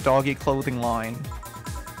start a doggy clothing line.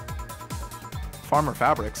 Farmer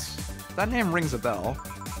Fabrics? That name rings a bell.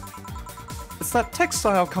 It's that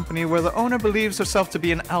textile company where the owner believes herself to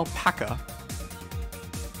be an alpaca.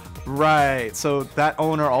 Right, so that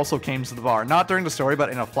owner also came to the bar. Not during the story, but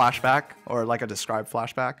in a flashback, or like a described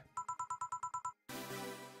flashback.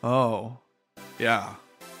 Oh, yeah,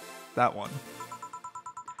 that one.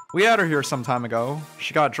 We had her here some time ago.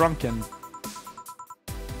 She got drunk and...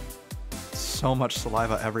 So much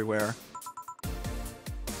saliva everywhere.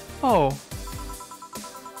 Oh.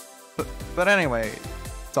 But anyway,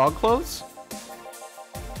 dog clothes?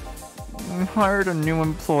 We hired a new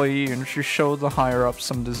employee and she showed the higher-ups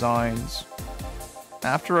some designs.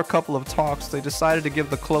 After a couple of talks, they decided to give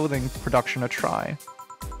the clothing production a try.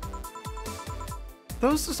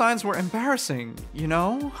 Those designs were embarrassing, you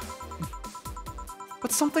know?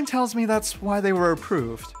 But something tells me that's why they were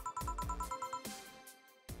approved.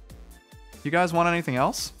 You guys want anything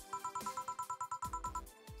else?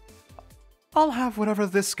 I'll have whatever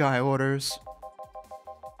this guy orders.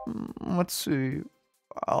 Let's see.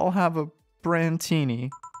 I'll have a Brantini.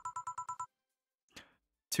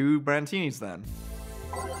 2 Brantinis then.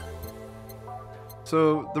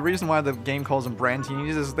 So the reason why the game calls them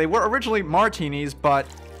Brantinis is they were originally Martinis, but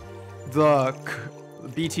the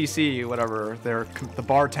BTC, whatever, the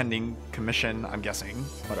bartending commission, I'm guessing,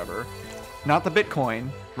 whatever. Not the Bitcoin,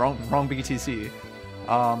 wrong BTC.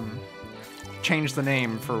 Changed the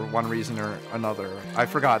name for one reason or another. I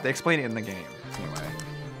forgot, they explain it in the game. Anyway,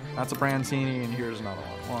 that's a Brantini, and here's another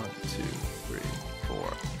one. 1, 2, 3, 4,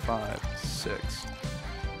 5, 6.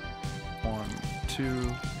 1,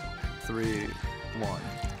 2, 3, 1.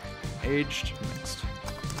 Aged, mixed.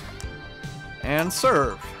 And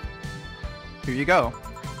serve. Here you go.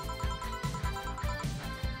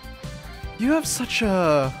 You have such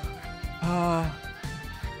a...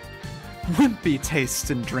 wimpy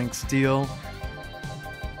taste in drinks, Deal.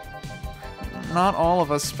 Not all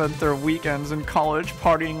of us spent their weekends in college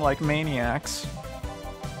partying like maniacs.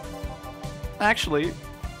 Actually,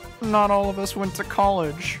 not all of us went to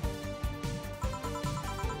college.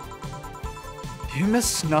 You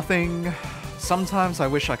miss nothing. Sometimes I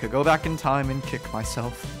wish I could go back in time and kick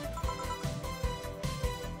myself.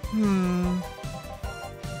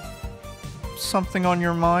 Something on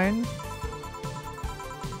your mind?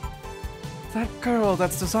 That girl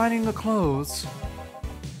that's designing the clothes.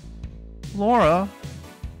 Laura?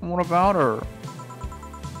 What about her?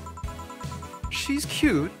 She's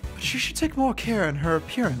cute, but she should take more care in her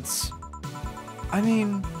appearance. I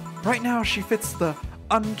mean, right now she fits the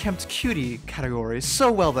unkempt cutie category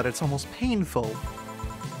so well that it's almost painful.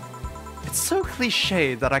 It's so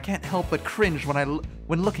cliched that I can't help but cringe when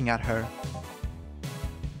looking at her.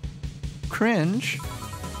 Cringe?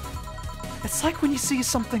 It's like when you see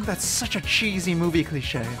something that's such a cheesy movie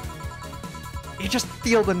cliche. You just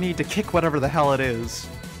feel the need to kick whatever the hell it is.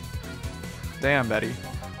 Damn, Betty.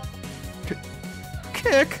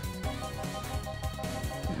 Kick?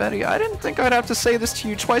 Betty, I didn't think I'd have to say this to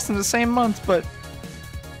you twice in the same month, but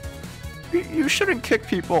you shouldn't kick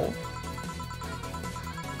people.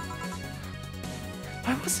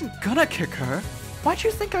 I wasn't gonna kick her. Why'd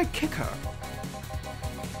you think I'd kick her?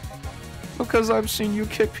 Because I've seen you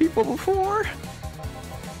kick people before.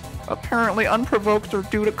 Apparently unprovoked or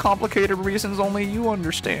due to complicated reasons only you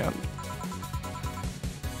understand.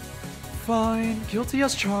 Fine, guilty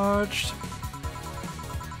as charged.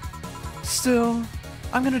 Still,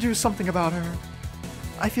 I'm gonna do something about her.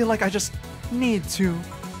 I feel like I just need to.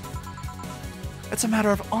 It's a matter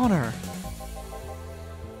of honor.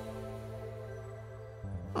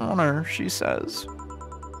 Honor, she says.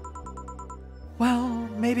 Well,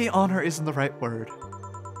 maybe honor isn't the right word.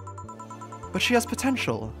 But she has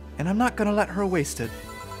potential, and I'm not gonna let her waste it.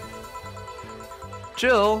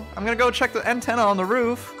 Jill, I'm gonna go check the antenna on the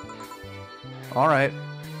roof. Alright.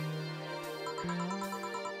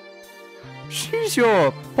 She's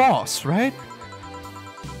your boss, right?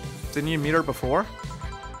 Didn't you meet her before?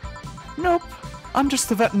 Nope, I'm just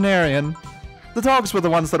the veterinarian. The dogs were the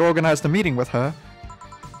ones that organized the meeting with her.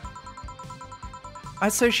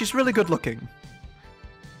 I'd say she's really good looking.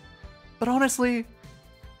 But honestly,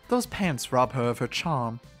 those pants rob her of her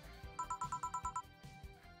charm.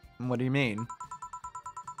 What do you mean?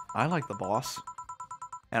 I like the boss.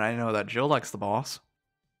 And I know that Jill likes the boss.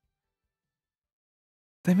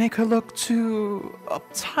 They make her look too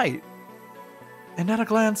uptight. And at a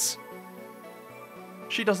glance,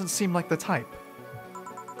 she doesn't seem like the type.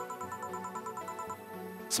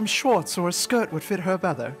 Some shorts or a skirt would fit her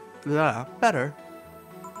better. Better.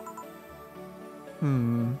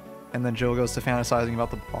 And then Jill goes to fantasizing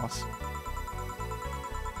about the boss.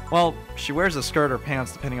 Well, she wears a skirt or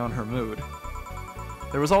pants depending on her mood.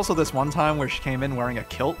 There was also this one time where she came in wearing a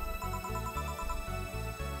kilt.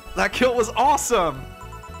 That kilt was awesome!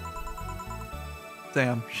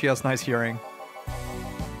 Damn, she has nice hearing.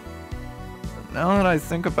 Now that I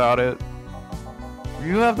think about it,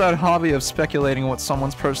 you have that hobby of speculating what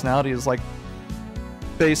someone's personality is like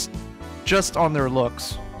based just on their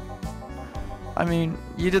looks. I mean,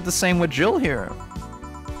 you did the same with Jill here.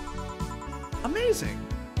 Amazing.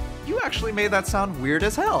 You actually made that sound weird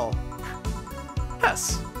as hell.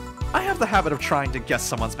 Yes, I have the habit of trying to guess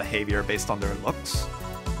someone's behavior based on their looks.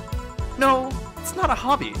 No, it's not a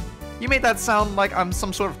hobby. You made that sound like I'm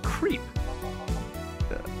some sort of creep.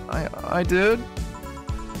 I did?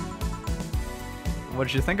 What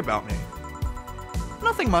did you think about me?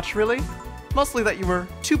 Nothing much, really. Mostly that you were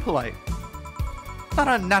too polite. Not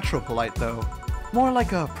a natural polite, though. More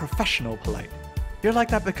like a professional polite. You're like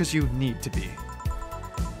that because you need to be.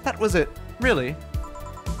 That was it, really.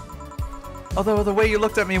 Although the way you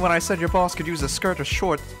looked at me when I said your boss could use a skirt or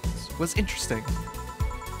shorts was interesting.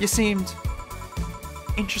 You seemed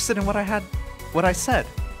interested in what I said.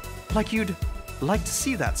 Like you'd like to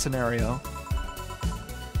see that scenario.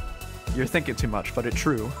 You're thinking too much, but it's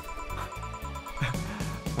true.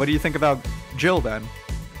 What do you think about Jill, then?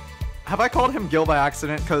 Have I called him Gil by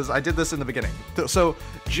accident? Because I did this in the beginning. So,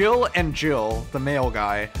 Jill and Jill, the male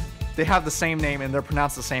guy, they have the same name and they're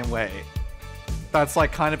pronounced the same way. That's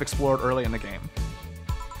like kind of explored early in the game.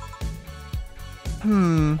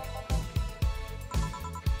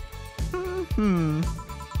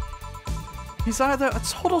 He's either a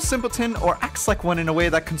total simpleton or acts like one in a way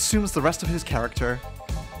that consumes the rest of his character.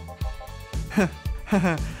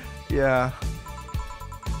 Yeah.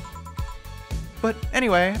 But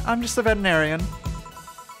anyway, I'm just a veterinarian.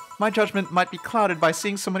 My judgment might be clouded by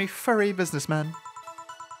seeing so many furry businessmen.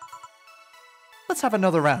 Let's have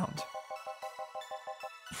another round.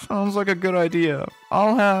 Sounds like a good idea.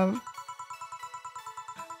 I'll have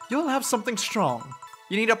You'll have something strong.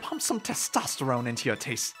 You need to pump some testosterone into your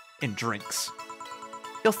taste in drinks.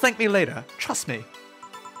 You'll thank me later, trust me.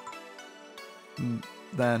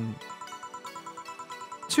 Then...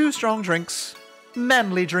 2 strong drinks.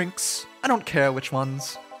 Manly drinks. I don't care which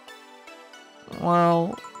ones.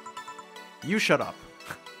 Well... You shut up.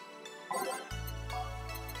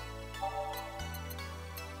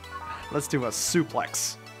 Let's do a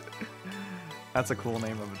suplex. That's a cool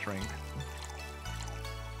name of a drink.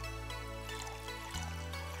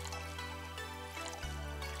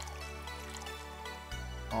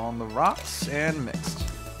 On the rocks and mixed.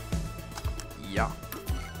 Yeah.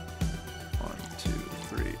 1, 2,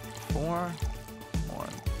 3, 4. 1,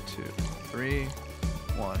 2, 3.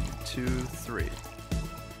 1, 2, 3.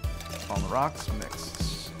 On the rocks,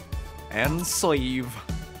 mixed. And sleeve.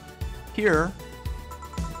 Here.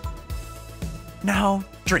 Now,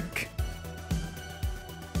 drink.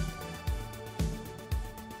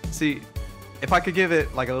 See, if I could give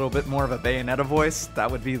it like a little bit more of a Bayonetta voice, that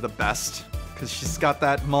would be the best. Because she's got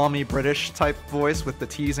that mommy British type voice with the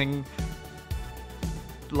teasing,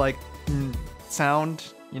 like,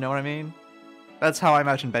 sound. You know what I mean? That's how I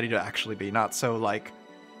imagine Betty to actually be, not so, like,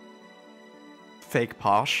 fake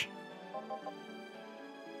posh.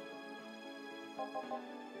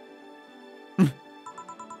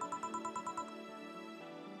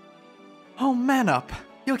 Oh, man up.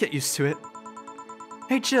 You'll get used to it.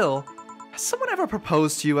 Hey, Jill, has someone ever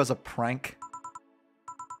proposed to you as a prank?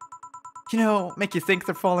 You know, make you think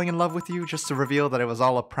they're falling in love with you just to reveal that it was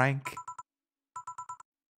all a prank?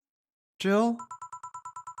 Jill?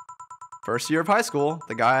 First year of high school,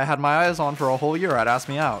 the guy I had my eyes on for a whole year had asked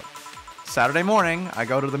me out. Saturday morning, I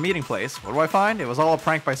go to the meeting place. What do I find? It was all a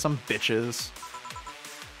prank by some bitches.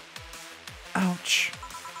 Ouch.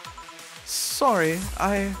 Sorry,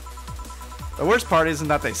 The worst part isn't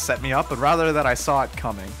that they set me up, but rather that I saw it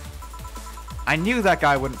coming. I knew that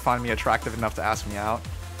guy wouldn't find me attractive enough to ask me out.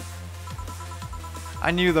 I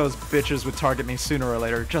knew those bitches would target me sooner or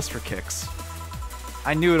later, just for kicks.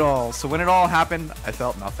 I knew it all, so when it all happened, I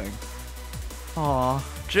felt nothing. Aw,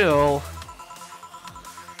 Jill.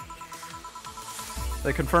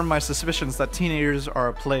 They confirmed my suspicions that teenagers are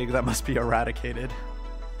a plague that must be eradicated.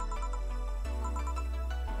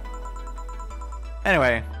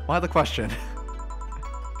 Anyway, why the question?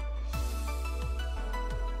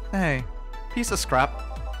 Hey, piece of scrap.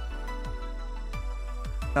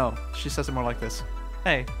 No, she says it more like this.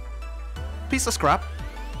 Hey, piece of scrap.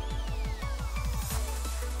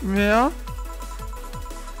 Yeah?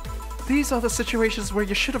 These are the situations where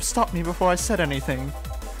you should have stopped me before I said anything.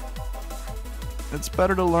 It's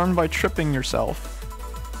better to learn by tripping yourself.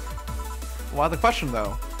 Why the question,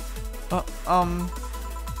 though?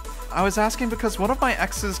 I was asking because one of my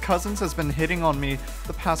ex's cousins has been hitting on me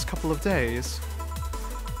the past couple of days.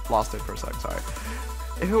 Lost it for a sec, sorry.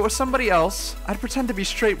 If it was somebody else, I'd pretend to be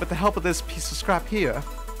straight with the help of this piece of scrap here.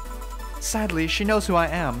 Sadly, she knows who I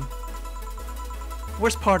am.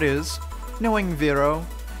 Worst part is, knowing Vero,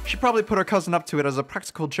 she probably put her cousin up to it as a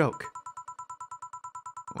practical joke.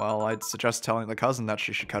 Well, I'd suggest telling the cousin that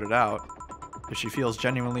she should cut it out. If she feels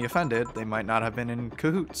genuinely offended, they might not have been in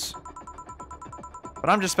cahoots. But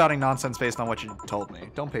I'm just spouting nonsense based on what you told me.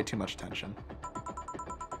 Don't pay too much attention.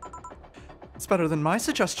 It's better than my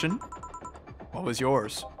suggestion. What was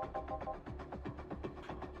yours?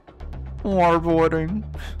 Waterboarding.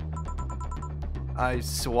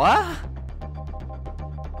 What?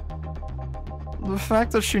 The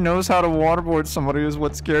fact that she knows how to waterboard somebody is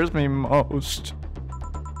what scares me most.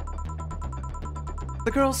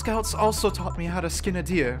 The Girl Scouts also taught me how to skin a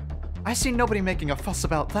deer. I see nobody making a fuss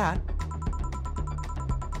about that.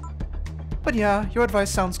 But yeah, your advice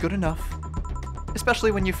sounds good enough.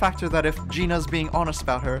 Especially when you factor that if Gina's being honest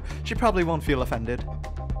about her, she probably won't feel offended.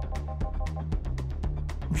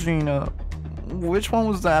 Gina, which one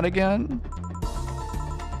was that again?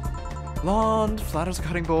 Blonde, flat as a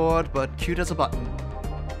cutting board, but cute as a button.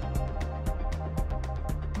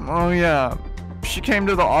 Oh yeah, she came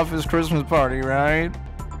to the office Christmas party, right?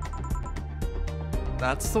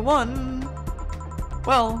 That's the one.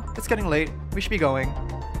 Well, it's getting late. We should be going.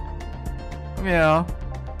 Yeah.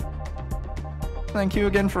 Thank you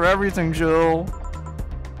again for everything, Jill.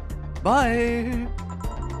 Bye.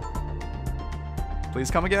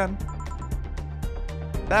 Please come again.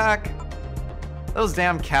 Back. Those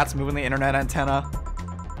damn cats moving the internet antenna.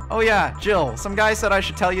 Oh yeah, Jill, some guy said I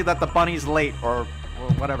should tell you that the bunny's late, or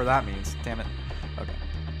whatever that means. Damn it. Okay.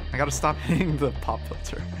 I gotta stop hitting the pop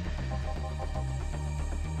filter.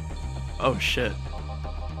 Oh shit.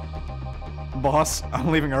 Boss,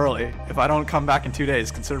 I'm leaving early. If I don't come back in 2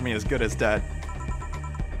 days, consider me as good as dead.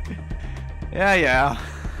 Yeah.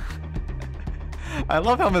 I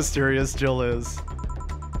love how mysterious Jill is.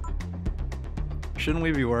 Shouldn't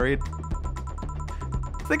we be worried?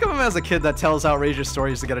 Think of him as a kid that tells outrageous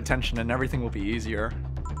stories to get attention and everything will be easier.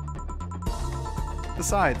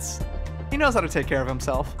 Besides, he knows how to take care of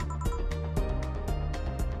himself.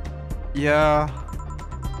 Yeah.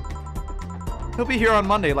 He'll be here on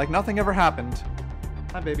Monday like nothing ever happened.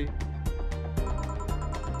 Hi, baby.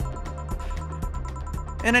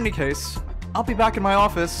 In any case, I'll be back in my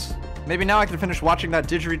office. Maybe now I can finish watching that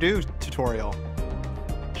didgeridoo tutorial.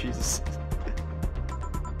 Jesus.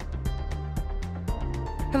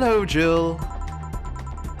 Hello, Jill.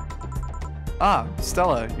 Ah,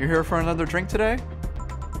 Stella, you're here for another drink today?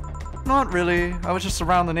 Not really. I was just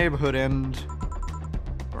around the neighborhood and...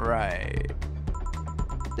 Right.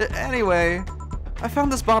 Anyway, I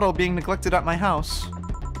found this bottle being neglected at my house,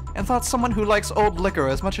 and thought someone who likes old liquor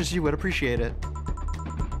as much as you would appreciate it.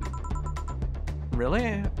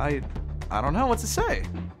 Really? I don't know what to say.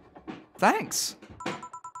 Thanks.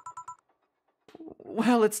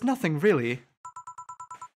 Well, it's nothing really.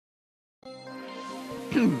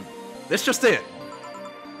 This just in.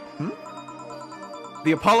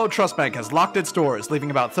 The Apollo Trust Bank has locked its doors,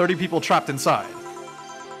 leaving about 30 people trapped inside.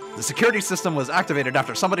 The security system was activated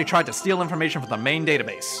after somebody tried to steal information from the main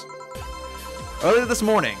database. Earlier this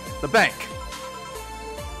morning, the bank...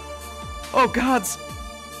 Oh gods!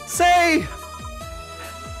 Say!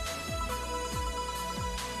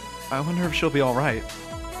 I wonder if she'll be alright.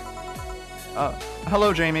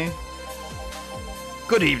 Hello, Jamie.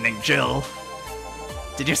 Good evening, Jill.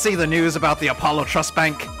 Did you see the news about the Apollo Trust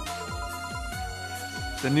Bank?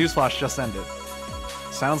 The newsflash just ended.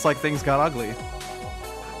 Sounds like things got ugly.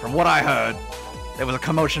 From what I heard, there was a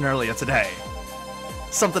commotion earlier today.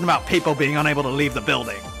 Something about people being unable to leave the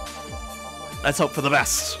building. Let's hope for the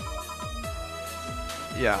best.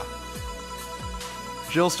 Yeah.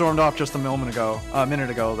 Jill stormed off just a minute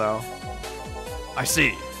ago, though. I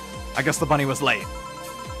see. I guess the bunny was late.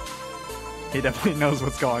 He definitely knows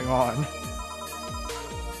what's going on.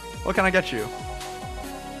 What can I get you?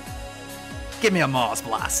 Give me a Mars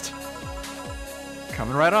Blast.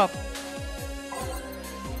 Coming right up.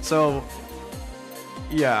 So,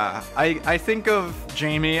 yeah, I think of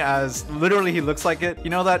Jamie as literally he looks like it. You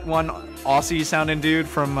know that one Aussie sounding dude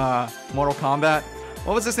from Mortal Kombat?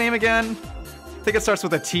 What was his name again? I think it starts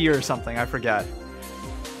with a T or something, I forget.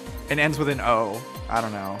 And ends with an O. I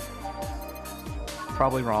don't know.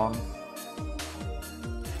 Probably wrong.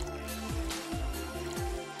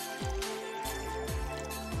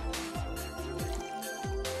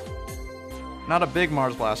 Not a big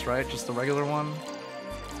Mars Blast, right? Just the regular one?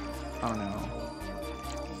 I don't know.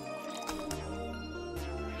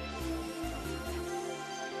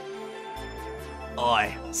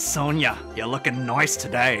 Oi, Sonia, you're looking nice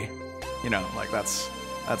today. You know, like that's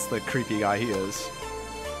the creepy guy he is.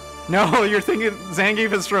 No, you're thinking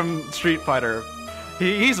Zangief is from Street Fighter.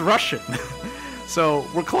 He's Russian. So,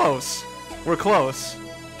 we're close. We're close.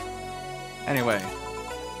 Anyway.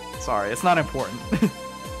 Sorry, it's not important.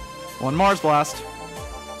 One Mars Blast.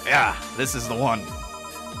 Yeah, this is the one.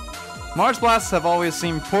 Mars Blasts have always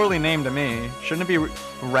seemed poorly named to me. Shouldn't it be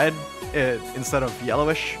red instead of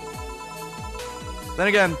yellowish? Then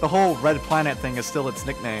again, the whole Red Planet thing is still its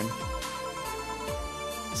nickname.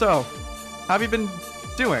 So, how have you been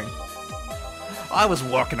doing? I was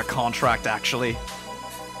working a contract, actually.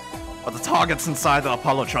 But the target's inside the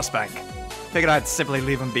Apollo Trust Bank. Figured I'd simply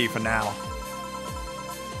leave him be for now.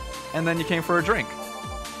 And then you came for a drink.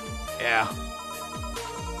 Yeah.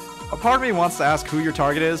 A part of me wants to ask who your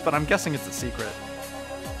target is, but I'm guessing it's a secret.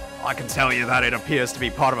 I can tell you that it appears to be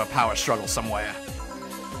part of a power struggle somewhere.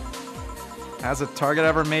 Has a target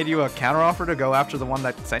ever made you a counteroffer to go after the one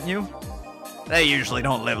that sent you? They usually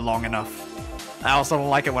don't live long enough. I also don't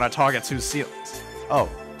like it when a target who's seen... Oh.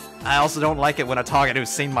 I also don't like it when a target who's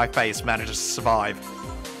seen my face manages to survive.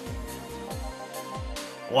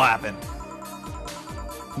 What happened?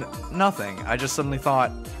 Nothing. I just suddenly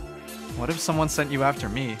thought, what if someone sent you after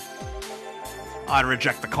me? I'd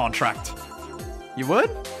reject the contract. You would?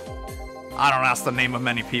 I don't ask the name of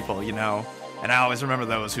many people, you know, and I always remember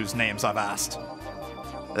those whose names I've asked.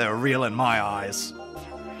 They're real in my eyes.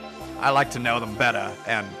 I like to know them better,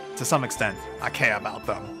 and to some extent, I care about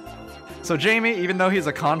them. So Jamie, even though he's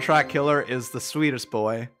a contract killer, is the sweetest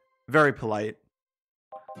boy. Very polite.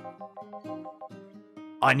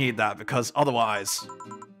 I need that because otherwise...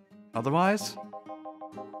 Otherwise?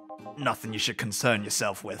 Nothing you should concern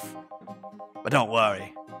yourself with. But don't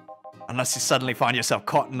worry. Unless you suddenly find yourself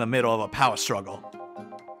caught in the middle of a power struggle.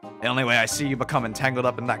 The only way I see you become entangled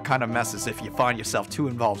up in that kind of mess is if you find yourself too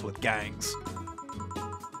involved with gangs.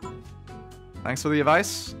 Thanks for the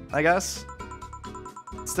advice, I guess.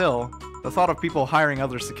 Still, the thought of people hiring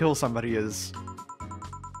others to kill somebody is...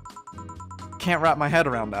 Can't wrap my head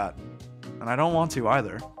around that. And I don't want to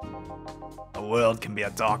either. The world can be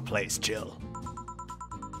a dark place, Jill.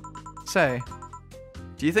 Say,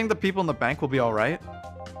 do you think the people in the bank will be alright?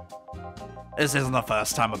 This isn't the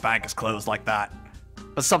first time a bank is closed like that.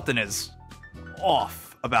 But something is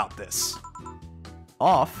off about this.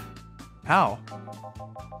 Off? How?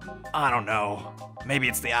 I don't know. Maybe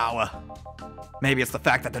it's the hour. Maybe it's the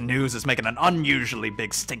fact that the news is making an unusually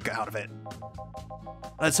big stink out of it.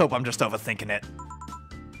 Let's hope I'm just overthinking it.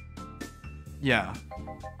 Yeah.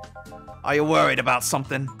 Are you worried about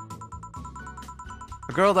something?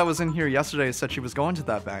 A girl that was in here yesterday said she was going to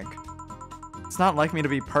that bank. It's not like me to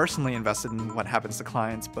be personally invested in what happens to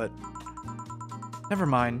clients, but... Never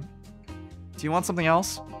mind. Do you want something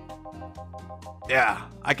else? Yeah,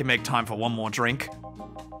 I can make time for one more drink.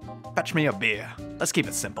 Fetch me a beer. Let's keep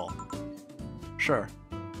it simple. Sure.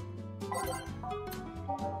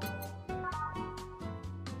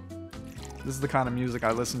 This is the kind of music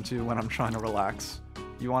I listen to when I'm trying to relax.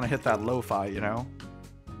 You want to hit that lo-fi, you know?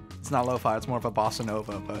 It's not lo-fi, it's more of a bossa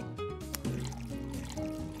nova, but...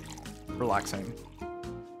 relaxing.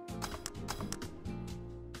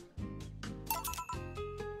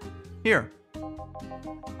 Here.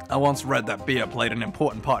 I once read that beer played an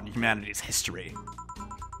important part in humanity's history.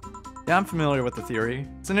 Yeah, I'm familiar with the theory.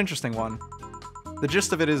 It's an interesting one. The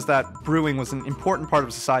gist of it is that brewing was an important part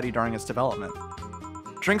of society during its development.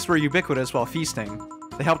 Drinks were ubiquitous while feasting.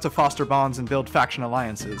 They helped to foster bonds and build faction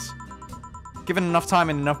alliances. Given enough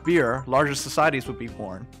time and enough beer, larger societies would be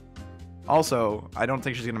born. Also, I don't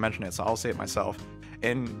think she's going to mention it, so I'll say it myself.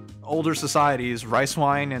 In older societies, rice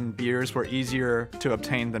wine and beers were easier to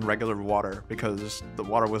obtain than regular water because the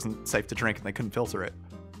water wasn't safe to drink and they couldn't filter it.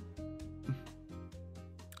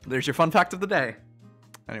 There's your fun fact of the day.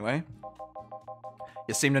 Anyway.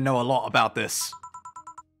 You seem to know a lot about this.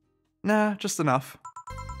 Nah, just enough.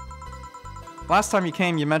 Last time you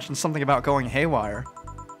came, you mentioned something about going haywire.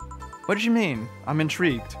 What did you mean? I'm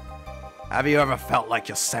intrigued. Have you ever felt like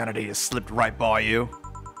your sanity has slipped right by you?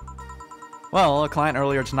 Well, a client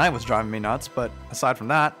earlier tonight was driving me nuts, but aside from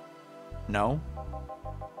that, no.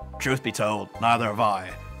 Truth be told, neither have I,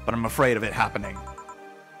 but I'm afraid of it happening.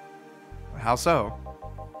 How so?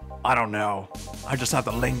 I don't know. I just have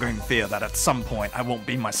the lingering fear that at some point I won't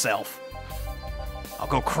be myself. I'll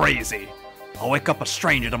go crazy. I'll wake up a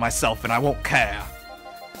stranger to myself and I won't care.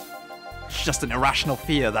 It's just an irrational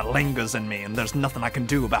fear that lingers in me and there's nothing I can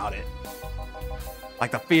do about it.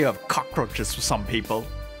 Like the fear of cockroaches for some people.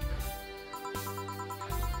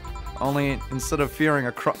 Only instead of fearing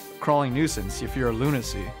a crawling nuisance, you fear a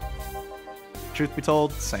lunacy. Truth be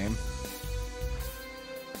told, same.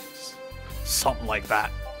 Something like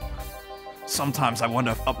that. Sometimes I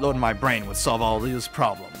wonder if uploading my brain would solve all those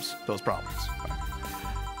problems.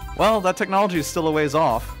 Well, that technology is still a ways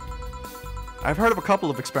off. I've heard of a couple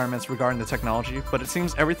of experiments regarding the technology, but it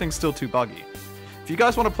seems everything's still too buggy. If you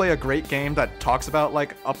guys want to play a great game that talks about,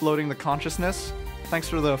 like, uploading the consciousness, thanks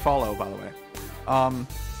for the follow, by the way.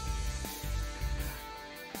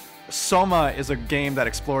 Soma is a game that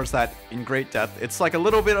explores that in great depth. It's like a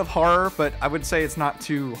little bit of horror, but I would say it's not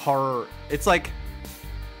too horror. It's like...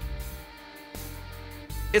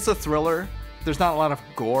 It's a thriller. There's not a lot of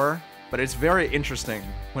gore, but it's very interesting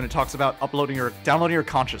when it talks about downloading your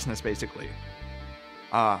consciousness, basically.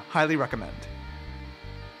 Highly recommend.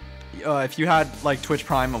 If you had, like, Twitch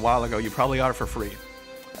Prime a while ago, you probably got it for free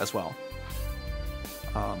as well.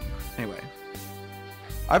 Anyway.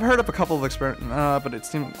 I've heard of a couple of experiments, but it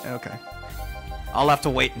seemed... Okay. I'll have to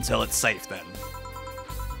wait until it's safe, then.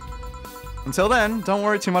 Until then, don't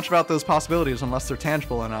worry too much about those possibilities unless they're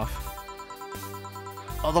tangible enough.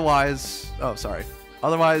 Otherwise... Oh, sorry.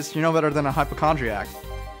 Otherwise, you're no better than a hypochondriac.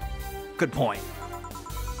 Good point.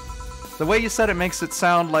 The way you said it makes it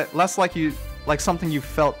sound less like something you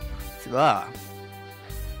felt...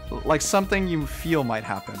 Like something you feel might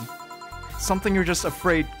happen. Something you're just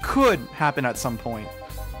afraid could happen at some point.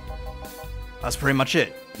 That's pretty much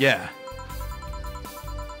it, yeah.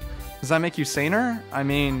 Does that make you saner? I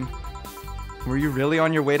mean, were you really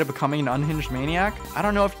on your way to becoming an unhinged maniac? I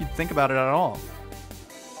don't know if you'd think about it at all.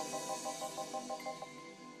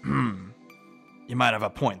 You might have a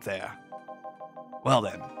point there. Well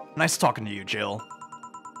then, nice talking to you, Jill.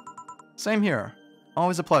 Same here.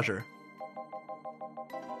 Always a pleasure.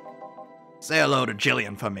 Say hello to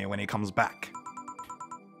Jillian for me when he comes back.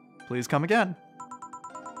 Please come again.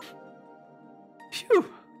 Phew.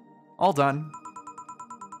 All done.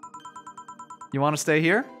 You want to stay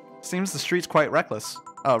here? Seems the street's quite restless.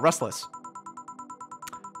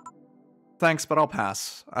 Thanks, but I'll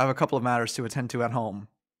pass. I have a couple of matters to attend to at home.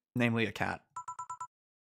 namely a cat.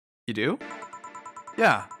 You do?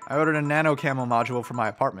 Yeah, I ordered a nano camo module for my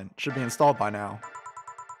apartment. Should be installed by now.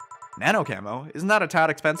 Nano camo? Isn't that a tad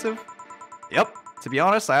expensive? Yep. To be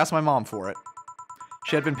honest, I asked my mom for it.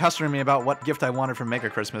 She had been pestering me about what gift I wanted for Mega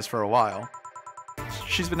Christmas for a while.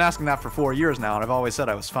 She's been asking that for 4 years now, and I've always said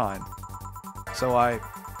I was fine. So I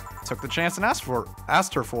took the chance and asked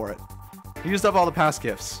her for it. I used up all the past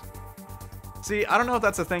gifts. See, I don't know if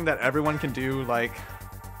that's a thing that everyone can do, like...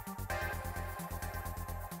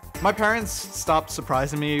 My parents stopped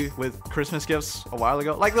surprising me with Christmas gifts a while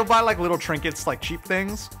ago. Like, they'll buy, like, little trinkets, like, cheap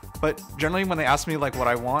things. But generally, when they ask me, like, what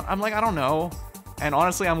I want, I'm like, I don't know. And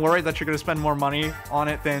honestly, I'm worried that you're gonna spend more money on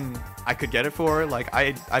it than I could get it for. Like,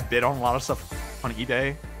 I bid on a lot of stuff on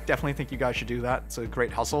eBay. Definitely think you guys should do that. It's a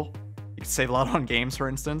great hustle. You can save a lot on games, for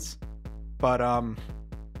instance. But,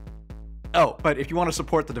 oh, but if you want to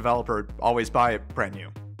support the developer, always buy it brand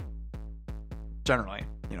new. Generally,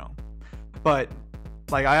 you know. But...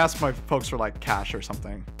 like, I asked my folks for, like, cash or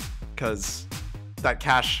something, because that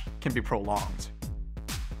cash can be prolonged.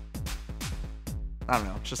 I don't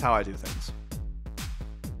know, it's just how I do things.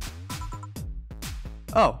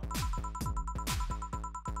 Oh.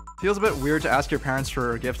 Feels a bit weird to ask your parents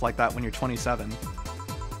for a gift like that when you're 27.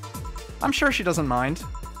 I'm sure she doesn't mind.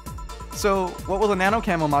 So, what will the nano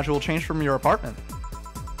camo module change from your apartment?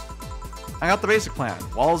 I got the basic plan,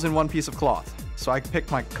 walls in one piece of cloth, so I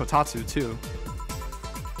picked my kotatsu too.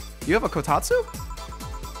 You have a kotatsu?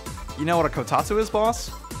 You know what a kotatsu is,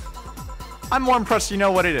 boss? I'm more impressed you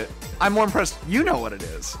know what it is. I'm more impressed you know what it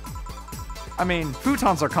is. I mean,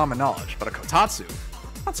 futons are common knowledge, but a kotatsu?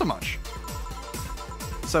 Not so much.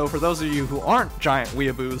 So for those of you who aren't giant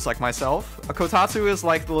weeaboos like myself, a kotatsu is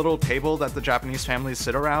like the little table that the Japanese families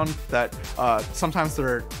sit around that sometimes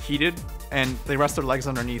they're heated and they rest their legs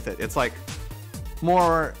underneath it. It's like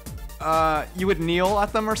more... you would kneel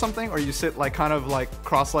at them or something, or you sit like kind of like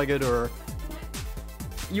cross-legged, or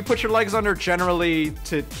you put your legs under generally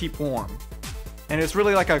to keep warm. And it's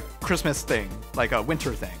really like a Christmas thing, like a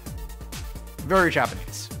winter thing. Very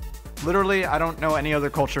Japanese. Literally, I don't know any other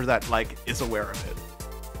culture that like is aware of it.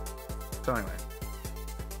 So anyway.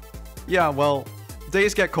 Yeah, well,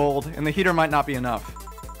 days get cold and the heater might not be enough.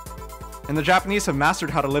 And the Japanese have mastered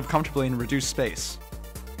how to live comfortably in reduced space.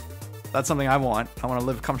 That's something I want. I want to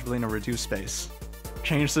live comfortably in a reduced space.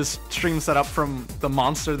 Change this stream setup from the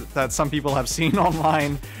monster that some people have seen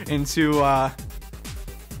online into, I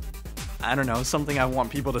don't know, something I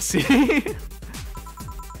want people to see.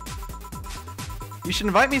 You should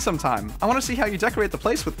invite me sometime. I want to see how you decorate the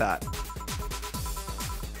place with that.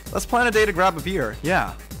 Let's plan a day to grab a beer.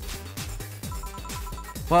 Yeah.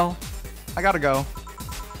 Well, I gotta go.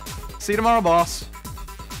 See you tomorrow, boss.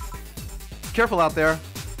 Careful out there.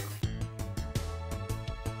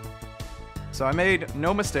 So I made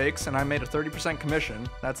no mistakes, and I made a 30% commission.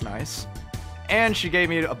 That's nice. And she gave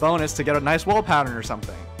me a bonus to get a nice wall pattern or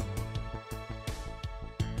something.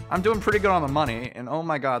 I'm doing pretty good on the money, and oh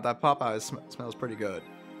my god, that Popeye smells pretty good.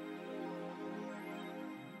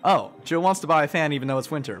 Oh, Jill wants to buy a fan even though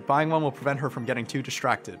it's winter. Buying one will prevent her from getting too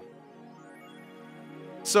distracted.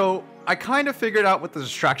 So, I kind of figured out what the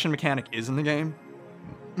distraction mechanic is in the game.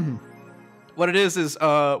 What it is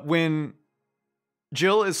when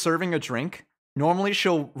Jill is serving a drink, normally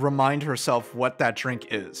she'll remind herself what that drink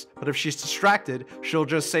is. But if she's distracted, she'll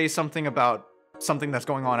just say something about something that's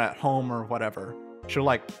going on at home or whatever. She'll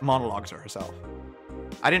like monologue to herself.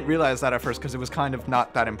 I didn't realize that at first because it was kind of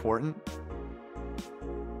not that important.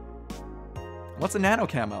 What's a nano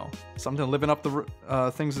camo? Something living up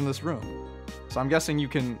the things in this room. So I'm guessing you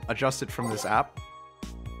can adjust it from this app.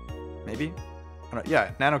 Maybe?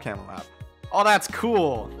 Yeah, nano camo app. Oh, that's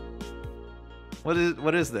cool. What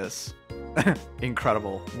is this?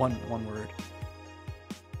 Incredible. One word.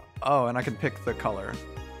 Oh, and I can pick the color.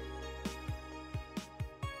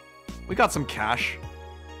 We got some cash.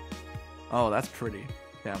 Oh, that's pretty.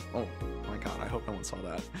 Yeah. Oh my god, I hope no one saw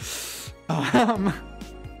that.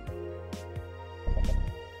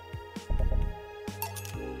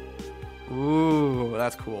 Ooh,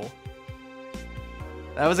 that's cool.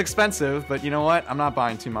 That was expensive, but you know what? I'm not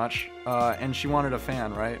buying too much. And she wanted a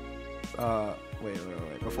fan, right? Wait.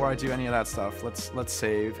 Before I do any of that stuff, let's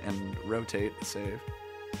save and rotate the save.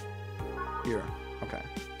 Here. Okay.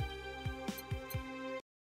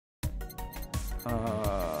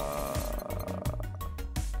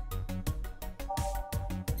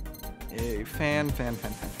 A fan.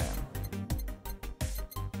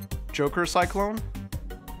 Joker Cyclone?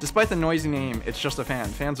 Despite the noisy name, it's just a fan.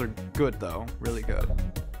 Fans are good though, really good.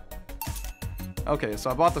 Okay, so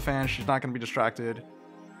I bought the fan, she's not gonna be distracted.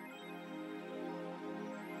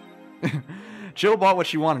 Jill bought what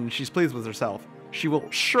she wanted and she's pleased with herself. She will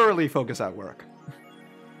surely focus at work.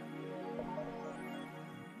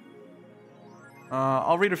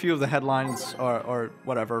 I'll read a few of the headlines or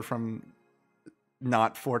whatever from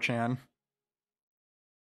not 4chan.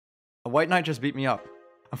 A white knight just beat me up.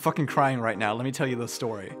 I'm fucking crying right now. Let me tell you the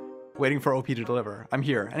story. Waiting for OP to deliver. I'm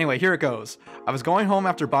here. Anyway, here it goes. I was going home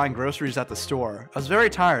after buying groceries at the store. I was very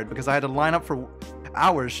tired because I had to line up for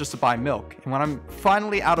hours just to buy milk. And when I'm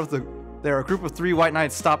finally out of there, a group of 3 white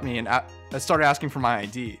knights stopped me and started asking for my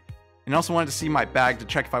ID. And also wanted to see my bag to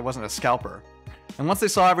check if I wasn't a scalper. And once they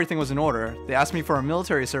saw everything was in order, they asked me for a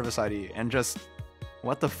military service ID and just...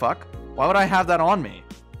 What the fuck? Why would I have that on me?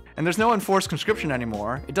 And there's no enforced conscription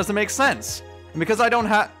anymore. It doesn't make sense. And because I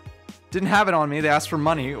didn't have it on me, they asked for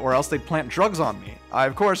money or else they'd plant drugs on me. I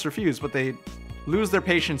of course refused, but they lose their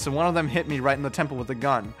patience and one of them hit me right in the temple with a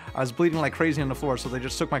gun. I was bleeding like crazy on the floor, so they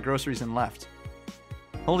just took my groceries and left.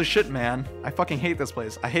 Holy shit, man. I fucking hate this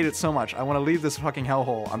place. I hate it so much. I want to leave this fucking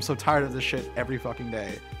hellhole. I'm so tired of this shit every fucking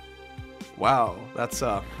day. Wow, that's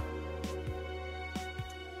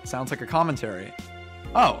sounds like a commentary.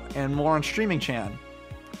 Oh, and more on Streaming Chan.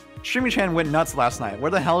 Streaming Chan went nuts last night.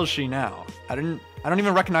 Where the hell is she now? I don't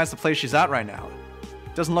even recognize the place she's at right now.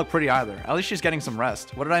 Doesn't look pretty either. At least she's getting some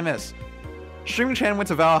rest. What did I miss? Streaming Chan went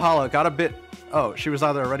to Valhalla, got a bit... Oh, she was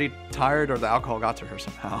either already tired or the alcohol got to her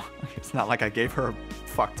somehow. It's not like I gave her a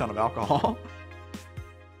fuck ton of alcohol.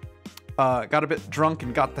 Got a bit drunk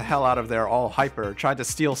and got the hell out of there all hyper. Tried to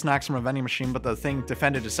steal snacks from a vending machine, but the thing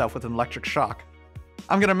defended itself with an electric shock.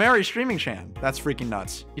 I'm gonna marry Streaming Chan. That's freaking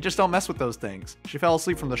nuts. You just don't mess with those things. She fell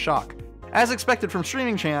asleep from the shock. As expected from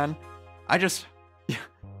Streaming Chan, I just...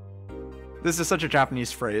 This is such a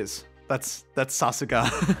Japanese phrase. That's Sasuga.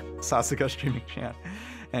 Sasuga Streaming Chan.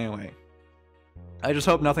 Anyway. I just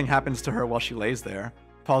hope nothing happens to her while she lays there.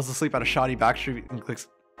 Falls asleep at a shoddy backstreet in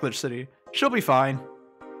Glitch City. She'll be fine.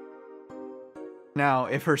 Now,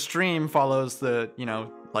 if her stream follows the,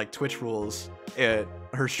 like Twitch rules,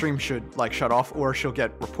 her stream should, like, shut off or she'll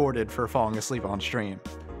get reported for falling asleep on stream.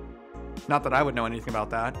 Not that I would know anything about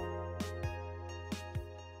that.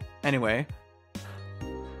 Anyway.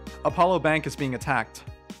 Apollo Bank is being attacked,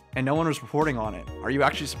 and no one was reporting on it. Are you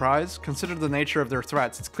actually surprised? Consider the nature of their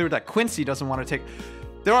threats. It's clear that Quincy doesn't want to take...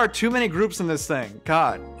 There are too many groups in this thing.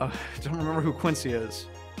 God. I don't remember who Quincy is.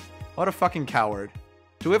 What a fucking coward.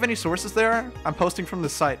 Do we have any sources there? I'm posting from the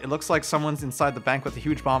site. It looks like someone's inside the bank with a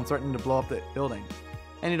huge bomb threatening to blow up the building.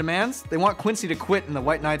 Any demands? They want Quincy to quit and the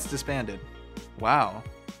White Knights disbanded. Wow.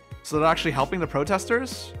 So they're actually helping the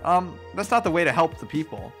protesters? That's not the way to help the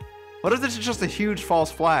people. What if this is just a huge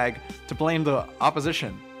false flag to blame the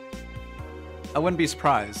opposition? I wouldn't be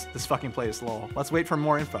surprised. This fucking place, lol. Let's wait for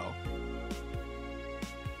more info.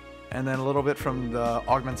 And then a little bit from the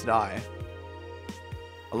Augmented Eye.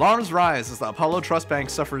 Alarms rise as the Apollo Trust Bank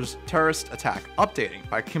suffers terrorist attack. Updating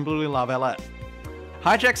by Kimberly LaVallette.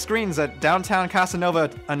 Hijacked screens at downtown Casanova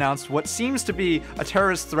announced what seems to be a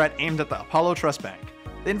terrorist threat aimed at the Apollo Trust Bank.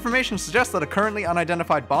 The information suggests that a currently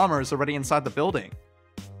unidentified bomber is already inside the building.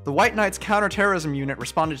 The White Knights counterterrorism unit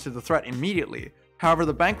responded to the threat immediately. However,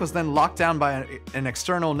 the bank was then locked down by an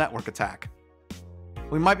external network attack.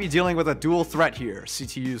 We might be dealing with a dual threat here,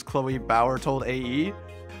 CTU's Chloe Bauer told AE.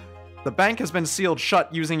 The bank has been sealed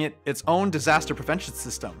shut using its own disaster prevention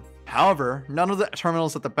system. However, none of the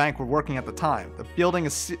terminals at the bank were working at the time. The building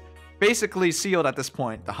is basically sealed at this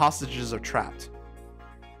point. The hostages are trapped.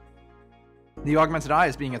 The Augmented Eye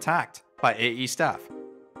is being attacked by AE staff.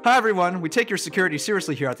 Hi everyone, we take your security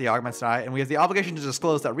seriously here at the Augmented Eye, and we have the obligation to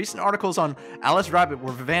disclose that recent articles on Alice Rabbit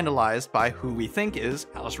were vandalized by who we think is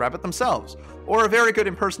Alice Rabbit themselves, or a very good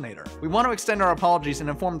impersonator. We want to extend our apologies and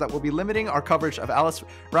inform that we'll be limiting our coverage of Alice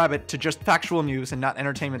Rabbit to just factual news and not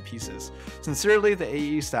entertainment pieces. Sincerely, the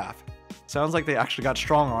AE staff. Sounds like they actually got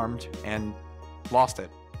strong-armed and lost it.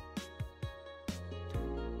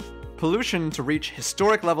 Pollution to reach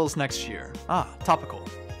historic levels next year. Ah, topical.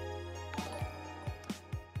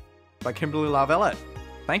 By Kimberly LaVallette.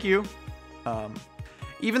 Thank you.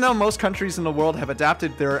 Even though most countries in the world have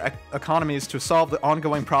adapted their economies to solve the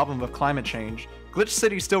ongoing problem of climate change, Glitch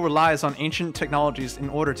City still relies on ancient technologies in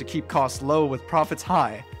order to keep costs low with profits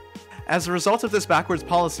high. As a result of this backwards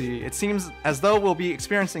policy, it seems as though we'll be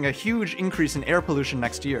experiencing a huge increase in air pollution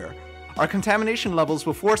next year. Our contamination levels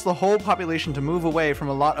will force the whole population to move away from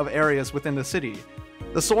a lot of areas within the city.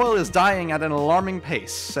 The soil is dying at an alarming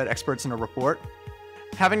pace, said experts in a report.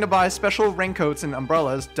 Having to buy special raincoats and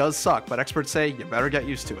umbrellas does suck, but experts say you better get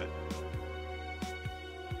used to it.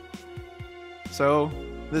 So,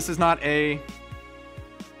 this is not a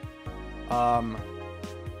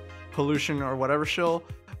pollution or whatever shill,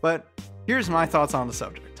 but here's my thoughts on the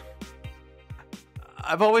subject.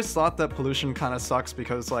 I've always thought that pollution kind of sucks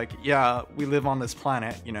because, like, yeah, we live on this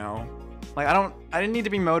planet, you know? Like, I didn't need to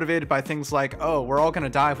be motivated by things like, oh, we're all gonna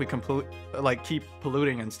die if we keep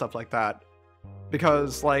polluting and stuff like that.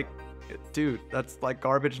 Because, like, dude, that's like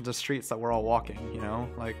garbage into streets that we're all walking, you know?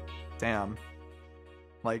 Like, damn.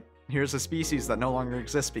 Like, here's a species that no longer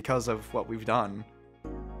exists because of what we've done.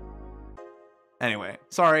 Anyway,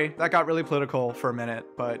 sorry, that got really political for a minute,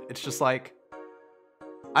 but it's just like,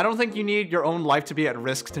 I don't think you need your own life to be at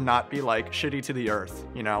risk to not be, like, shitty to the earth,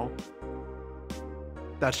 you know?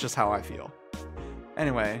 That's just how I feel.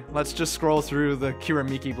 Anyway, let's just scroll through the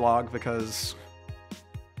Kiramiki blog because,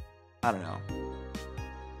 I don't know.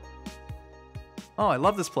 Oh, I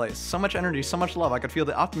love this place. So much energy, so much love. I could feel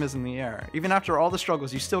the optimism in the air. Even after all the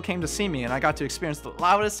struggles, you still came to see me, and I got to experience the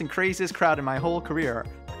loudest and craziest crowd in my whole career.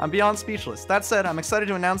 I'm beyond speechless. That said, I'm excited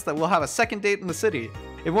to announce that we'll have a second date in the city.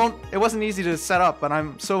 It wasn't easy to set up, but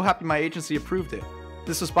I'm so happy my agency approved it.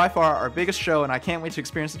 This was by far our biggest show, and I can't wait to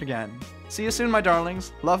experience it again. See you soon, my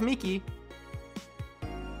darlings. Love, Miki.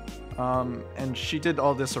 And she did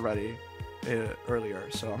all this already earlier,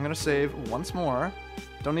 so I'm gonna save once more.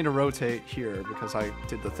 Don't need to rotate here because I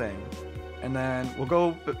did the thing. And then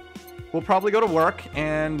we'll probably go to work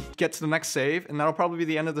and get to the next save, and that'll probably be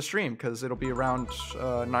the end of the stream because it'll be around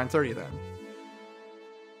 9:30 then.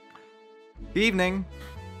 Good evening.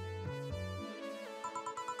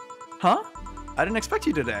 Huh? I didn't expect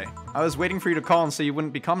you today. I was waiting for you to call and say you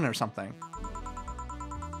wouldn't be coming or something.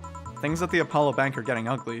 Things at the Apollo Bank are getting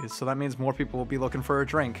ugly, so that means more people will be looking for a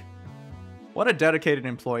drink. What a dedicated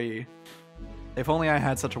employee. If only I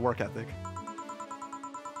had such a work ethic.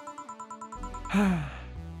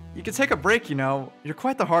 You could take a break, you know. You're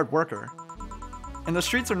quite the hard worker. And the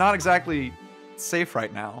streets are not exactly safe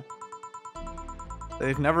right now.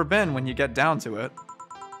 They've never been when you get down to it.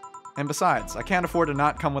 And besides, I can't afford to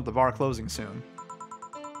not come with the bar closing soon.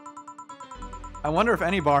 I wonder if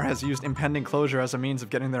any bar has used impending closure as a means of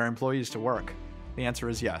getting their employees to work. The answer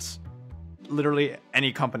is yes. Literally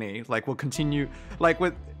any company, like, will continue, like,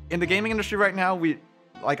 in the gaming industry right now,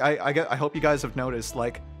 I hope you guys have noticed,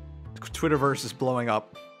 like, Twitterverse is blowing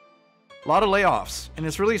up. A lot of layoffs, and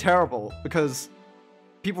it's really terrible because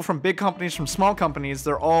people from big companies, from small companies,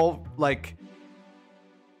 they're all, like,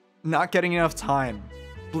 not getting enough time.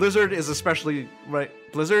 Blizzard is especially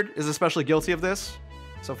guilty of this,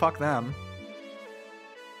 so fuck them.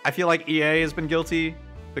 I feel like EA has been guilty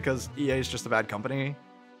because EA is just a bad company.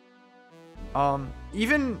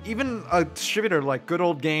 Even a distributor like Good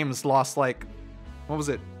Old Games lost, like, what was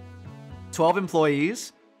it, 12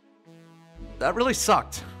 employees? That really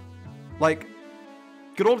sucked. Like,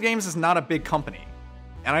 Good Old Games is not a big company,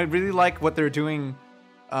 and I really like what they're doing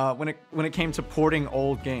when it came to porting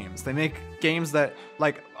old games. They make games that,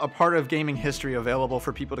 like, a part of gaming history available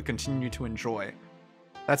for people to continue to enjoy.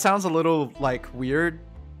 That sounds a little, like, weird,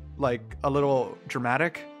 like a little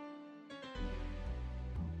dramatic.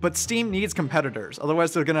 But Steam needs competitors,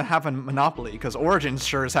 otherwise they're gonna have a monopoly, because Origin's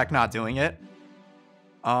sure as heck not doing it.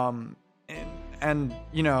 And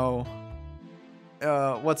you know,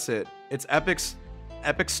 what's it? It's Epic's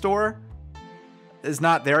Epic Store is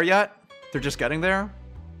not there yet. They're just getting there.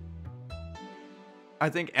 I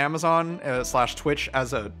think Amazon / Twitch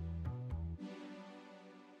as a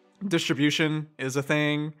distribution is a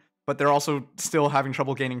thing, but they're also still having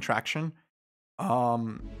trouble gaining traction.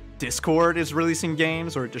 Discord is releasing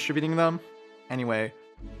games or distributing them. Anyway,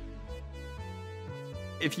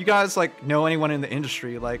 if you guys, like, know anyone in the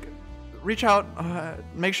industry, like, reach out,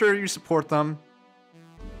 make sure you support them.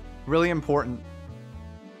 Really important.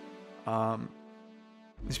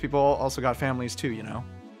 These people also got families too, you know?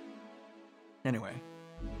 Anyway.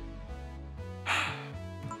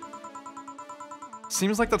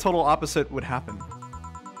 Seems like the total opposite would happen.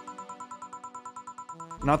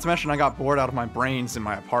 Not to mention I got bored out of my brains in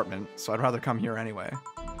my apartment, so I'd rather come here anyway.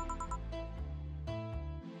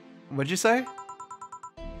 What'd you say?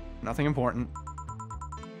 Nothing important.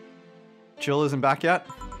 Jill isn't back yet?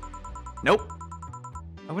 Nope.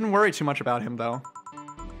 I wouldn't worry too much about him, though.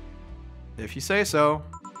 If you say so.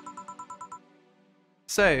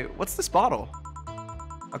 Say, what's this bottle?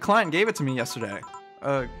 A client gave it to me yesterday.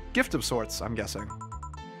 A gift of sorts, I'm guessing.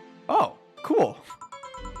 Oh, cool.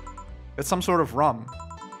 It's some sort of rum.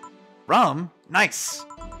 Rum? Nice.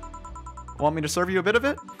 Want me to serve you a bit of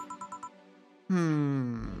it?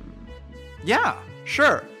 Yeah,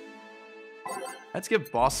 sure. Let's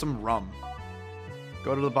give boss some rum.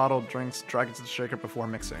 Go to the bottled drinks, drag it to the shaker before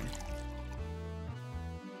mixing.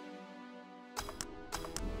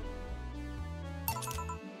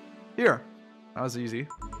 Here. That was easy.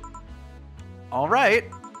 Alright.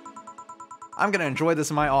 I'm gonna enjoy this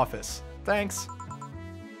in my office. Thanks.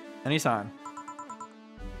 Anytime.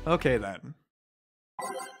 Okay then.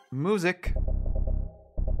 Music.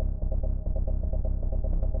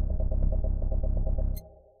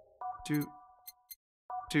 Do.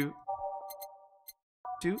 Do.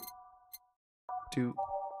 Do. Do.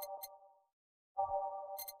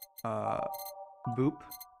 Boop.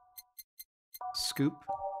 Scoop.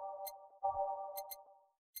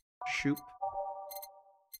 Shoop.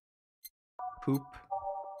 Poop.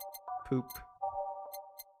 Poop.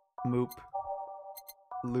 Moop.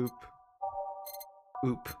 Loop.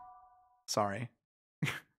 Oop. Sorry.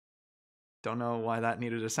 Don't know why that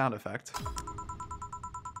needed a sound effect.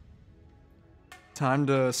 Time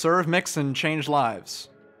to serve, mix, and change lives.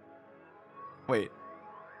 Wait.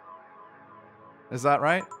 Is that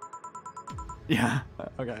right? Yeah,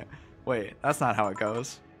 okay. Wait, that's not how it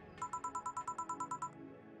goes.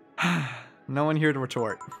 No one here to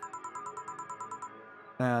retort.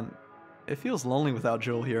 Man, it feels lonely without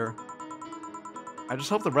Jewel here. I just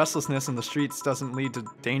hope the restlessness in the streets doesn't lead to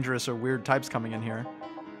dangerous or weird types coming in here.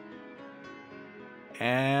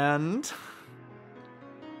 And...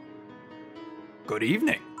 good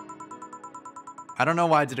evening. I don't know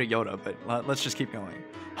why I did a Yoda, but let's just keep going.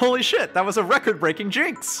 Holy shit, that was a record-breaking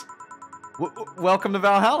jinx! Welcome to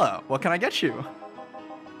Valhalla. What can I get you?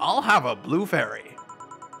 I'll have a blue fairy.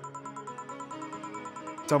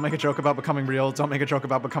 Don't make a joke about becoming real. Don't make a joke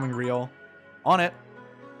about becoming real. On it.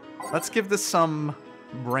 Let's give this some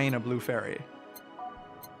brain a blue fairy.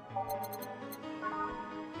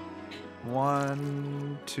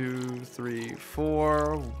 1, 2, 3,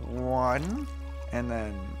 4, 1. And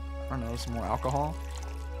then, I don't know, some more alcohol.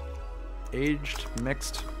 Aged,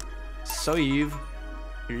 mixed, Soive.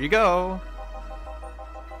 Here you go.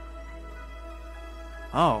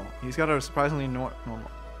 Oh, he's got a surprisingly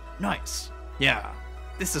normal. Nice. Yeah,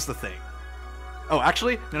 this is the thing. Oh,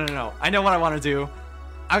 actually, no. I know what I want to do.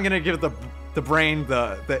 I'm gonna give the brain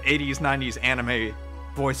the 80s, 90s anime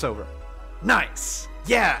voiceover. Nice.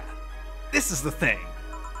 Yeah, this is the thing.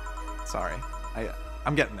 Sorry,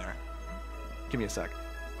 I'm getting there. Give me a sec.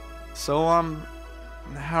 So,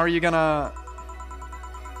 how are you gonna...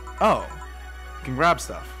 Oh, you can grab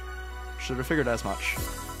stuff. Should have figured as much.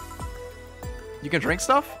 You can drink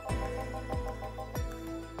stuff?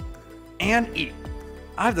 And eat.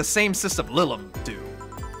 I have the same system Lilum do.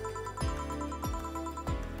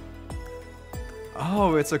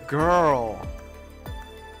 Oh, it's a girl.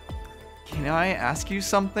 Can I ask you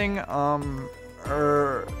something?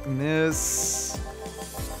 Miss...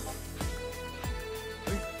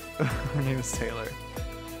 Her name is Taylor.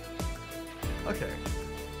 Okay.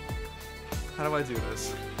 How do I do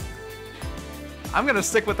this? I'm gonna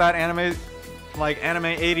stick with that anime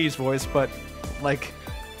 80s voice, but like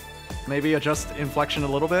maybe adjust inflection a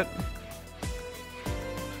little bit.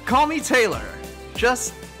 Call me Taylor.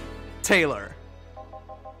 Just Taylor.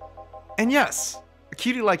 And yes, a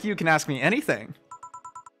cutie like you can ask me anything.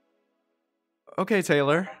 Okay,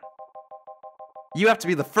 Taylor. You have to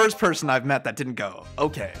be the first person I've met that didn't go.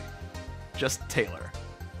 Okay. Just Taylor.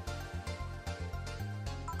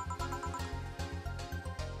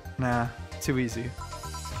 Nah, too easy.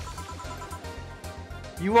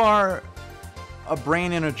 You are a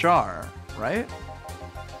brain in a jar, right?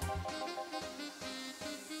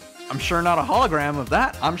 I'm sure not a hologram of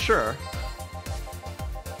that, I'm sure.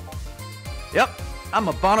 Yep, I'm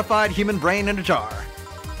a bona fide human brain in a jar.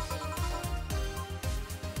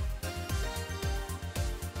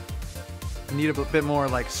 I need a bit more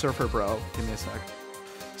like surfer bro. Give me a sec.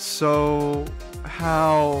 So,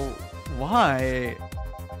 why?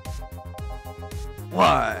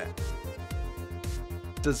 What?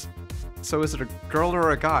 So is it a girl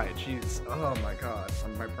or a guy? Jeez. Oh my god.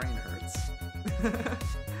 My brain hurts.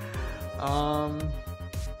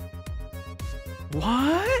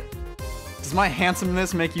 What? Does my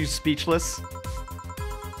handsomeness make you speechless?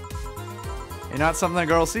 You're not something a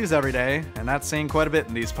girl sees every day, and that's saying quite a bit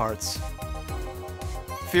in these parts.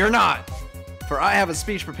 Fear not, for I have a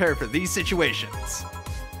speech prepared for these situations.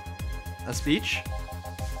 A speech?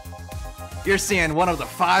 You're seeing one of the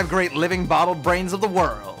 5 great living bottled brains of the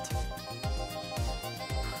world.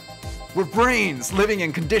 We're brains living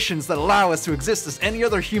in conditions that allow us to exist as any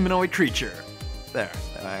other humanoid creature. There,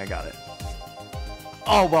 I got it.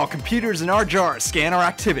 All while computers in our jars scan our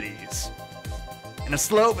activities. In a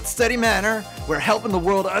slow but steady manner, we're helping the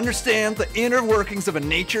world understand the inner workings of a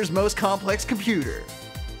nature's most complex computer.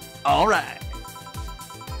 Alright.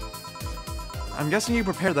 I'm guessing you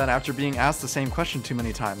prepared that after being asked the same question too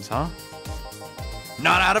many times, huh?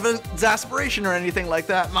 Not out of exasperation or anything like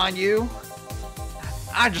that, mind you.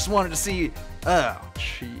 I just wanted to see... Oh,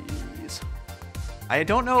 jeez. I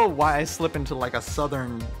don't know why I slip into like a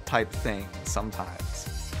southern type thing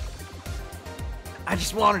sometimes. I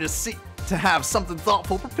just wanted to have something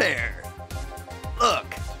thoughtful prepared. Look,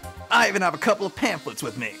 I even have a couple of pamphlets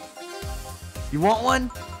with me. You want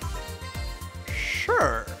one?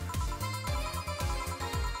 Sure.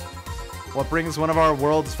 What brings one of our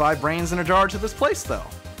world's 5 brains in a jar to this place, though?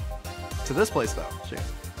 Shoot.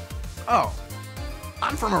 Oh,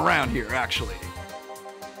 I'm from around here, actually.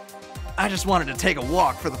 I just wanted to take a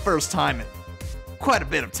walk for the first time in quite a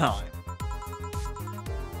bit of time.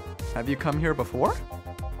 Have you come here before?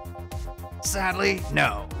 Sadly,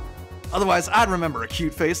 no. Otherwise, I'd remember a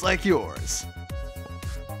cute face like yours.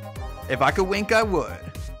 If I could wink, I would.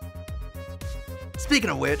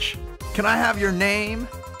 Speaking of which, can I have your name?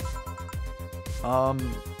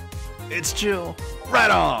 It's Jill.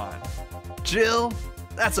 Right on. Jill,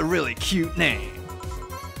 that's a really cute name.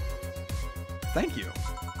 Thank you.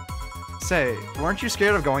 Say, weren't you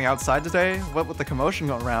scared of going outside today? What with the commotion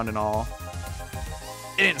going around and all?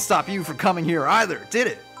 It didn't stop you from coming here either, did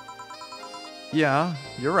it? Yeah,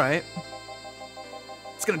 you're right.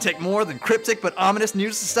 It's gonna take more than cryptic but ominous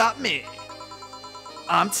news to stop me.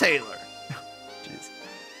 I'm Taylor. Jeez.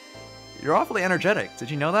 You're awfully energetic. Did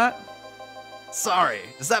you know that? Sorry,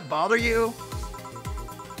 does that bother you?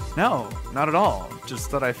 No, not at all. Just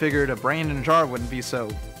that I figured a brain in a jar wouldn't be so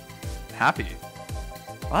happy.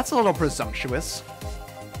 Well, that's a little presumptuous.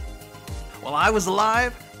 While I was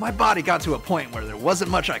alive, my body got to a point where there wasn't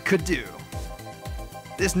much I could do.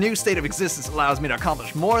 This new state of existence allows me to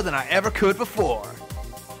accomplish more than I ever could before.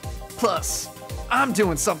 Plus, I'm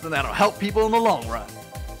doing something that'll help people in the long run.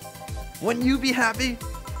 Wouldn't you be happy?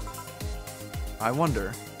 I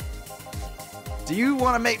wonder. Do you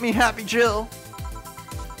want to make me happy, Jill?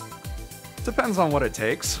 Depends on what it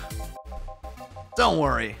takes. Don't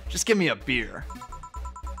worry, just give me a beer.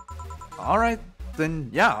 Alright,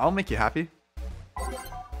 then yeah, I'll make you happy.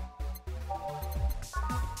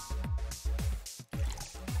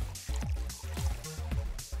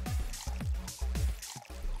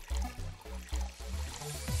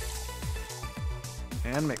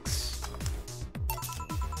 And mix.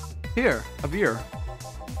 Here, a beer.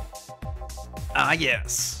 Ah,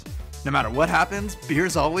 yes. No matter what happens,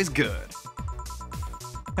 beer's always good.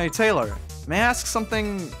 Hey Taylor, may I ask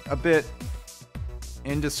something a bit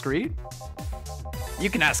indiscreet? You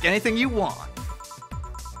can ask anything you want.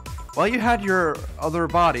 While you had your other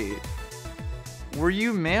body, were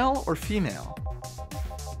you male or female?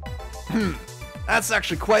 That's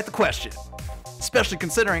actually quite the question. Especially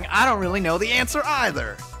considering I don't really know the answer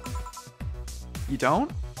either. You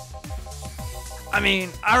don't? I mean,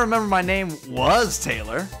 I remember my name was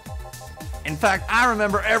Taylor. In fact, I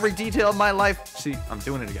remember every detail of my life. See, I'm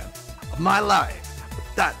doing it again. Of my life.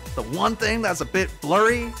 The one thing that's a bit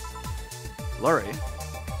blurry. Blurry?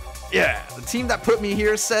 Yeah, the team that put me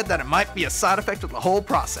here said that it might be a side effect of the whole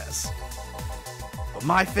process. But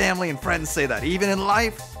my family and friends say that even in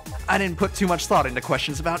life, I didn't put too much thought into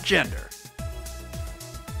questions about gender.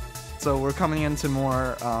 So we're coming into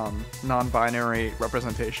more non-binary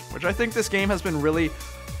representation, which I think this game has been really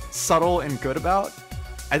subtle and good about.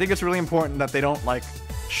 I think it's really important that they don't like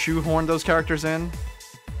shoehorn those characters in.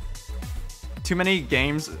 Too many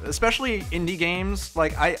games, especially indie games,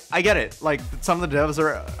 like I get it. Like some of the devs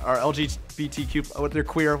are LGBTQ, they're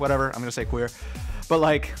queer, whatever. I'm gonna say queer, but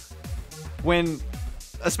like when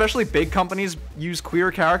especially big companies use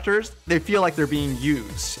queer characters, they feel like they're being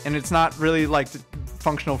used, and it's not really like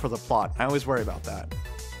functional for the plot. I always worry about that.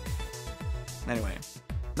 Anyway,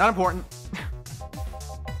 not important.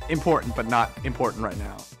 Important, but not important right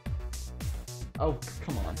now. Oh,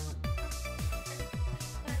 come on.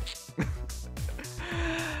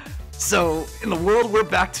 So, in the world we're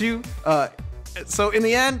back to, so in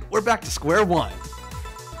the end, we're back to square one.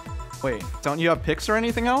 Wait, don't you have pics or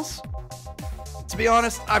anything else? To be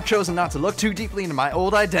honest, I've chosen not to look too deeply into my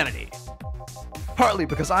old identity. Partly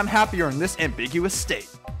because I'm happier in this ambiguous state.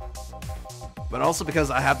 But also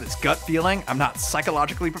because I have this gut feeling I'm not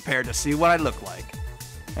psychologically prepared to see what I look like.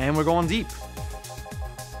 And we're going deep.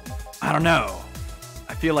 I don't know.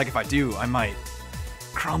 I feel like if I do, I might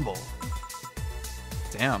crumble.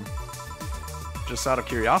 Damn. Just out of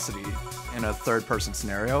curiosity, in a third-person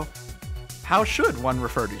scenario, how should one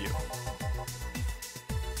refer to you?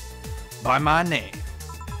 By my name.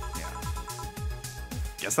 Yeah.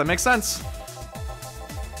 Guess that makes sense.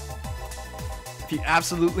 If you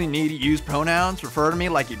absolutely need to use pronouns, refer to me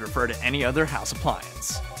like you'd refer to any other house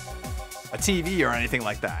appliance. A TV or anything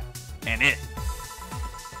like that. And it.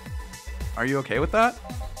 Are you okay with that?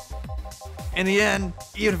 In the end,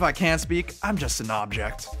 even if I can't speak, I'm just an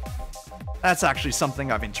object. That's actually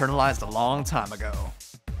something I've internalized a long time ago.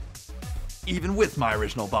 Even with my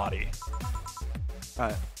original body.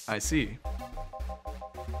 I see.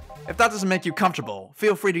 If that doesn't make you comfortable,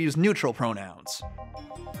 feel free to use neutral pronouns.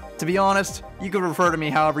 To be honest, you can refer to me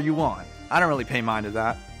however you want. I don't really pay mind to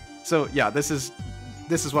that. So yeah, this is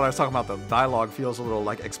what I was talking about. The dialogue feels a little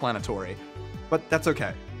like explanatory, but that's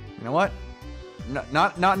okay. You know what?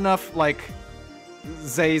 Not enough like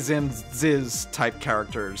Zay, Zim, Ziz type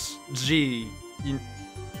characters.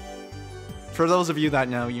 For those of you that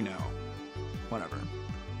know, you know. Whatever.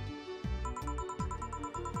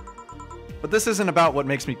 But this isn't about what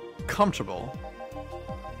makes me comfortable.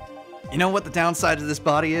 You know what the downside of this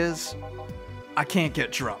body is? I can't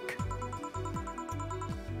get drunk.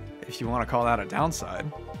 If you want to call that a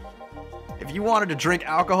downside. If you wanted to drink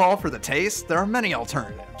alcohol for the taste, there are many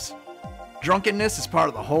alternatives. Drunkenness is part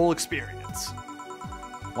of the whole experience.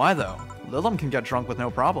 Why though? Lilim can get drunk with no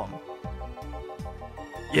problem.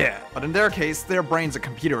 Yeah, but in their case, their brain's a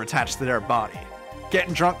computer attached to their body.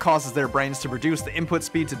 Getting drunk causes their brains to reduce the input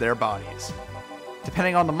speed to their bodies.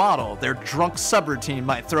 Depending on the model, their drunk subroutine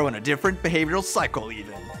might throw in a different behavioral cycle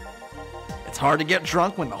even. It's hard to get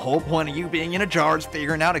drunk when the whole point of you being in a jar is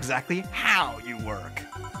figuring out exactly how you work.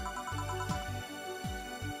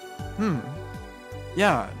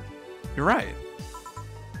 Yeah, you're right.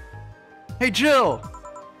 Hey Jill!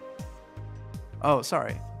 Oh,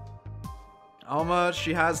 sorry. Alma,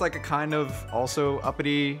 she has like a kind of also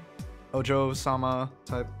uppity Ojo-sama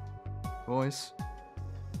type voice.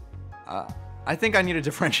 I think I need to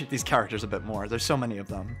differentiate these characters a bit more. There's so many of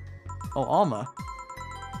them. Oh, Alma.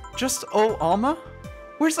 Just oh, Alma?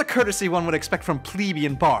 Where's the courtesy one would expect from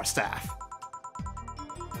plebeian bar staff?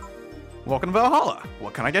 Welcome to Valhalla.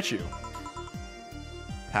 What can I get you?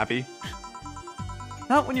 Happy?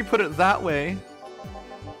 Not when you put it that way.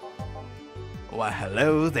 Why,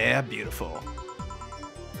 hello there, beautiful.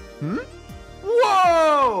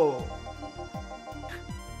 Whoa!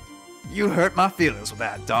 You hurt my feelings with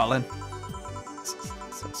that, darling.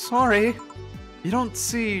 Sorry. You don't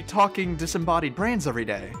see talking disembodied brains every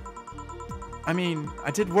day. I mean,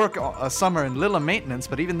 I did work a summer in Lila maintenance,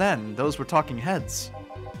 but even then, those were talking heads.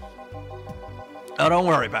 Oh, don't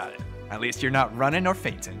worry about it. At least you're not running or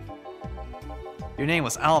fainting. Your name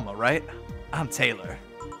was Alma, right? I'm Taylor.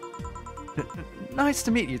 Nice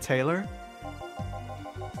to meet you, Taylor.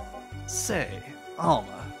 Say,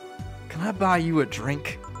 Alma, can I buy you a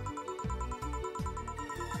drink?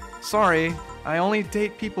 Sorry, I only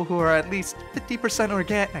date people who are at least 50%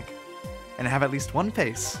 organic and have at least one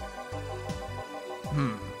face.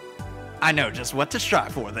 I know just what to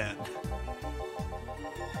strive for then.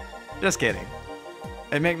 Just kidding.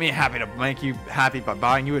 It'd make me happy to make you happy by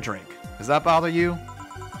buying you a drink. Does that bother you?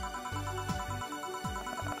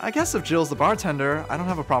 I guess if Jill's the bartender, I don't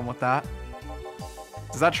have a problem with that.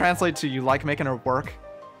 Does that translate to you like making her work?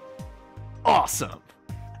 Awesome.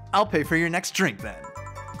 I'll pay for your next drink then.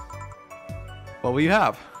 What will you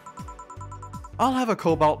have? I'll have a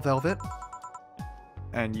cobalt velvet.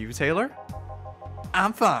 And you, Taylor?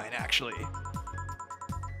 I'm fine, actually.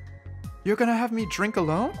 You're gonna have me drink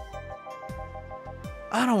alone?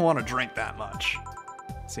 I don't want to drink that much.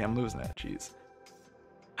 See, I'm losing it, jeez.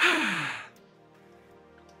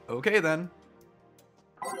 Okay then.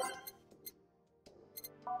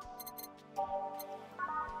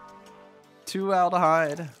 Two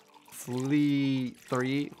aldehyde, three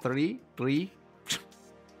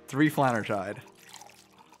flanergide.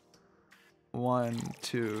 1,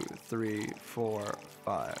 2, 3, 4,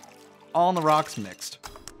 5. All on the rocks mixed.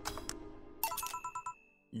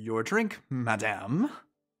 Your drink, madame.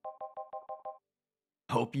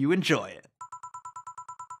 Hope you enjoy it.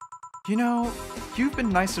 You know, you've been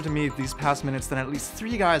nicer to me these past minutes than at least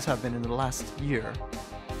 3 guys have been in the last year.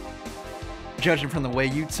 Judging from the way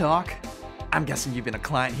you talk, I'm guessing you've been a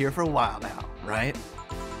client here for a while now, right?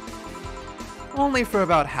 Only for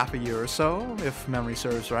about half a year or so, if memory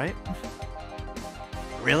serves right.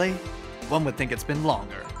 Really? One would think it's been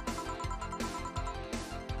longer.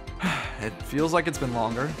 It feels like it's been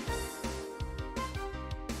longer.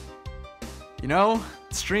 You know,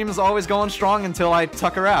 stream is always going strong until I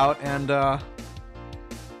tuck her out, and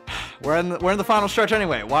we're in the final stretch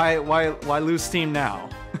anyway. Why lose steam now?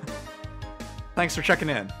 Thanks for checking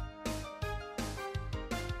in.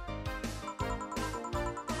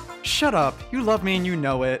 Shut up. You love me and you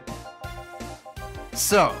know it.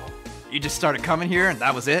 So, you just started coming here and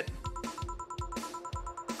that was it?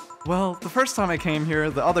 Well, the first time I came here,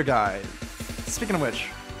 the other guy... Speaking of which,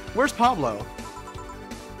 where's Pablo?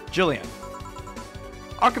 Jillian.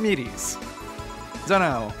 Archimedes.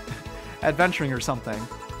 Dunno. Adventuring or something.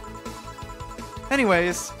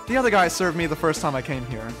 Anyways, the other guy served me the first time I came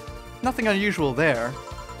here. Nothing unusual there.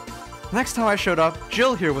 Next time I showed up,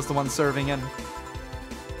 Jill here was the one serving, and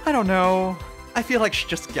I don't know, I feel like she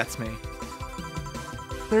just gets me.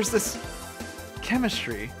 There's this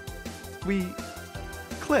chemistry. We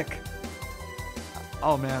click.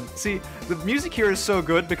 Oh man, see, the music here is so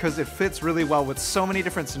good because it fits really well with so many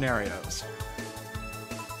different scenarios.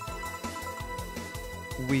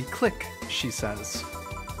 We click, she says.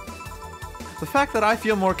 The fact that I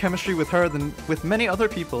feel more chemistry with her than with many other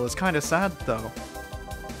people is kinda sad, though.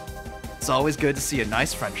 It's always good to see a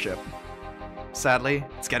nice friendship. Sadly,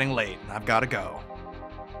 it's getting late and I've gotta go.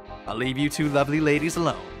 I'll leave you two lovely ladies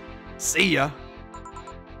alone. See ya!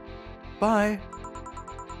 Bye.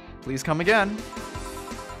 Please come again.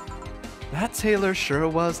 That tailor sure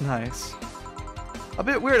was nice. A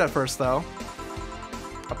bit weird at first, though.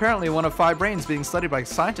 Apparently one of 5 brains being studied by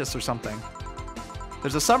scientists or something.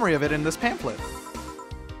 There's a summary of it in this pamphlet.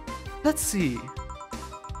 Let's see.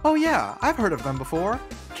 Oh yeah, I've heard of them before.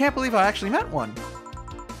 Can't believe I actually met one.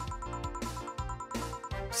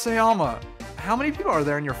 Say, Alma, how many people are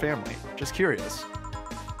there in your family? Just curious.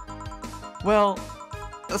 Well,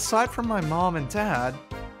 aside from my mom and dad,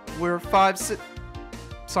 we're 4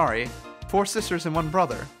 sisters and 1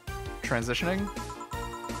 brother. Transitioning?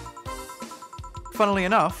 Funnily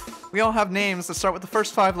enough, we all have names that start with the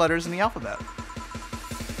first 5 letters in the alphabet.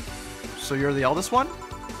 So you're the eldest one?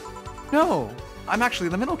 No, I'm actually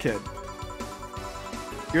the middle kid.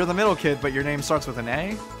 You're the middle kid, but your name starts with an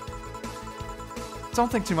A? Don't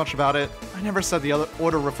think too much about it. I never said the other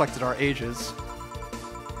order reflected our ages.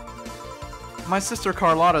 My sister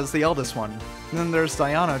Carlotta is the eldest one, and then there's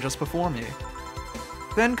Diana just before me.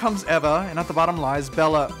 Then comes Eva, and at the bottom lies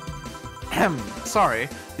Bella. Sorry,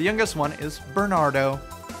 the youngest one is Bernardo.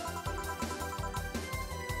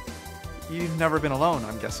 You've never been alone,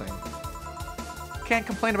 I'm guessing. Can't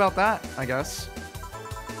complain about that, I guess.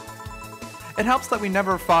 It helps that we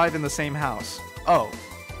never 5 in the same house. Oh,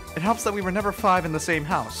 it helps that we were never 5 in the same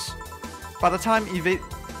house. By the time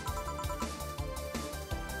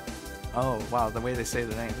Oh, wow, the way they say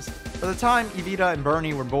the names. By the time Evita and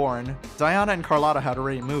Bernie were born, Diana and Carlotta had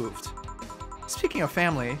already moved. Speaking of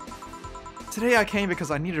family, today I came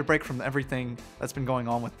because I needed a break from everything that's been going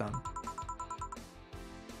on with them.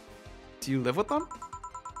 Do you live with them?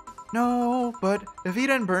 No, but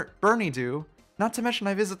Evita and Bernie do. Not to mention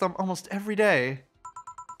I visit them almost every day.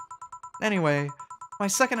 Anyway, my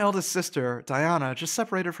second eldest sister, Diana, just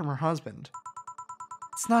separated from her husband.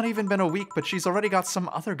 It's not even been a week, but she's already got some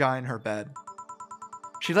other guy in her bed.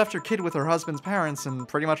 She left her kid with her husband's parents and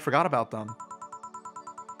pretty much forgot about them.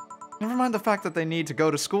 Never mind the fact that they need to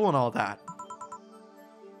go to school and all that.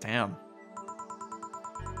 Damn.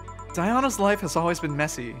 Diana's life has always been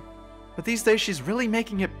messy, but these days she's really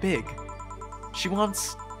making it big. She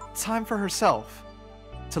wants time for herself,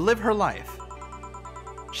 to live her life.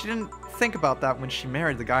 She didn't think about that when she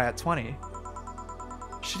married the guy at 20.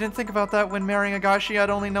 She didn't think about that when marrying a guy she had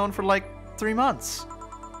only known for like 3 months.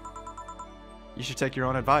 You should take your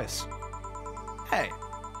own advice. Hey,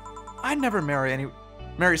 I'd never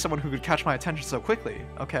marry someone who could catch my attention so quickly,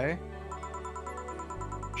 okay?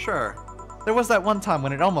 Sure, there was that one time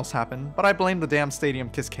when it almost happened, but I blamed the damn stadium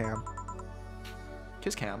kiss cam.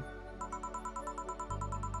 Kiss cam?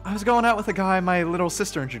 I was going out with a guy my little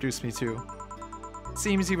sister introduced me to.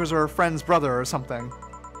 Seems he was her friend's brother or something.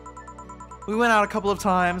 We went out a couple of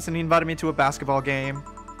times and he invited me to a basketball game.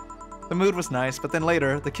 The mood was nice, but then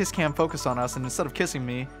later, the kiss cam focused on us and instead of kissing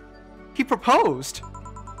me, he proposed!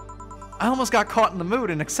 I almost got caught in the mood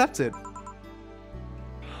and accepted.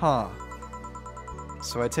 Huh.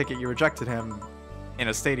 So I take it you rejected him in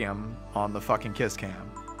a stadium on the fucking kiss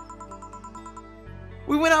cam.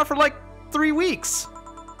 We went out for like 3 weeks!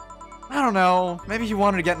 I don't know, maybe he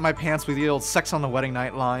wanted to get in my pants with the old sex on the wedding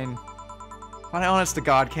night line. But I honest to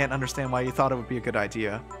God can't understand why you thought it would be a good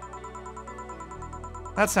idea.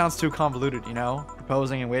 That sounds too convoluted, you know?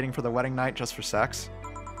 Proposing and waiting for the wedding night just for sex.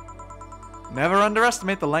 Never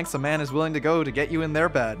underestimate the lengths a man is willing to go to get you in their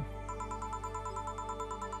bed.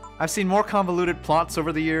 I've seen more convoluted plots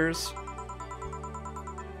over the years.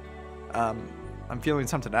 I'm feeling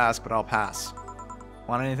tempted to ask, but I'll pass.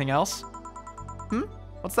 Want anything else?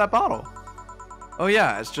 What's that bottle? Oh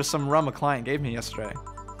yeah, it's just some rum a client gave me yesterday.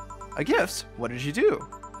 A gift? What did you do?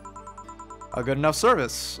 A good enough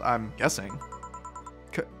service, I'm guessing.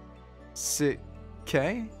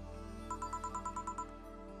 K?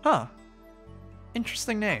 Huh.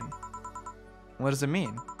 Interesting name. What does it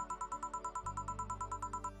mean?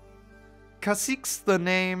 Cacique's the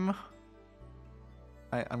name...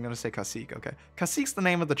 I'm gonna say cacique, okay. Cacique's the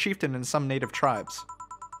name of the chieftain in some native tribes.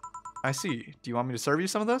 I see. Do you want me to serve you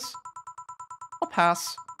some of this? I'll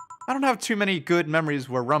pass. I don't have too many good memories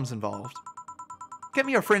where rum's involved. Get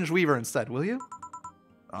me a fringe weaver instead, will you?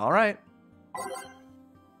 Alright.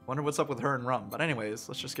 Wonder what's up with her and rum. But anyways,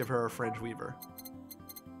 let's just give her a fringe weaver.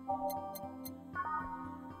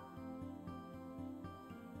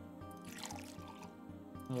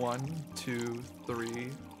 One, two, three,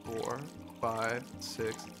 4, 5,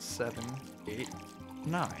 6, 7, 8,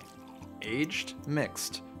 9. Aged,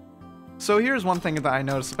 mixed. So here's one thing that I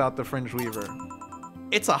noticed about the Fringe Weaver.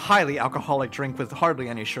 It's a highly alcoholic drink with hardly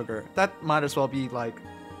any sugar. That might as well be like...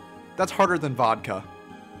 That's harder than vodka.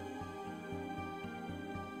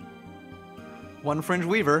 One Fringe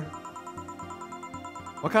Weaver.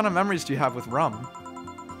 What kind of memories do you have with rum?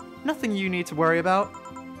 Nothing you need to worry about.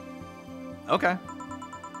 Okay.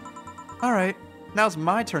 Alright, now's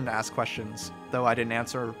my turn to ask questions, though I didn't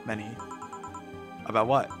answer many. About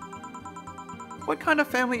what? What kind of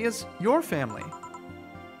family is your family?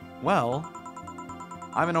 Well,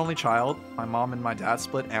 I'm an only child. My mom and my dad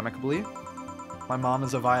split amicably. My mom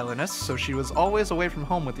is a violinist, so she was always away from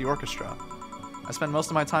home with the orchestra. I spent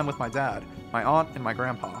most of my time with my dad, my aunt, and my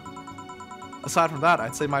grandpa. Aside from that,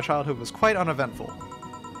 I'd say my childhood was quite uneventful.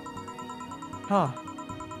 Huh.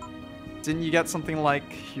 Didn't you get something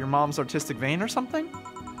like your mom's artistic vein or something?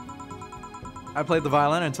 I played the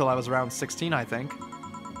violin until I was around 16, I think.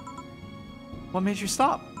 What made you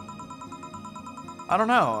stop? I don't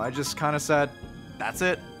know, I just kind of said, that's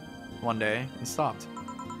it, one day, and stopped.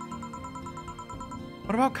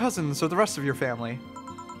 What about cousins or the rest of your family?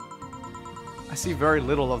 I see very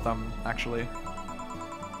little of them, actually.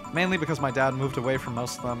 Mainly because my dad moved away from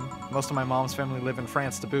most of them. Most of my mom's family live in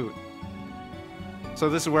France to boot. So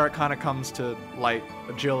this is where it kind of comes to light.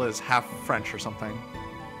 Jill is half French or something.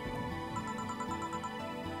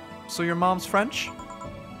 So your mom's French?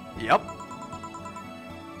 Yep.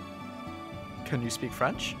 Can you speak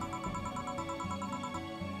French?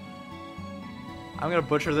 I'm gonna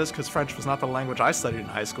butcher this because French was not the language I studied in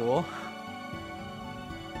high school.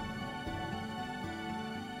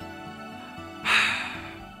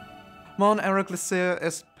 Mon anglais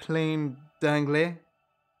est plein d'anglais.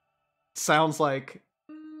 Sounds like...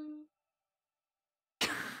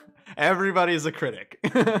 Everybody's a critic.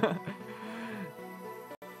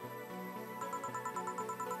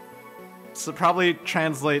 So it probably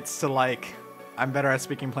translates to like, I'm better at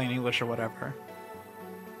speaking plain English or whatever.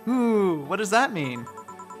 Ooh, what does that mean?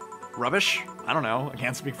 Rubbish? I don't know, I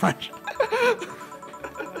can't speak French.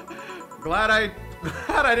 glad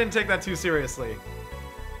I didn't take that too seriously.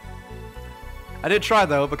 I did try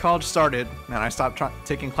though, but college started, and I stopped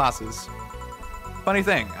taking classes. Funny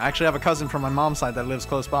thing, I actually have a cousin from my mom's side that lives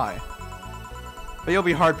close by. But you'll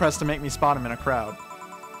be hard-pressed to make me spot him in a crowd.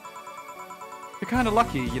 You're kinda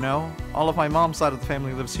lucky, you know? All of my mom's side of the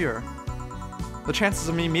family lives here. The chances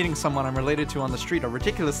of me meeting someone I'm related to on the street are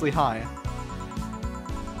ridiculously high.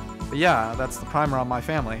 But yeah, that's the primer on my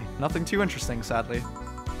family. Nothing too interesting, sadly.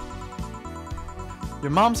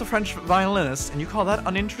 Your mom's a French violinist, and you call that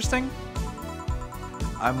uninteresting?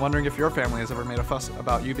 I'm wondering if your family has ever made a fuss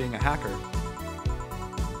about you being a hacker.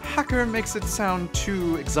 Hacker makes it sound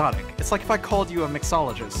too exotic. It's like if I called you a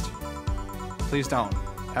mixologist. Please don't.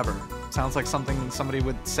 Ever. Sounds like something somebody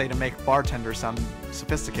would say to make bartenders sound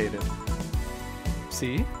sophisticated.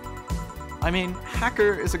 See? I mean,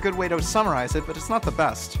 hacker is a good way to summarize it, but it's not the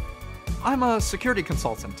best. I'm a security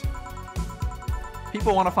consultant.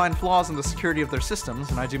 People want to find flaws in the security of their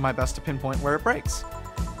systems, and I do my best to pinpoint where it breaks.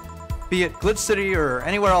 Be it Glitch City or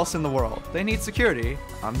anywhere else in the world, they need security.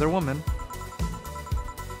 I'm their woman.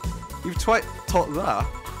 You've told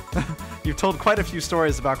quite a few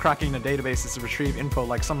stories about cracking the databases to retrieve info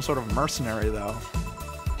like some sort of mercenary, though.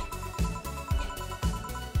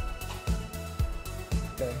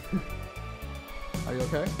 Okay. Are you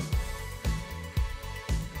okay?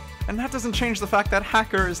 And that doesn't change the fact that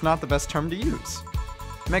hacker is not the best term to use.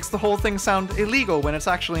 It makes the whole thing sound illegal when it's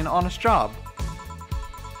actually an honest job.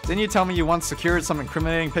 Didn't you tell me you once secured some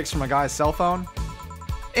incriminating pics from a guy's cell phone?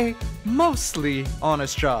 A mostly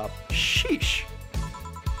honest job. Sheesh.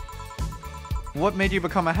 What made you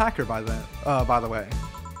become a hacker by the way?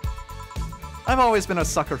 I've always been a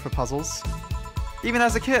sucker for puzzles. Even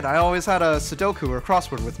as a kid, I always had a Sudoku or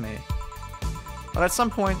crossword with me. But at some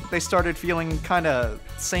point, they started feeling kinda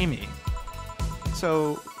samey.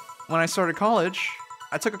 So, when I started college,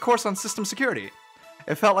 I took a course on system security.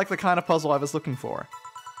 It felt like the kind of puzzle I was looking for.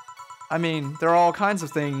 I mean, there are all kinds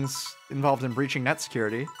of things involved in breaching net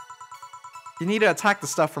security. You need to attack the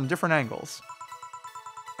stuff from different angles.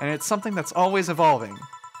 And it's something that's always evolving.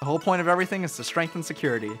 The whole point of everything is to strengthen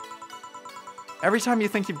security. Every time you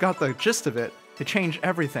think you've got the gist of it, to change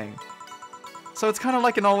everything. So it's kind of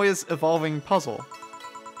like an always evolving puzzle.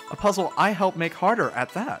 A puzzle I help make harder at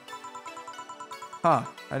that. Huh,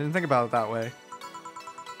 I didn't think about it that way.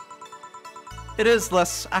 It is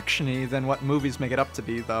less actiony than what movies make it up to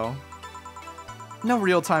be, though. No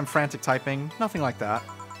real-time frantic typing, nothing like that.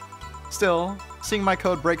 Still, seeing my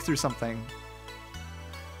code break through something,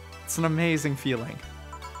 it's an amazing feeling.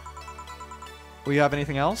 Will you have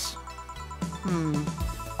anything else?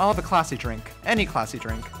 I'll have a classy drink. Any classy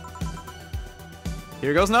drink.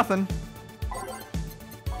 Here goes nothing.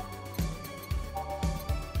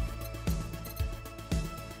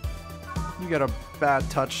 You got a bad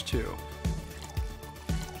touch, too.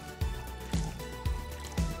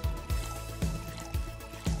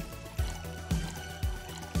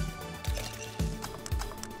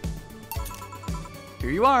 Here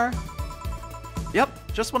you are.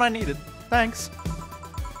 Yep, just what I needed. Thanks.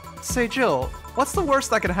 Say, Jill, what's the worst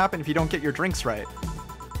that could happen if you don't get your drinks right?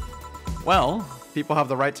 Well, people have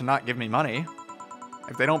the right to not give me money.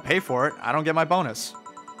 If they don't pay for it, I don't get my bonus.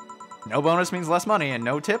 No bonus means less money and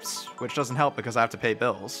no tips, which doesn't help because I have to pay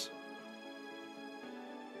bills.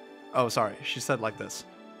 Oh, sorry, she said like this.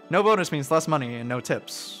 No bonus means less money and no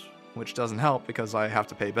tips, which doesn't help because I have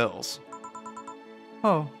to pay bills.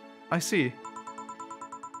 Oh, I see.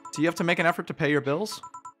 Do you have to make an effort to pay your bills?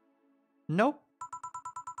 Nope.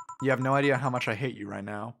 You have no idea how much I hate you right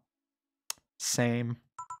now. Same.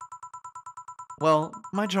 Well,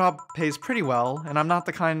 my job pays pretty well, and I'm not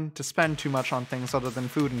the kind to spend too much on things other than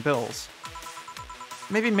food and bills.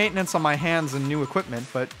 Maybe maintenance on my hands and new equipment,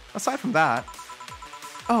 but aside from that...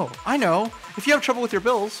 Oh, I know! If you have trouble with your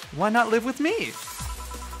bills, why not live with me?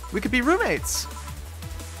 We could be roommates!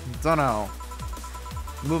 Dunno.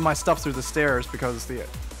 Move my stuff through the stairs because the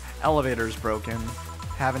elevator's broken.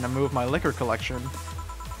 Having to move my liquor collection.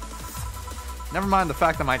 Never mind the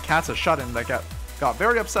fact that my cat's a shut-in that got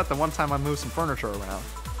very upset the one time I moved some furniture around.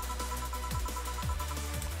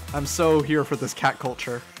 I'm so here for this cat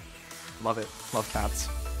culture. Love it. Love cats.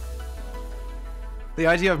 The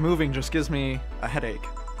idea of moving just gives me a headache.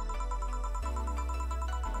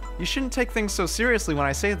 You shouldn't take things so seriously when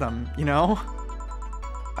I say them, you know?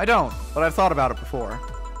 I don't, but I've thought about it before.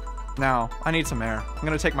 Now, I need some air. I'm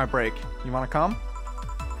gonna take my break. You wanna come?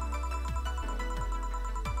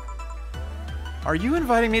 Are you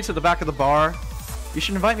inviting me to the back of the bar? You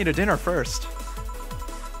should invite me to dinner first.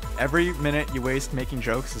 Every minute you waste making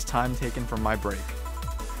jokes is time taken from my break.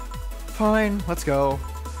 Fine, let's go.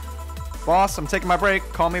 Boss, I'm taking my break.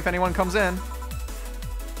 Call me if anyone comes in.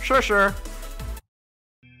 Sure.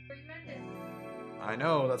 I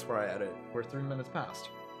know, that's where I edit. We're 3 minutes past.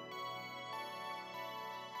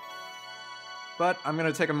 But I'm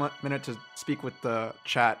gonna take a minute to speak with the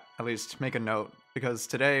chat, at least make a note, because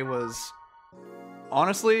today was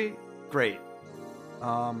honestly great.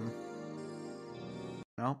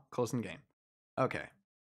 No, closing the game. Okay.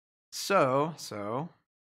 So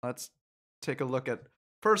let's take a look at,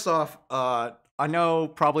 first off, I know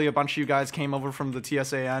probably a bunch of you guys came over from the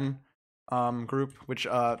TSAN group, which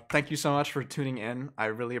thank you so much for tuning in. I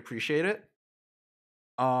really appreciate it.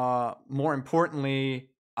 More importantly,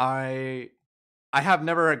 I have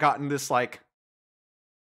never gotten this like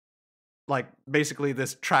basically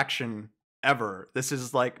this traction ever. This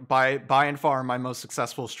is like by and far my most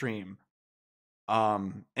successful stream.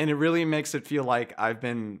 And it really makes it feel like I've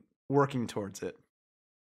been working towards it.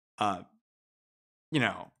 You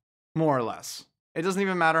know, more or less. It doesn't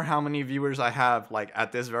even matter how many viewers I have like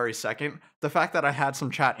at this very second. The fact that I had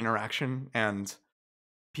some chat interaction and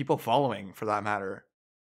people following for that matter,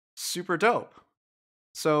 super dope.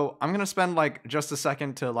 So I'm gonna spend like just a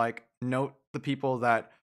second to like note the people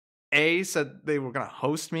that said they were gonna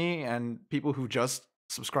host me and people who just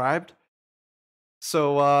subscribed.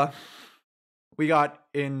 So we got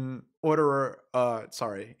in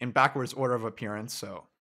backwards order of appearance, so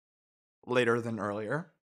later than earlier.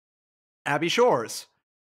 Abby Shores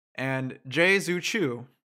and Jay Zhu Chu,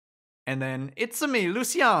 and then it's me,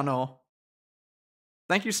 Luciano.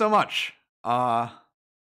 Thank you so much. I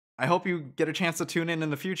hope you get a chance to tune in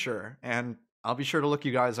the future, and I'll be sure to look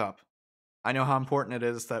you guys up. I know how important it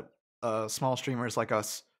is that small streamers like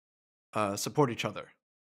us support each other.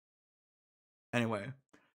 Anyway,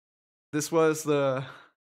 this was the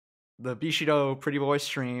Bishido Pretty Boy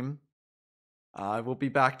stream. I will be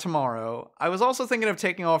back tomorrow. I was also thinking of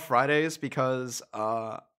taking off Fridays because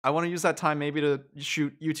I want to use that time maybe to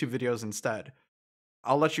shoot YouTube videos instead.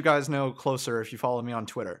 I'll let you guys know closer if you follow me on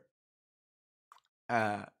Twitter.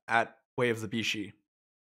 At Way of the Bishi.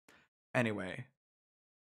 Anyway,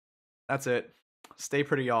 that's it. Stay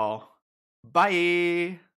pretty, y'all.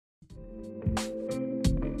 Bye!